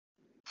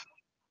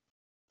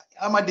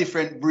I'm a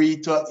different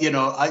breed. To, you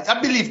know, I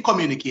believe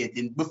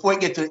communicating before you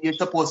get to. You're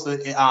supposed to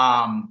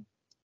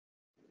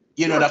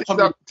you know, that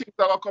things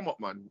that will come up,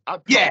 man.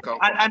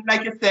 And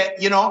like you said,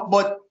 you know,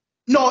 but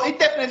no, it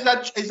definitely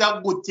is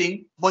a good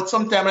thing. But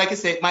sometimes, like I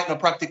said, it might not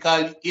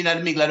practical in the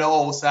middle of the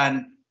house,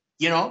 and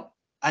you know,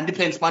 and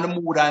depends on the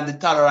mood and the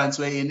tolerance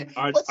we're in.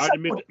 Are the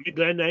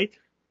middle of night?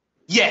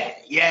 Yeah.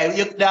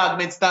 The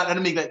argument start in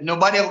the middle.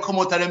 Nobody ever come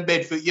out of them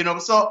bed for you know.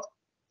 So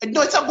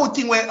no, it's a good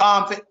thing when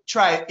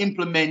try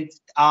implement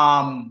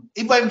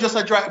even just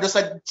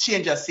a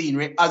change of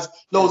scenery, as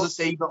those who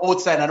say even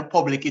outside of the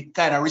public, it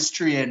kind of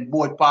restrain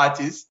both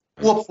parties,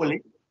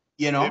 hopefully,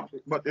 you know.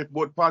 But if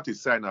both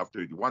parties sign up to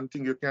it, one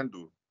thing you can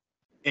do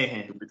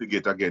to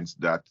mitigate against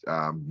that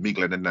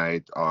middle of the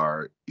night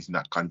or it's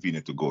not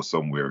convenient to go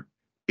somewhere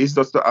is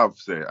just to have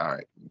say, all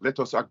right, let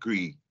us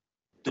agree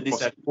to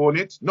postpone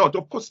it. No,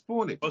 to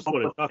postpone it.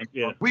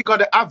 Yeah. We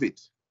gotta have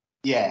it.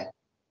 Yeah.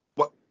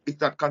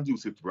 it's not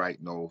conducive right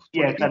now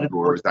for Yeah, the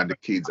indoors and the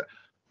kids.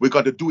 We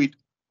got to do it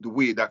the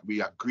way that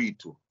we agreed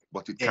to,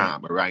 but it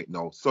can't right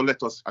now. So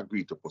let us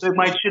agree to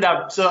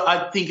postpone. So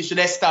I think it should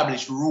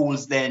establish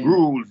rules then.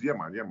 Rules, yeah,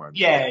 man.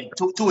 Yeah,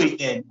 to it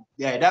then.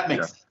 Yeah, that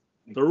makes sense.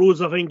 The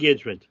rules of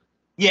engagement.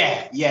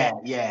 Yeah.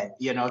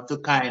 You know, to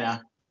kind of.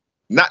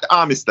 Not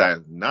army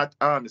style.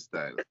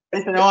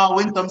 Listen, I want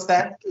win some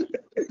style.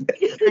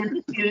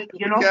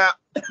 You know? Yeah,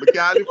 we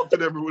can't live up to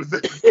them rules.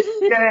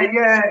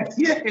 Yeah.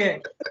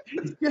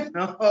 You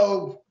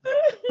know.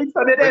 When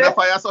the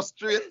fire so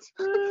straight,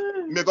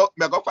 me go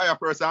fire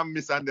person and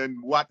miss, and then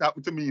what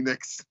happened to me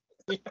next?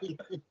 Oh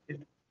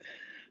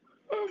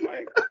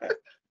my God.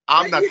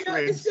 I'm not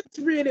trained. It's just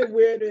really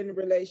weird in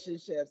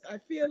relationships. I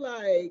feel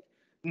like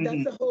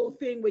that's the whole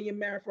thing when you're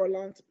married for a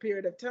long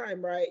period of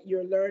time, right?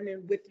 You're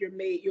learning with your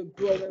mate, you're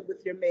growing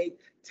with your mate.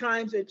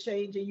 Times are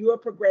changing, you're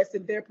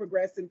progressing, they're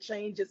progressing,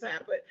 changes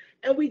happen.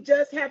 And we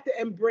just have to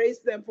embrace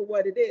them for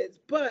what it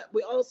is. But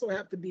we also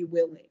have to be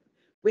willing.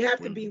 We have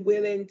to be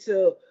willing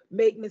to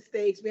make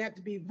mistakes. We have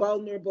to be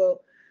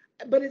vulnerable.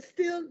 But it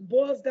still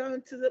boils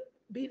down to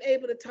being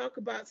able to talk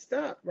about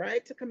stuff,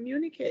 right? To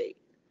communicate.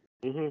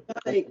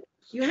 Like,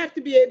 you have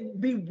to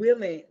be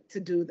willing to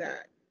do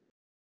that.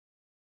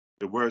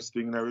 The worst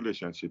thing in a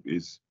relationship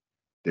is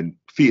then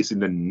facing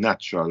the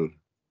natural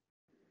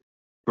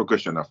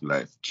progression of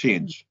life,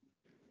 change.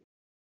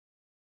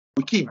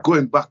 We keep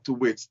going back to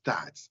where it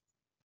starts,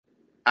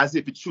 as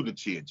if it shouldn't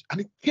change, and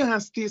it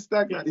can't stay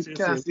stagnant. It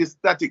can't stay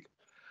static.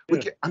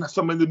 And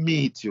somebody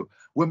meet you.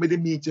 When they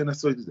meet you,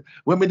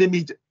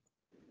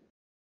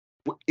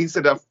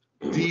 instead of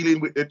dealing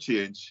with the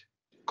change,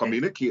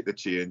 communicate the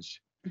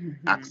change,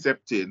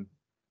 accepting,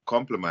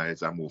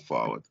 compromise, and move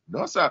forward.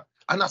 No, sir.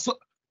 And I saw.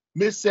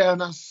 Miss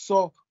and I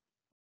saw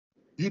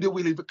you the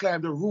willing to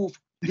climb the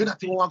roof. You're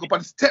not even walk up on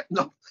the step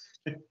now.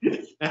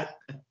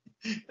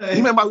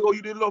 Remember how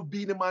you didn't love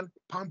being a man,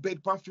 pan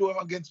bed, pan floor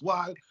against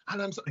wall,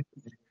 and I'm so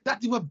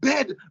that even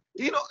bed,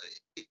 you know.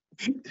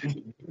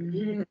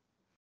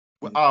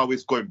 We're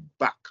always going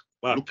back,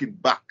 looking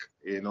back,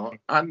 you know,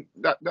 and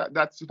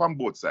that's from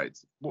both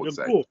sides.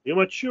 You're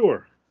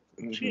mature.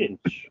 Change.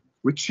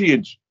 We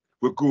change.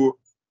 We go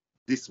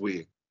this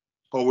way.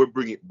 How we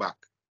bring it back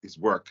is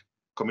work.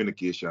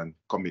 Communication,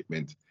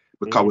 commitment,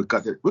 because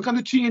we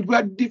can change. We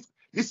are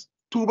this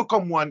two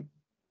become one.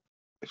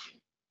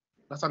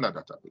 That's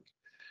another topic.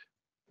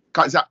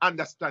 Because the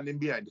understanding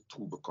behind the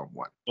two become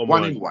one.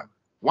 One in what?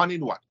 One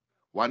in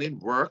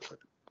work,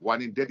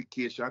 one in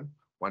dedication,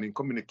 one in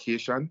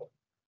communication.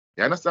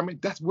 You understand me?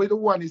 That's where the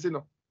one is, you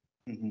know.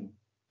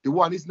 The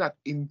one is not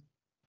in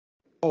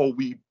how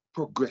we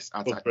progress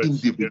as an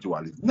individual.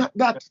 It's not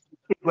that.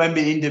 When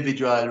we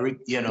individual,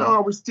 you know.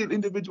 No, we're still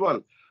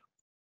individual.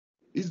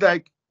 It's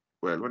like,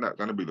 well, we're not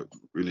going to be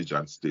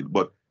religion still,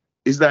 but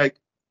it's like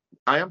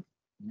I am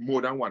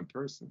more than one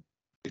person.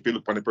 If you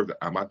look on the person,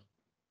 I'm a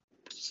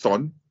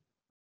son.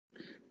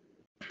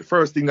 The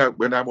first thing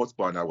when I was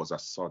born, I was a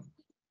son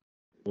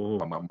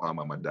from my mom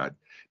and my dad.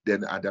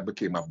 Then I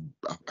became a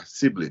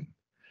sibling.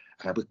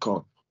 I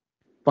become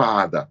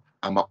father.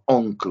 I'm an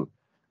uncle.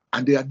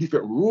 And there are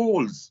different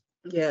roles.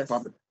 Yes.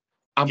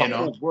 I'm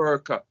a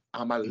worker.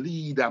 I'm a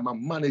leader. I'm a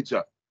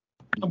manager.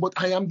 But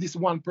I am this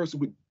one person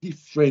with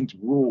different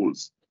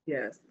roles.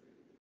 Yes.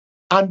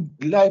 And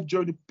life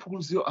journey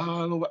pulls you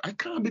all over. I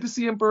can't be the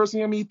same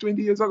person I met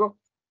 20 years ago.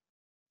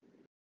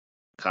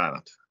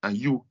 Cannot. And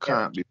you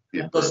can't be the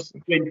same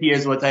person. 20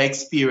 years what I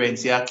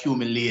experience, you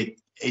accumulate.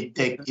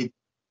 It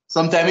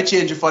sometimes it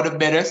changes for the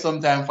better,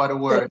 sometimes for the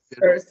worse.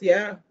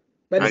 Yeah.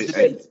 But it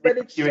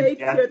shapes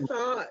your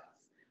thoughts.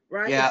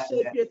 Right? Yeah, it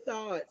shapes your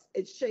thoughts.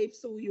 It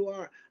shapes who you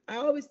are. I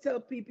always tell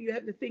people you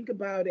have to think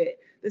about it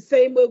the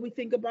same way we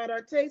think about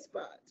our taste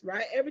buds,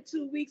 right? Every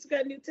 2 weeks, we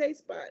got a new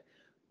taste bud.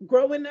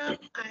 Growing up,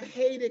 I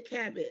hated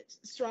cabbage,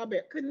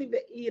 strawberry, couldn't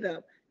even eat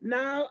them.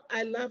 Now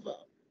I love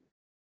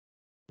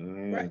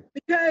them, right?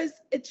 Because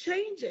it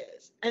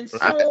changes. And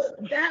so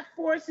that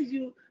forces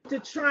you to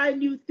try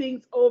new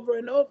things over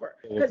and over.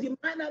 Because you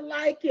might not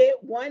like it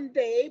one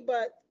day,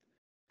 but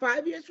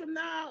 5 years from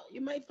now,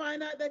 you might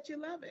find out that you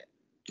love it.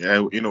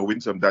 Yeah, you know,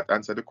 Winsome, that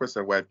answered the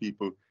question why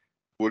people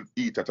will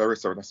eat at a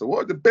restaurant. I said,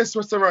 what the best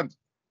restaurant?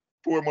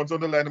 4 months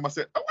on the line, and I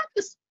said, I want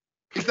this.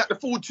 It's not the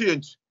food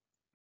change.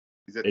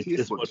 It's a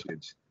taste bud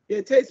change.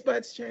 Yeah, taste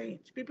buds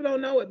change. People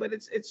don't know it, but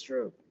it's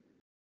true.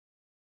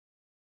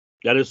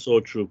 That is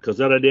so true. Because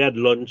the other day at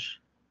lunch,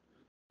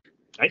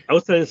 I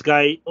was telling this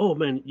guy, oh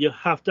man, you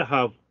have to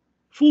have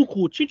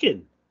fuku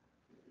chicken,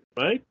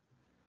 right?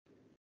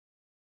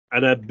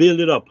 And I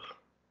build it up.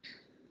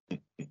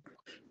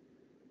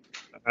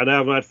 And I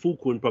haven't had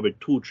fuku in probably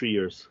 2-3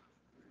 years.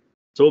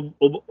 So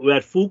we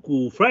had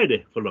fuku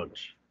Friday for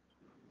lunch.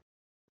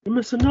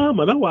 I said, no,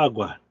 man, I want to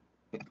go.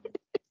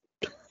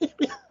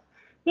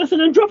 I said,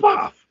 then drop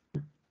off.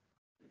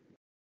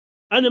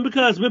 And then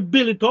because we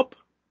build it up,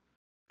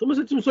 I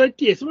said to him, so it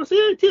tastes. I said,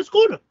 yeah, it tastes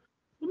good. I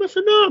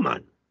said, no,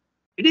 man,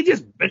 it is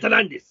just better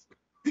than this.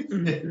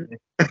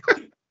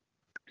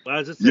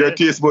 Your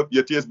taste bud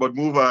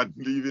move on.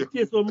 Leave you.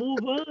 Taste bud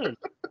move on.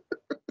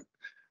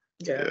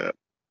 Yeah.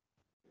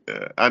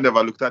 I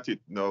never looked at it.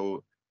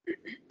 No.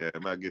 Yeah, I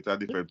might get a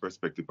different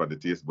perspective on the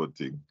taste bud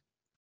thing.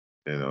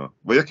 You know.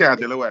 But you can't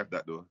tell your wife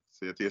that though.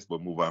 So your taste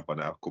bud move on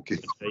and have cooking.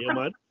 Yeah, you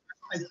mad?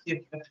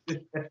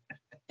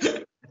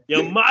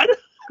 You mad?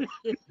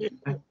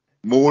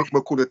 More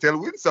could have tell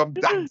Winsome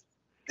that.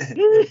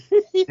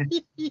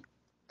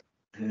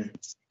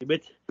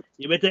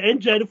 You better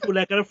enjoy the food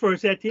like the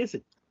first I taste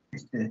it.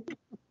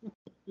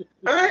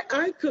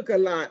 I cook a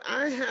lot.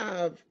 I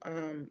have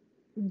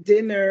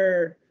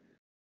dinner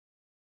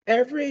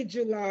every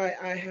July.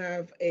 I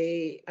have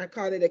I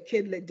call it a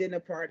kidlit dinner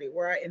party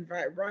where I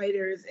invite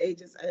writers,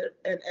 agents,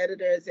 and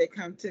editors. They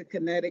come to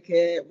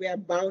Connecticut. We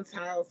have bounce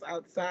house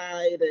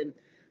outside and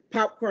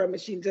popcorn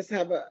machine. Just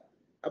have a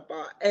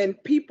bar,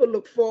 and people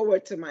look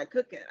forward to my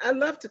cooking. I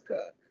love to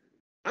cook.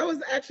 I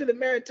was actually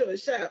married to a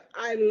chef.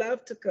 I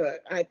love to cook.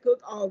 I cook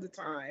all the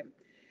time.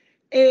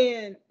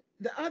 And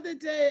the other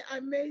day I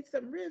made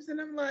some ribs and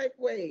I'm like,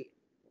 wait,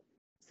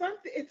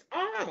 it's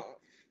off.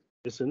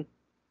 Listen.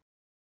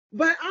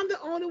 But I'm the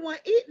only one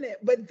eating it.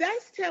 But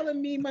that's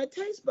telling me my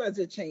taste buds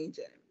are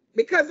changing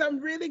because I'm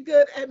really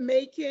good at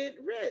making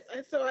ribs.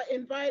 And so I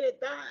invited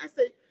Don. I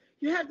said,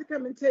 you have to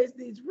come and taste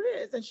these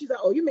ribs. And she's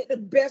like, oh, you make the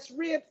best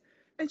ribs.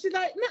 And she's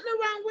like, nothing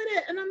wrong with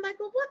it. And I'm like,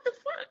 well, what the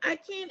fuck? I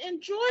can't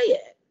enjoy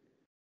it.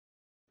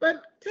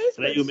 But taste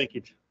buds. Let you make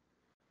it.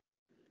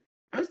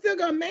 I'm still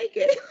gonna make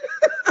it.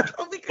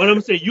 But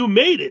I'm saying you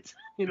made it,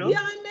 you know?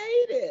 Yeah, I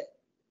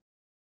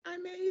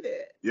made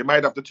it. You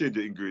might have to change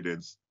the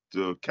ingredients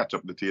to catch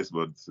up the taste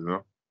buds, you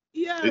know?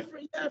 Yeah,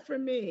 for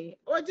me.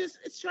 Or just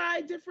try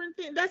different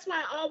things. That's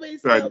why I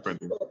always Try tell different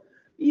people,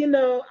 you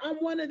know, I'm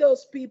one of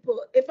those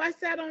people. If I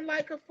say I don't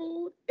like a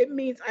food, it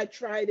means I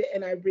tried it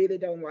and I really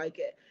don't like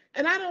it.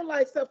 And I don't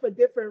like stuff for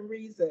different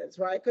reasons,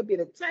 right? It could be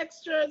the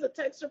texture, it's a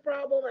texture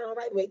problem. I don't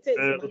like the way it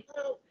tastes in my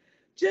mouth.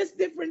 Just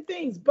different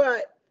things.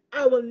 But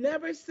I will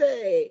never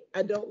say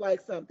I don't like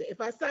something. If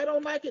I say I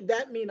don't like it,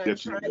 that means I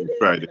tried it.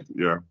 Tried it,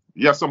 yeah.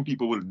 Yeah, some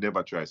people will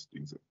never try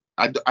things.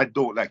 I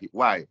don't like it.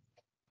 Why?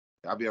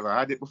 Have you ever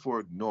had it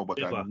before? No, but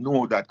never. I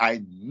know that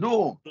I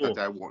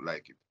won't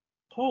like it.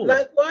 Oh.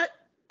 Like what?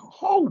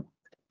 How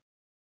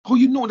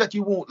you know that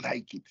you won't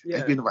like it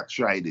Yeah. if you never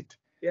tried it?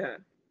 Yeah.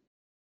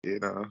 You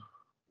know?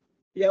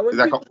 Yeah, when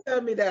It's people like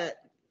tell me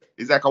that.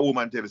 It's like a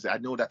woman tells you, I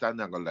know that I'm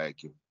not going to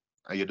like you.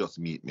 And you just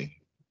meet me.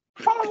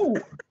 How?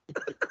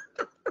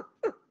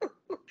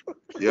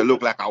 You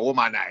look like a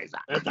womanizer.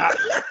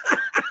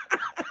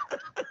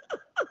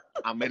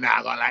 I'm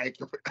not going to like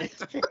you.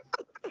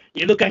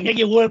 You look like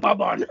you work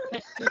on.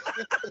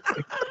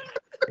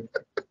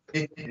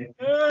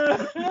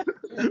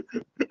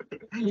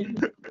 You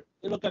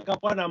look like a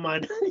Pana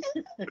man.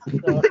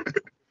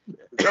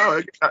 No,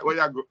 you get that when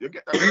you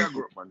get that when you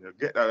grow up, man. You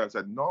get that and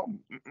say, no,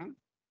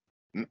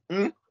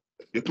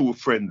 you're too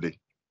friendly.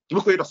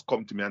 Look how you just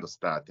come to me and just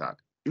start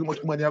talk. You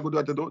much money I go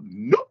do to do?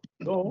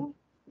 No.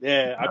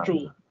 Yeah, I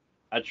true.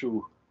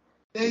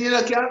 You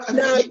know,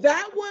 now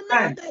that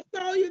woman that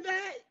told you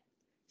that,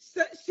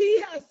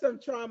 she has some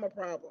trauma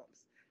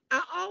problems.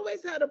 I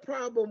always had a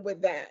problem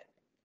with that.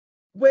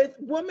 With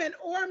women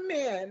or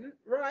men,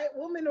 right?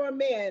 Women or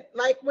men,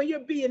 like when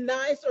you're being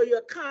nice or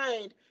you're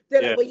kind,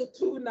 they're like, well, you're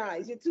too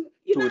nice.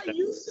 You're not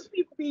used to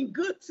people being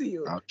good to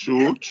you.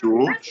 True.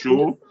 That's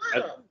how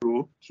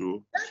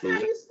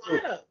you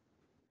start up.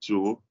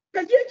 True.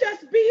 Because you're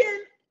just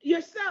being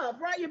yourself,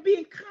 right? You're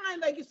being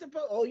kind like you're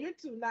supposed. Oh, you're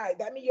too nice.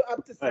 That means you're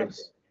up to something.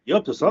 Nice. You're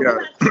up to something.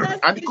 Yeah.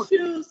 Trust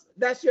issues,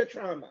 that's your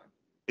trauma.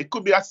 It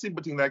could be a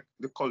simple thing like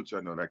the culture,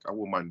 you know, like a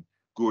woman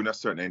growing in a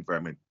certain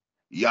environment.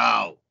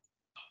 Yo,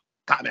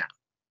 come here.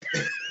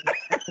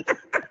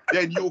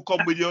 Then you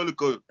come with your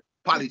little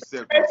polished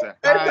self and say,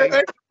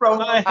 hi,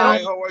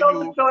 how are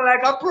you? Sound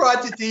like a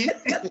prostitute.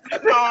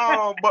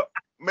 No, but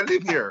I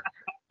live here.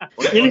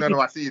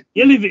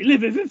 You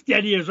live in 50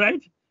 years,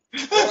 right?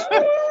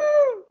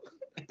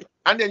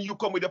 And then you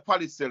come with your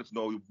polished self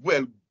now,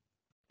 well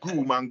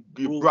groomed and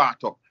you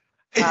brought up.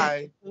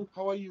 Hi,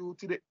 how are you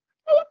today?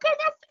 What kind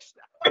of fish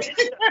that?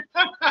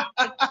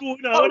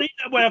 Where did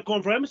that boy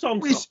come from?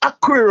 Which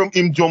aquarium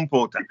him jump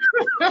out at?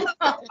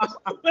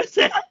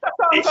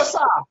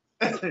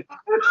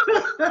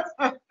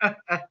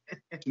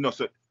 You know,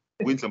 so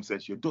Winsome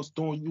says, you just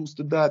don't used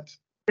to that.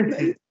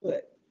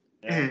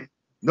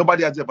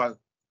 Nobody has ever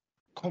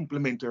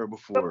complimented her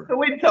before.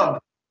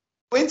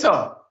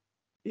 Winsome.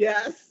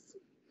 Yes.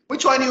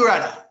 Which one you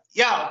rather?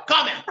 Yo,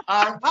 come here.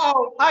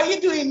 How are you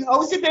doing?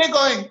 How's the day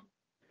going?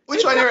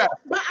 Which one you rather?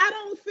 But I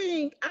don't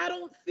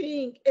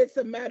think it's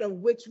a matter of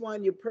which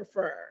one you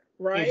prefer,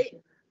 right?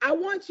 I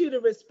want you to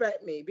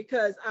respect me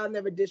because I'll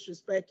never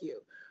disrespect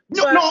you.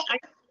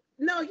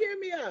 No, hear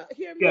me out.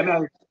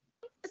 Out.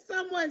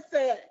 Someone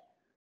said,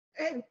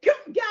 hey,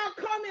 y'all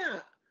come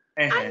here.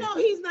 I know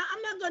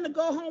I'm not going to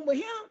go home with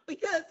him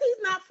because he's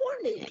not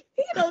for me.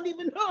 He don't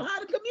even know how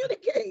to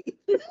communicate.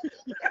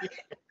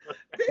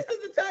 This is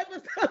the type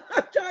of stuff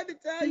I'm trying to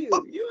tell you.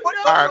 You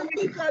know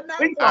these are not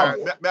for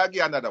you. May I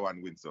give another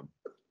one, Winsome?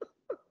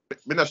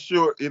 I'm not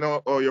sure, you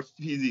know, or your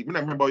physique. I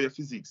don't remember your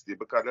physiques did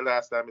because the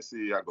last time I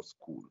see you, I go to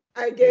school.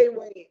 I gained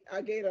weight.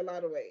 I gained a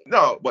lot of weight.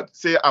 No, but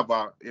say I have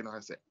a, you know, I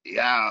say,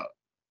 yeah,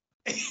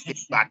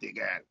 it's body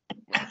girl.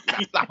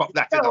 Slap up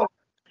that, you know.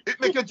 It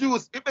make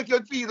you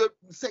feel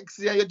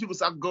sexy and your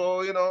juice and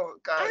go, you know,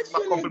 because my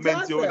Actually,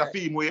 compliment you in a doesn't.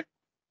 theme way.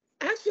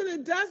 Actually,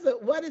 it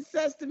doesn't. What it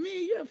says to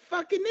me, you're a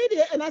fucking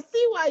idiot. And I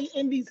see why you're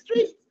in these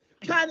streets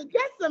trying to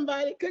get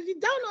somebody because you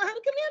don't know how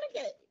to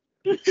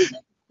communicate.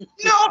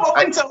 No, but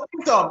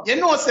Winsome, you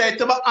know, say,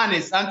 to be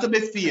honest and to be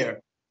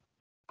fair,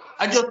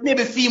 I just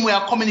maybe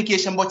female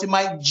communication, but it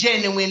might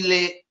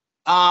genuinely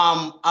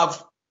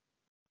have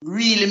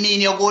really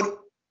mean you're good.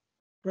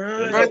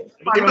 Right.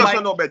 Him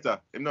doesn't know better.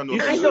 Him don't know I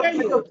better.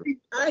 hear you.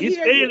 He's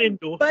failing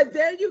though. But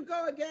there you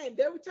go again.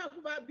 There we talk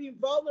about being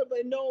vulnerable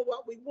and knowing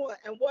what we want.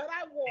 And what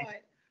I want,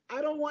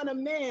 I don't want a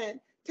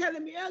man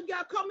telling me, oh,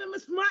 y'all call me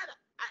Miss Smart.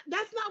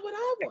 That's not what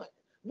I want.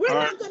 We're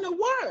not going to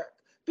work.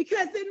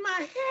 Because in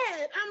my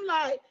head, I'm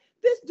like,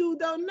 this dude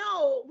don't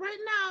know. Right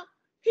now,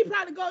 he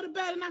probably go to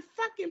bed and I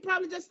fucking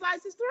probably just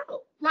slice his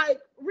throat. Like,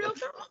 real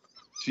talk.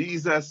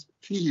 Jesus,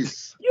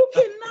 peace. You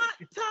cannot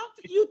talk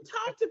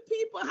to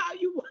people how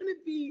you want to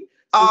be.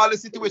 All the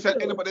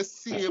situation end up at the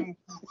same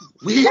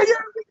way.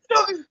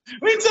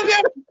 Winsome,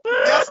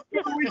 yes,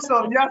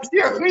 Winsome,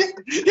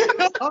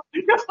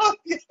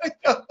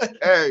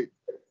 Hey,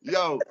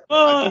 yo.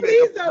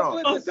 Please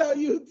don't put this on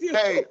YouTube.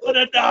 Hey,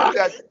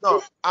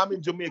 no, I'm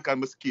in Jamaica.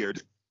 I'm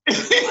scared. Yo,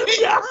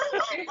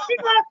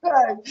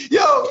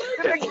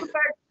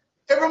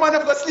 every man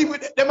have to sleep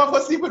with them. Have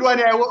to sleep with one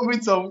here.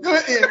 Winsome.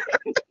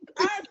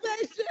 I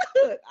say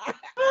should. I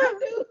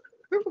do.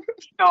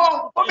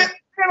 No, but me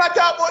never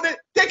talk about it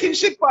taking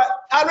shit, but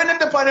I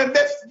remember upon the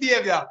best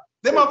behavior.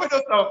 Them have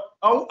to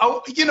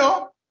stuff. You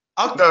know.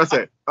 No,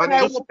 say,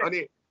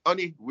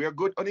 honey, we're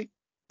good, honey.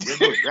 We're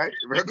good, right?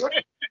 We're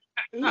good.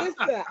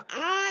 Listen,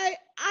 I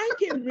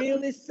can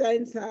really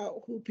sense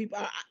how who people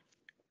are.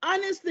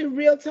 Honestly,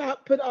 real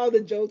talk, put all the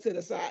jokes to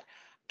the side.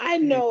 I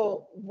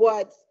know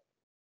what's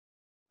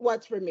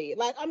for me.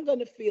 Like, I'm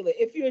gonna feel it.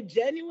 If you're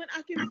genuine,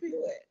 I can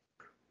feel it.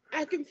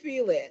 I can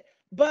feel it.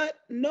 But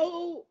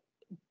no,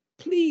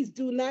 please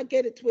do not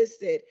get it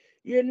twisted.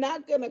 You're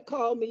not gonna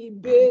call me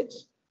bitch,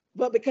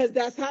 but because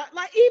that's how,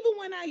 like, even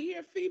when I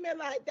hear female,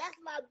 like, that's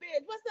my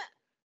bitch. What's that?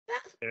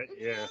 That's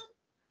Yeah.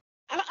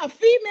 a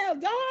female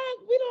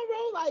dog. We don't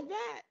roll like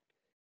that.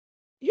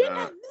 You're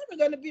not never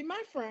gonna be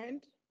my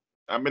friend.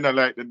 I mean, I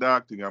like the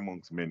dog thing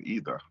amongst men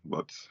either,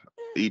 but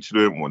each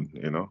their one,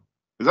 you know.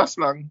 Is that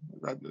slang?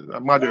 A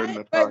modern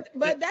right?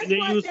 But that's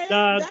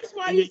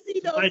why you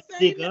see those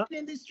same men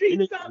in the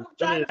streets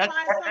trying to find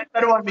something. I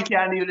don't want me to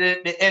use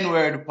the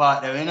N-word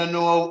part there. You don't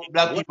know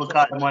black people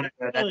call them on at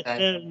that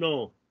time.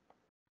 No.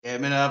 Yeah, I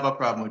mean, I have a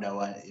problem with that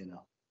one, you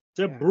know.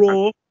 Say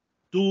bro,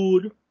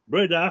 dude,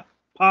 brother,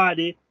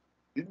 party.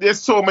 There's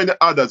so many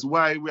others.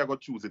 Why we are going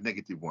to choose the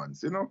negative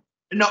ones, you know?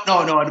 No,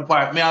 the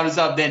part. May I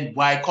reserve then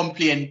why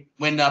complain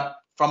when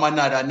from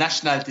another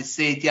nationality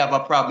say you have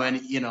a problem,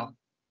 and, you know.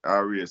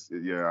 Yes,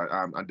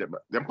 yeah, and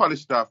them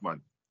polished staff,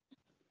 man.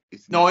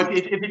 No, if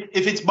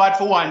it's bad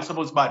for one,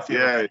 suppose bad for you.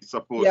 Yeah, it's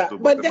supposed to.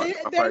 But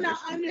they're not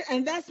under,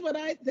 and that's what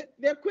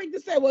they're quick to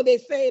say. Well, they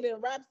say it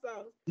in rap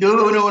songs. No.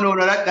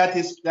 That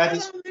is. I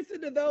don't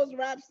listen to those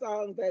rap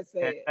songs that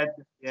say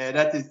it.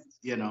 That is,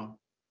 you know.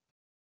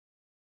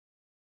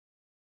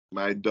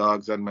 My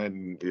dogs and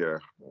men,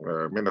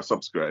 may not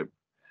subscribe.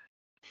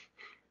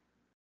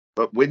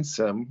 But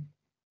Winsome,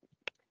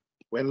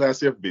 when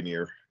last you've been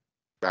here,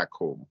 back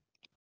home?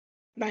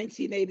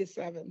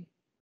 1987.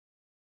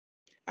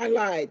 I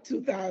lied.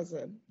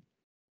 2000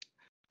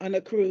 on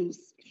a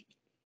cruise.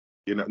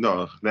 You know,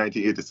 no,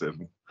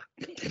 1987.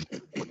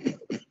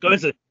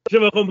 Listen,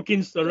 never come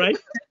Kingston, right?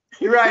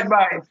 You're right,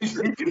 bye.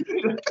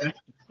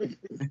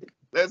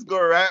 Let's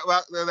go right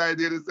back to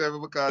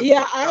 1987 because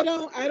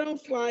I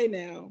don't fly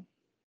now.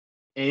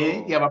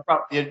 Hey, you have a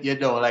problem? You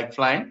don't like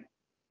flying?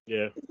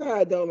 Yeah.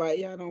 I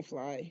don't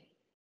fly.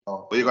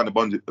 Oh, but you're gonna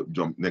bungee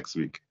jump next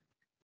week.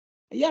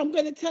 Yeah, I'm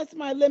gonna test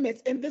my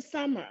limits in the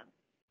summer.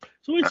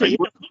 So we say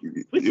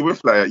you will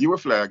fly. You will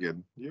fly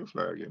again. You will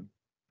fly again.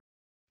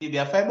 If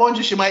you fly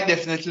bungee, she might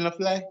definitely not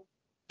fly.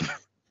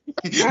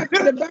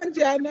 After the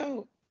bungee, I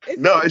know.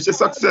 If she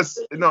success,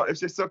 if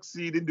she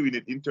succeed in doing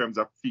it in terms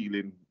of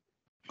feeling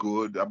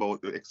good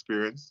about the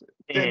experience,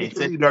 then it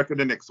will lead her to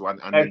the next one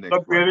and the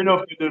next one.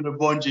 Enough to do the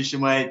bungee, she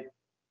might.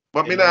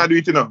 But me not do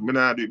it, Me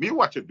not do it. Me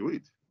watch her do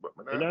it. But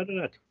me not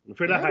do that. I'm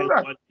afraid of height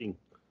one thing.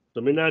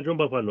 So me not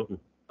jump up on nothing.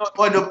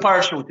 Or the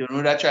parachuting. You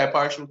know that try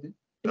parachuting?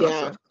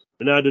 Yeah.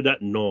 Me not do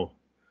that, no.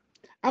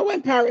 I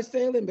went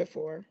parasailing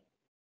before.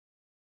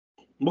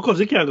 Because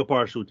you can't go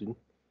parachuting. You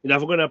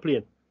never go on a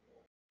plane.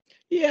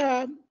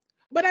 Yeah.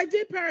 But I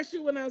did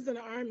parachute when I was in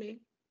the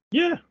army.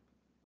 Yeah.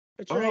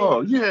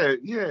 Oh,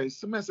 yeah.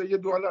 Semester, you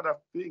do a lot of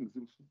things.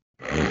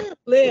 I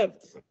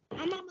lived.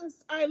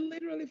 I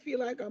literally feel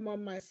like I'm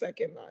on my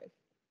second life.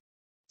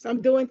 So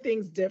I'm doing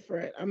things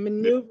different. I'm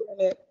maneuvering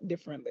it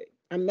differently.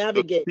 I'm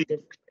navigating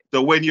differently.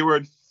 So when you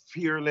were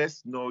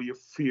fearless, now you're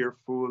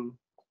fearful.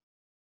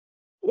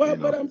 Well,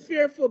 You but know, I'm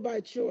fearful by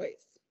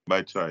choice.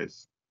 by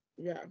choice.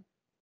 Yeah.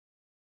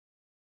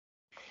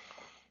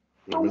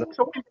 So,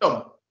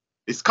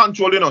 It's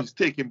control, it's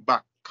taking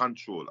back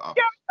control of.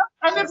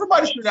 and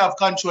everybody should have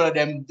control of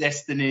them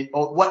destiny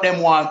or what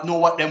them want, know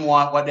what them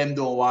want, what them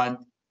don't want.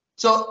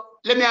 So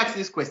let me ask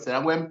this question.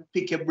 I'm going to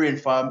pick your brain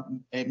for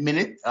a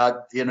minute.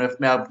 If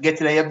I'm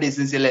getting in your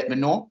business, you let me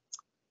know.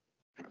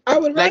 I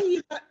would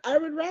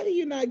rather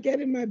you not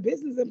get in my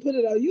business and put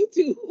it on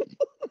YouTube.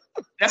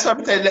 That's what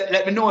I'm saying.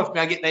 Let me know if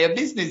I get in your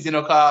business,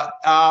 cause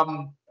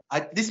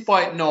at this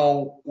point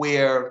now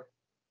where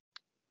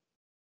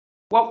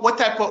what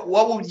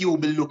would you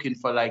be looking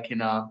for, like,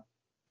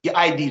 your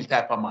ideal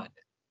type of man?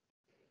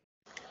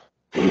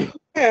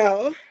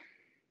 Well,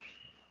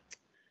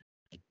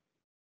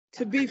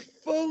 to be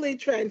fully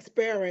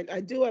transparent,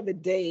 I do have a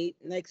date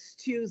next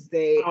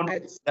Tuesday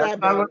at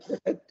 7.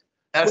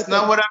 That's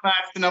not what I'm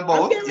asking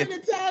about. I'm getting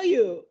ready to tell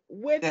you,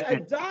 with a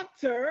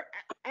doctor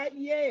at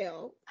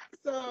Yale.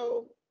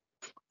 So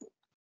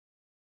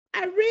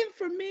I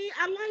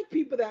like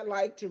people that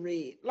like to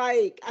read.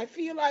 Like, I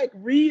feel like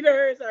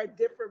readers are a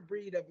different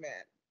breed of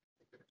men.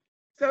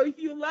 So if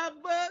you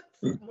love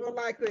books, more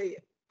likely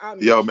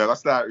Yo, man, I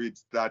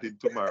starting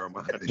tomorrow,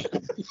 man.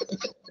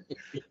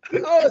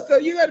 Oh, so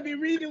you're gonna be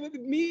reading with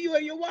me, you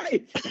and your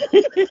wife?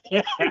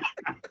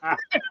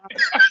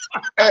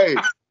 Hey,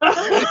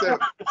 listen,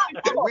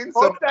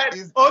 Winsome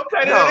is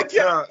no.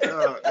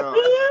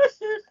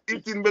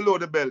 Eating below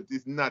the belt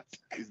is not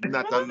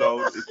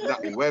allowed. It's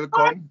not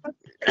welcome.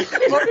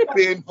 It's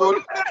painful.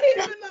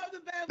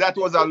 That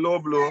was a low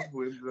blow.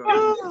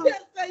 You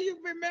just say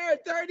you've been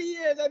married 30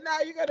 years and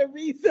now you're gonna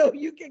read so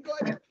you can go.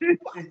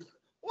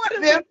 What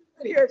is it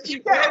here,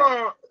 people?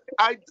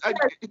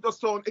 It does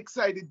sound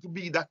excited to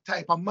be that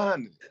type of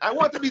man. I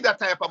want to be that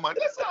type of man.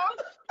 That's all.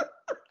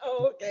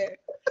 Oh, okay.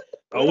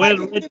 A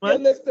well-read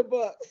man. List of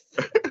books.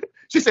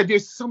 She said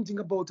there's something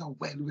about a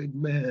well-read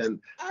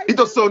man. It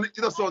does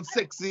sound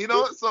sexy,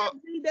 So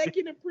they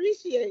can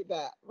appreciate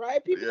that,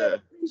 right? People that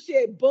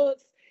appreciate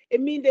books,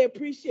 it means they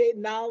appreciate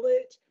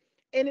knowledge,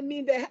 and it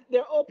means that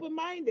they're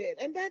open-minded,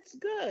 and that's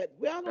good.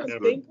 We all don't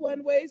think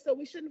one way, so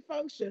we shouldn't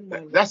function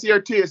one way. That's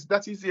your taste.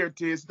 That is your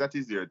taste. That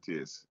is your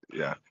taste.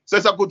 Yeah. So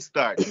it's a good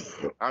start,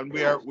 and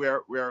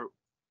we're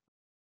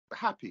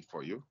happy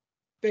for you.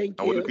 Thank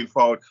and you. We're looking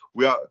forward.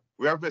 We are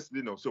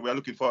vested, so we are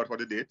looking forward for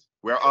the date.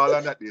 We're all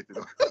on that date,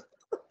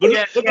 Good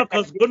luck,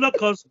 cuz. Good luck,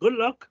 cuz. Good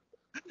luck.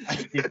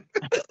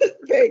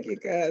 Thank you,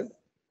 cuz.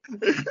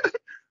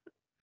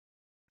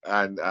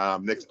 And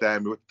next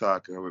time we'll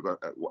talk.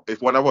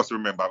 If one of us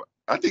remember,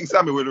 I think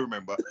Sammy will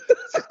remember.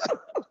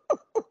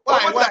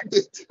 Why?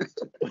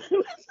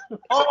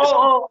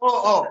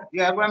 Oh.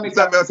 Yeah, when we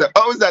Sammy will say,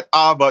 "Oh, is that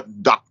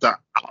Harvard doctor?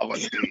 Harvard,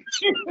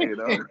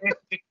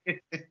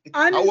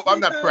 Honestly, I'm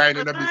not crying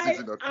in the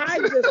business.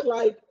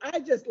 I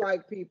just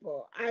like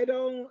people. I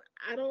don't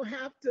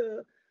have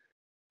to.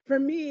 For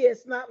me,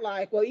 it's not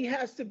like, well, he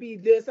has to be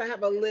this. I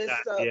have a list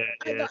of.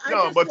 I just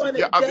want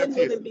to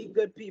genuinely be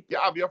good people. You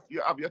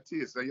have your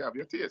taste, and you have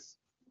your taste.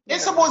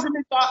 It's supposed to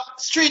be a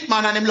street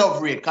man and him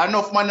love read.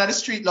 Enough man on the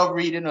street love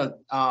read, Yeah,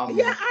 I don't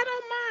mind.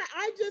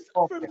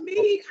 For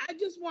me, I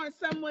just want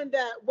someone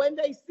that when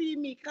they see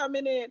me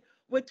coming in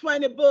with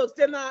 20 books,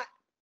 they're not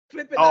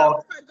flipping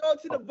out. If I go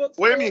to the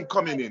bookstore. What do you mean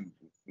coming in?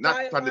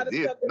 Not on the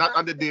date. Not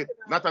on the date.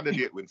 Not on the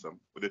date, Winsome.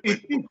 With the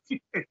 20 books. Say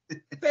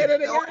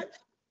that again.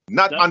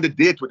 Not on the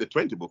date with the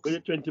 20 books.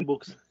 With the 20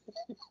 books.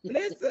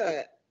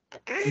 Listen,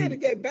 I had to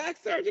get back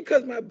surgery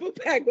because my book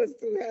bag was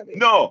too heavy.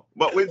 No,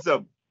 but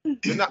Winsome,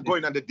 you're not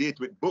going on the date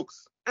with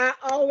books. I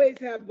always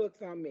have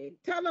books on me.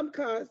 Tell them,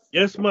 cuz.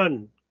 Yes,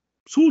 man.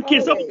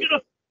 Suitcase up,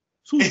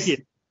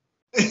 Suitcase.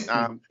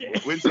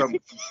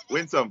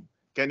 Winsome,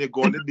 can you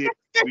go on the date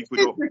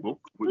without a book?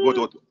 We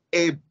go to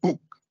a book.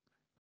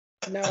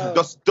 No.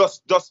 Just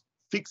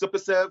fix up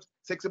yourself,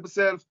 sex up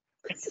yourself.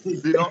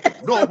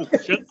 No book.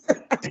 Check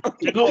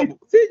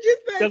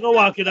out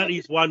walking at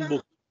least one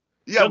book.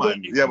 Yeah,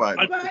 man.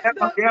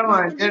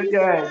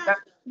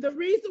 The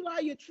reason why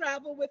you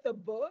travel with a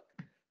book,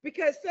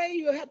 because say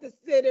you have to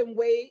sit and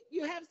wait,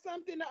 you have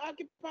something to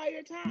occupy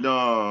your time.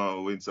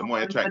 No, Winsome, more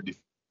attractive.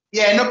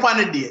 Yeah, no on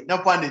the date.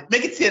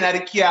 Make it say at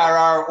the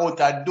car or out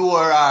the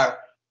door or,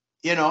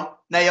 now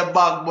your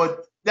bag,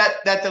 but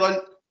that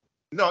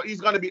No,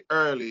 he's gonna be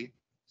early.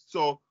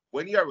 So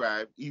when you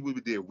arrive, he will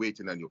be there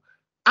waiting on you.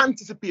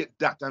 Anticipate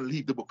that and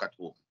leave the book at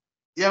home.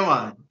 Yeah,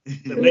 man.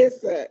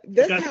 Listen,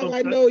 that's how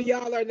I know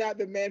y'all are not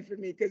the men for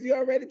me, because you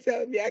already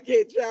telling me I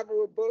can't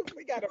travel with books.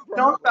 We got a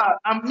problem.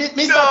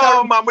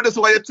 No, man, but that's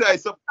why you try.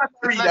 So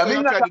it's like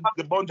you try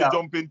the bungee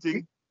jumping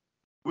thing.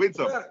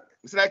 Winsome.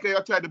 It's like you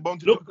try the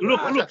bungee jumping.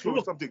 Look on that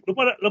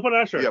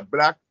shirt. Yeah,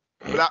 black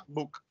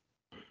book.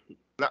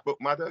 Black book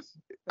matters.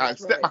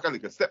 Step back a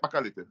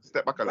little.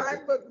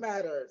 Black book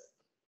matters.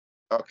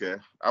 Okay.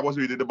 I was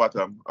reading the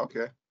bottom.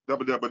 Okay.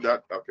 Double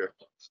that. Okay.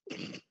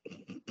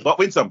 But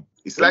Winsome,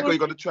 it's like when you're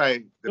going to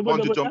try the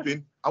bungee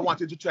jumping. I want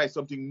you to try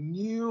something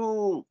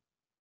new.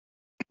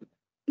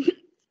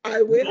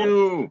 I will.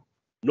 New.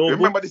 No.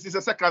 Remember, this is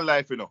a second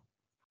life,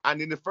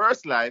 And in the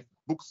first life,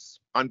 books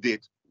on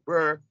date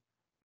were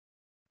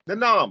the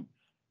norm.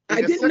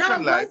 I did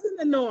not wasn't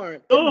the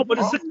norm. No, but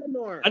it's the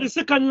norm. And the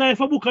second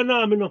life of book of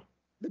norm, you know.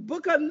 The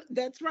book of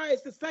that's right.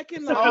 It's the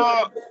second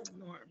life.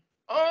 Norm.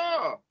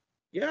 Oh.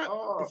 Yeah.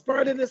 It's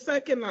part of the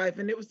second life,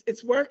 and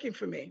it's working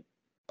for me.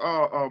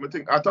 I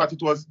thought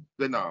it was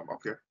the norm.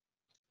 Okay.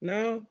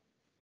 No.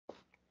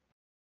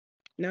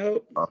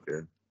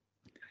 Okay.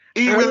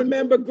 I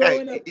remember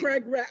growing up,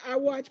 I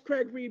watched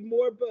Craig read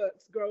more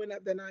books growing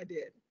up than I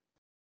did.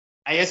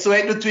 And you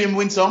swear to him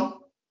win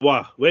some?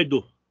 Wow, where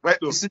do? Swear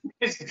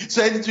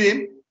to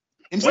him.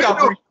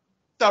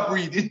 Stop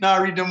reading.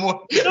 Now read no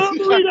more. Don't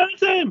read all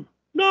the time.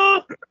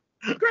 No.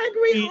 Craig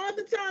read all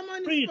the time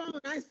on his phone.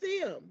 I see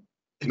him.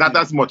 Not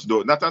as much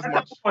though. Not as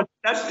much.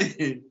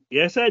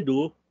 Yes, I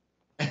do.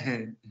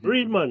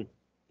 Read, man.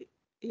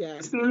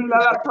 Yeah. Still read a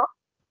laptop?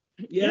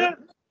 Yeah.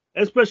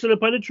 Especially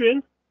upon the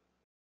train.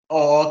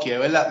 Oh, okay.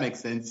 Well, that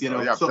makes sense. You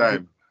know, you have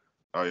time.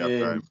 You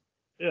have time.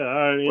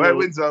 Yeah. Well,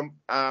 Winsome,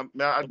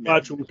 may I admit,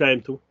 bathroom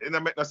time too. It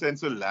don't make no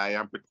sense to lie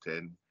and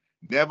pretend.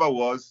 Never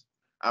was.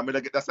 I'm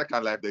gonna get the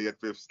second life the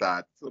fifth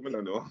start. So I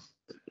don't know.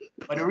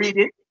 But the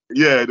reading?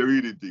 Yeah, the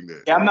reading thing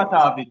there. Yeah, I'm not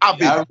avid.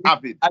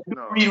 Avid. I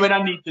read when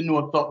I need to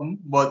know something,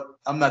 but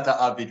I'm not an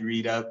avid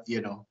reader,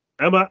 you know.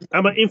 I'm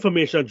an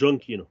information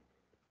junkie, you know.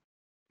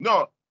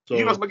 No, so,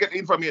 you just get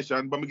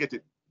information, but we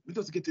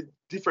just get it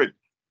different.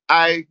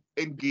 I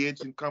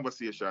engage in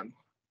conversation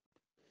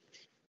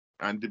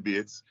and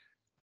debates.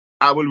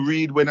 I will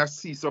read when I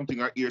see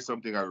something or hear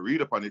something, I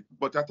read upon it,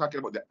 but I'm talking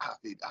about the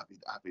avid.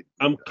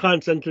 I'm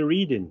constantly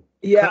reading.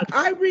 Yeah,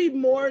 I read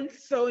more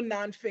so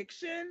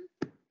nonfiction.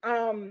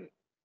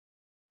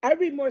 I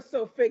read more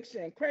so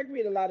fiction. Craig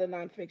read a lot of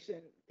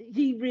nonfiction.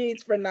 He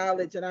reads for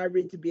knowledge, and I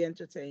read to be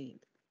entertained.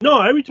 No,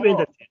 I read to be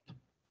entertained.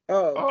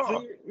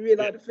 So you read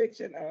a lot of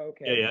fiction? Oh,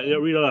 okay. Yeah, I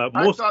read a lot.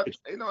 I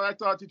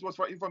thought it was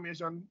for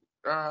information.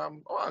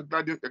 I'm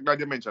glad you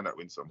mentioned that,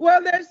 Winsome.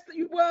 Well,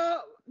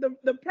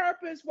 the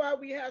purpose why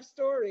we have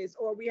stories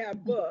or we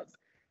have books,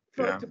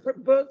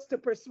 books to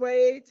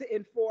persuade, to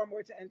inform,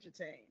 or to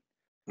entertain.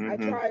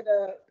 Mm-hmm.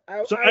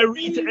 I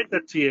read to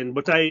entertain,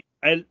 but I'm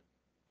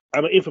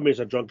an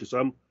information junkie, so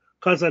I'm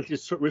constantly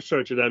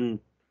researching and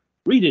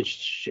reading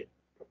shit.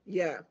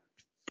 Yeah.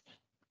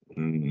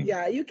 Mm-hmm.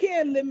 Yeah, you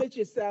can't limit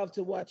yourself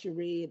to what you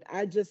read.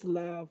 I just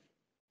love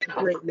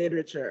great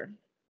literature.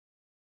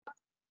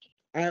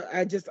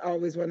 I just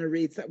always want to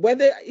read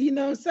whether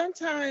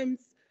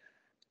sometimes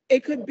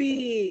it could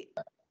be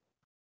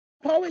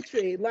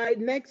poetry. Like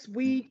next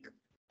week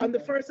on the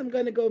 1st, I'm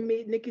going to go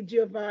meet Nikki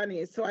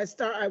Giovanni. So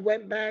I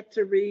went back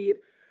to read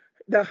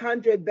the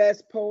 100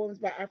 best poems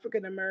by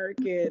African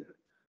American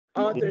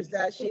authors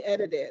that she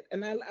edited,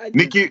 and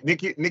Nikki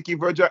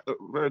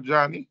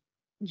Verjani?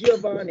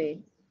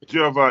 Giovanni.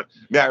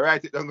 Yeah,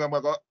 write it down. I'm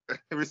gonna go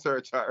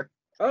research her.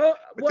 Oh,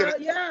 well,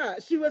 yeah.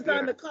 She was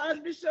on The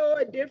Cosby Show,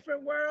 A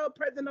Different World.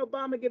 President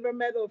Obama gave her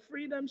Medal of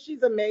Freedom.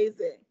 She's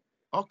amazing.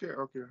 Okay.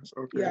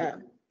 Yeah.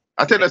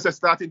 I tell her,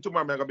 starting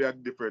tomorrow, I'm going to be a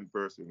different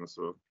person.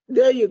 So.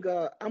 There you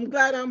go. I'm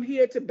glad I'm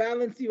here to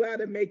balance you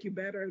out and make you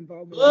better and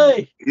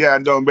vulnerable. Yeah,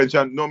 and don't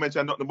mention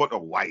nothing about a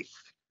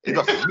wife.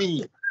 It's just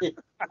me.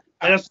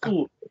 That's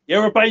cool.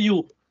 You're by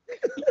you.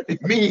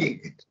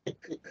 Me.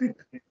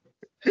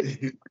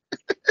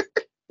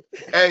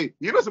 Hey,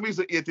 somebody used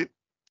to eat it.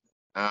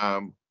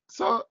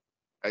 So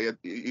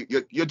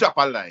you drop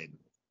a line.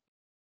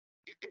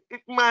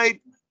 It might,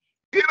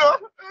 it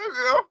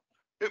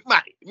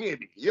might,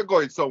 maybe. You're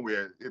going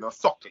somewhere,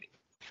 subtly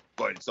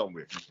going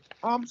somewhere.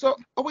 So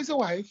always a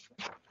wife.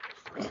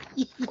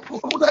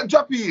 Who that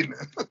drop in?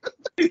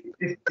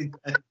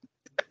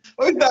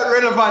 How is that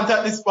relevant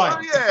at this point?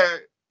 Oh yeah.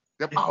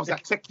 The powers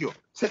that check you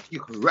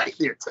right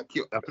there, check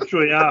you. I'm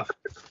sure you have.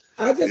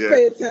 I just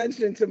pay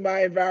attention to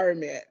my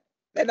environment.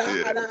 And I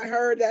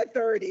heard that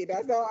 30.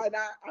 That's all. And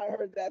I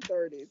heard that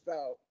 30.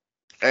 So,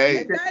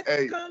 hey,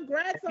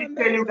 congrats on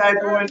that. You guys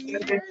 30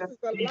 years is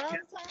a long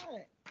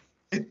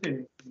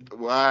time.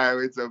 Wow,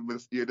 it's a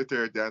you're the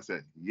third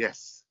dancer.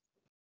 Yes.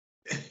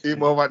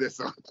 Him over there,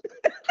 son.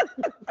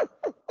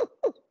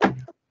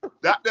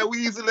 That the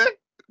Weasley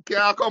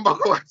can't come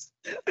backwards.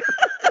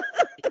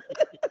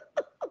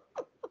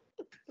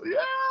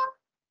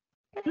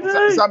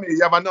 Yeah. Sammy,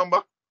 you have a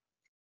number?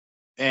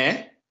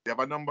 You have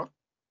a number?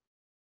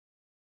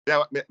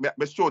 Yeah,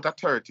 me show it at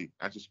 30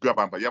 and just grab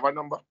on. You have a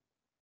number?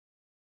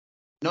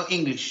 No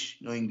English.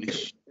 No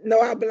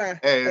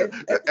habla. Hey,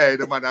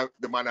 the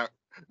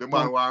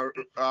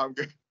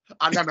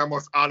man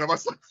was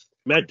anonymous.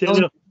 May I tell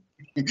you?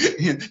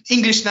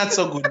 English not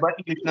so good, but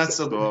English not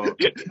so good.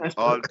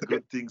 All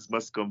good things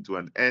must come to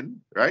an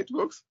end, right,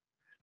 folks?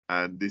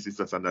 And this is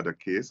just another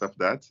case of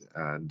that.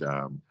 And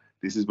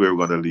this is where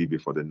we're going to leave you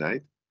for the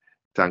night.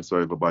 Thanks for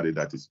everybody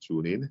that is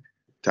tuning in.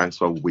 Thanks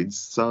for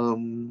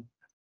Winsome.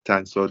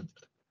 Thanks for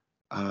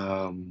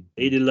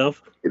Lady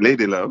Love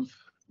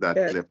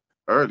that left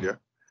earlier.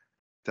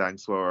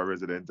 Thanks for our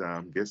resident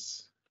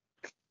guest,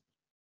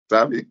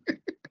 Sammy.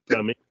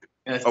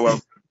 Yes. Oh,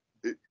 well,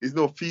 it's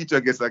no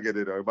feature guest I get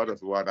it, but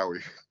just 1 hour.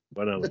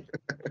 1 hour.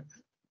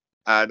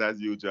 And as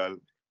usual,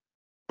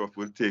 Prof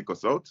will take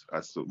us out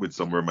with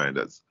some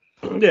reminders.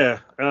 Yeah.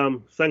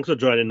 Thanks for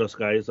joining us,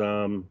 guys.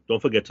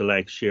 Don't forget to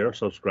like, share,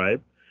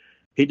 subscribe,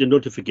 hit the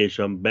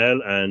notification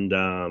bell,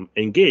 and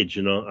engage.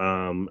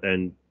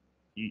 And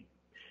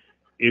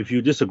if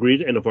you disagree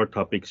with any of our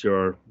topics,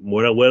 you're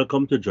more than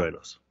welcome to join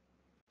us.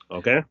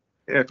 Okay.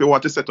 Yeah, if you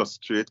want to set us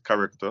straight,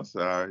 correct us,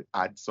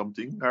 add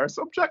something or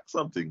subtract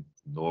something,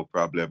 no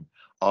problem.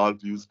 All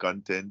views,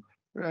 content,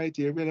 right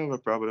here. We don't have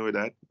a problem with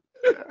that.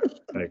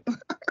 Right.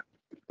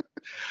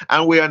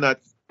 And we are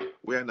not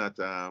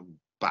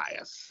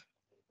biased.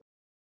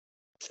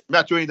 Me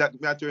are throwing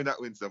that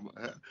Winsome.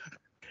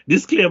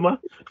 Disclaimer.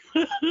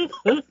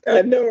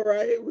 I know,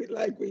 right? We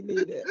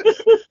need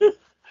it.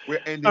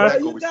 We're ending Well, like how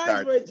you we guys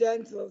start. were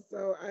gentle,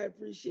 so I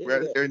appreciate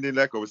We're it. ending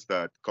like how we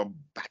start.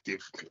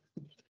 Combative.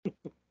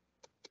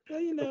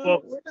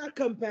 Well, we're not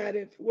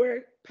combative.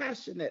 We're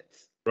passionate.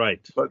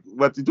 Right. But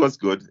it was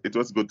good. It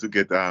was good to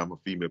get a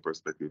female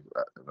perspective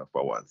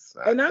for once.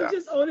 And I'm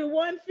just only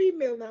one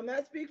female now. I'm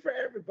not speaking for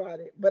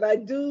everybody, but I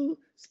do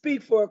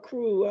speak for a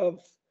crew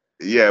of.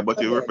 Yeah, but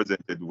you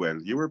represented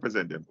well. You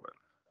represented well.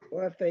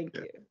 Well, thank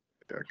you.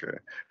 Okay.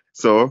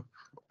 So,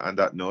 on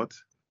that note,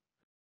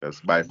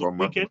 just bye for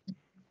now.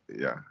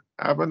 Yeah.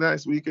 Have a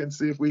nice weekend.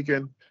 Safe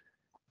weekend.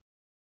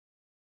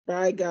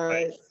 Bye,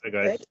 guys. Bye,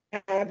 guys. Thanks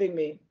for having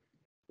me.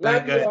 Bye,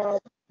 Love you all.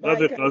 Love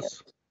Bye, you,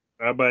 cuz.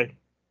 Bye-bye.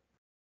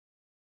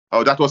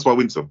 Oh, that was for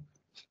Winsome.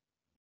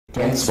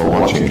 Thanks for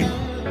watching.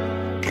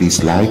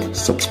 Please like,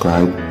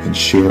 subscribe, and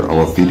share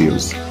our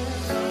videos.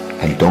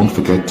 And don't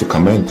forget to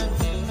comment.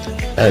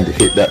 And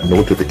hit that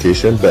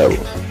notification bell.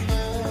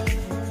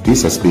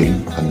 This has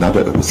been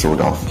another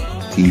episode of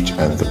Teach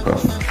and the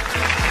Prof.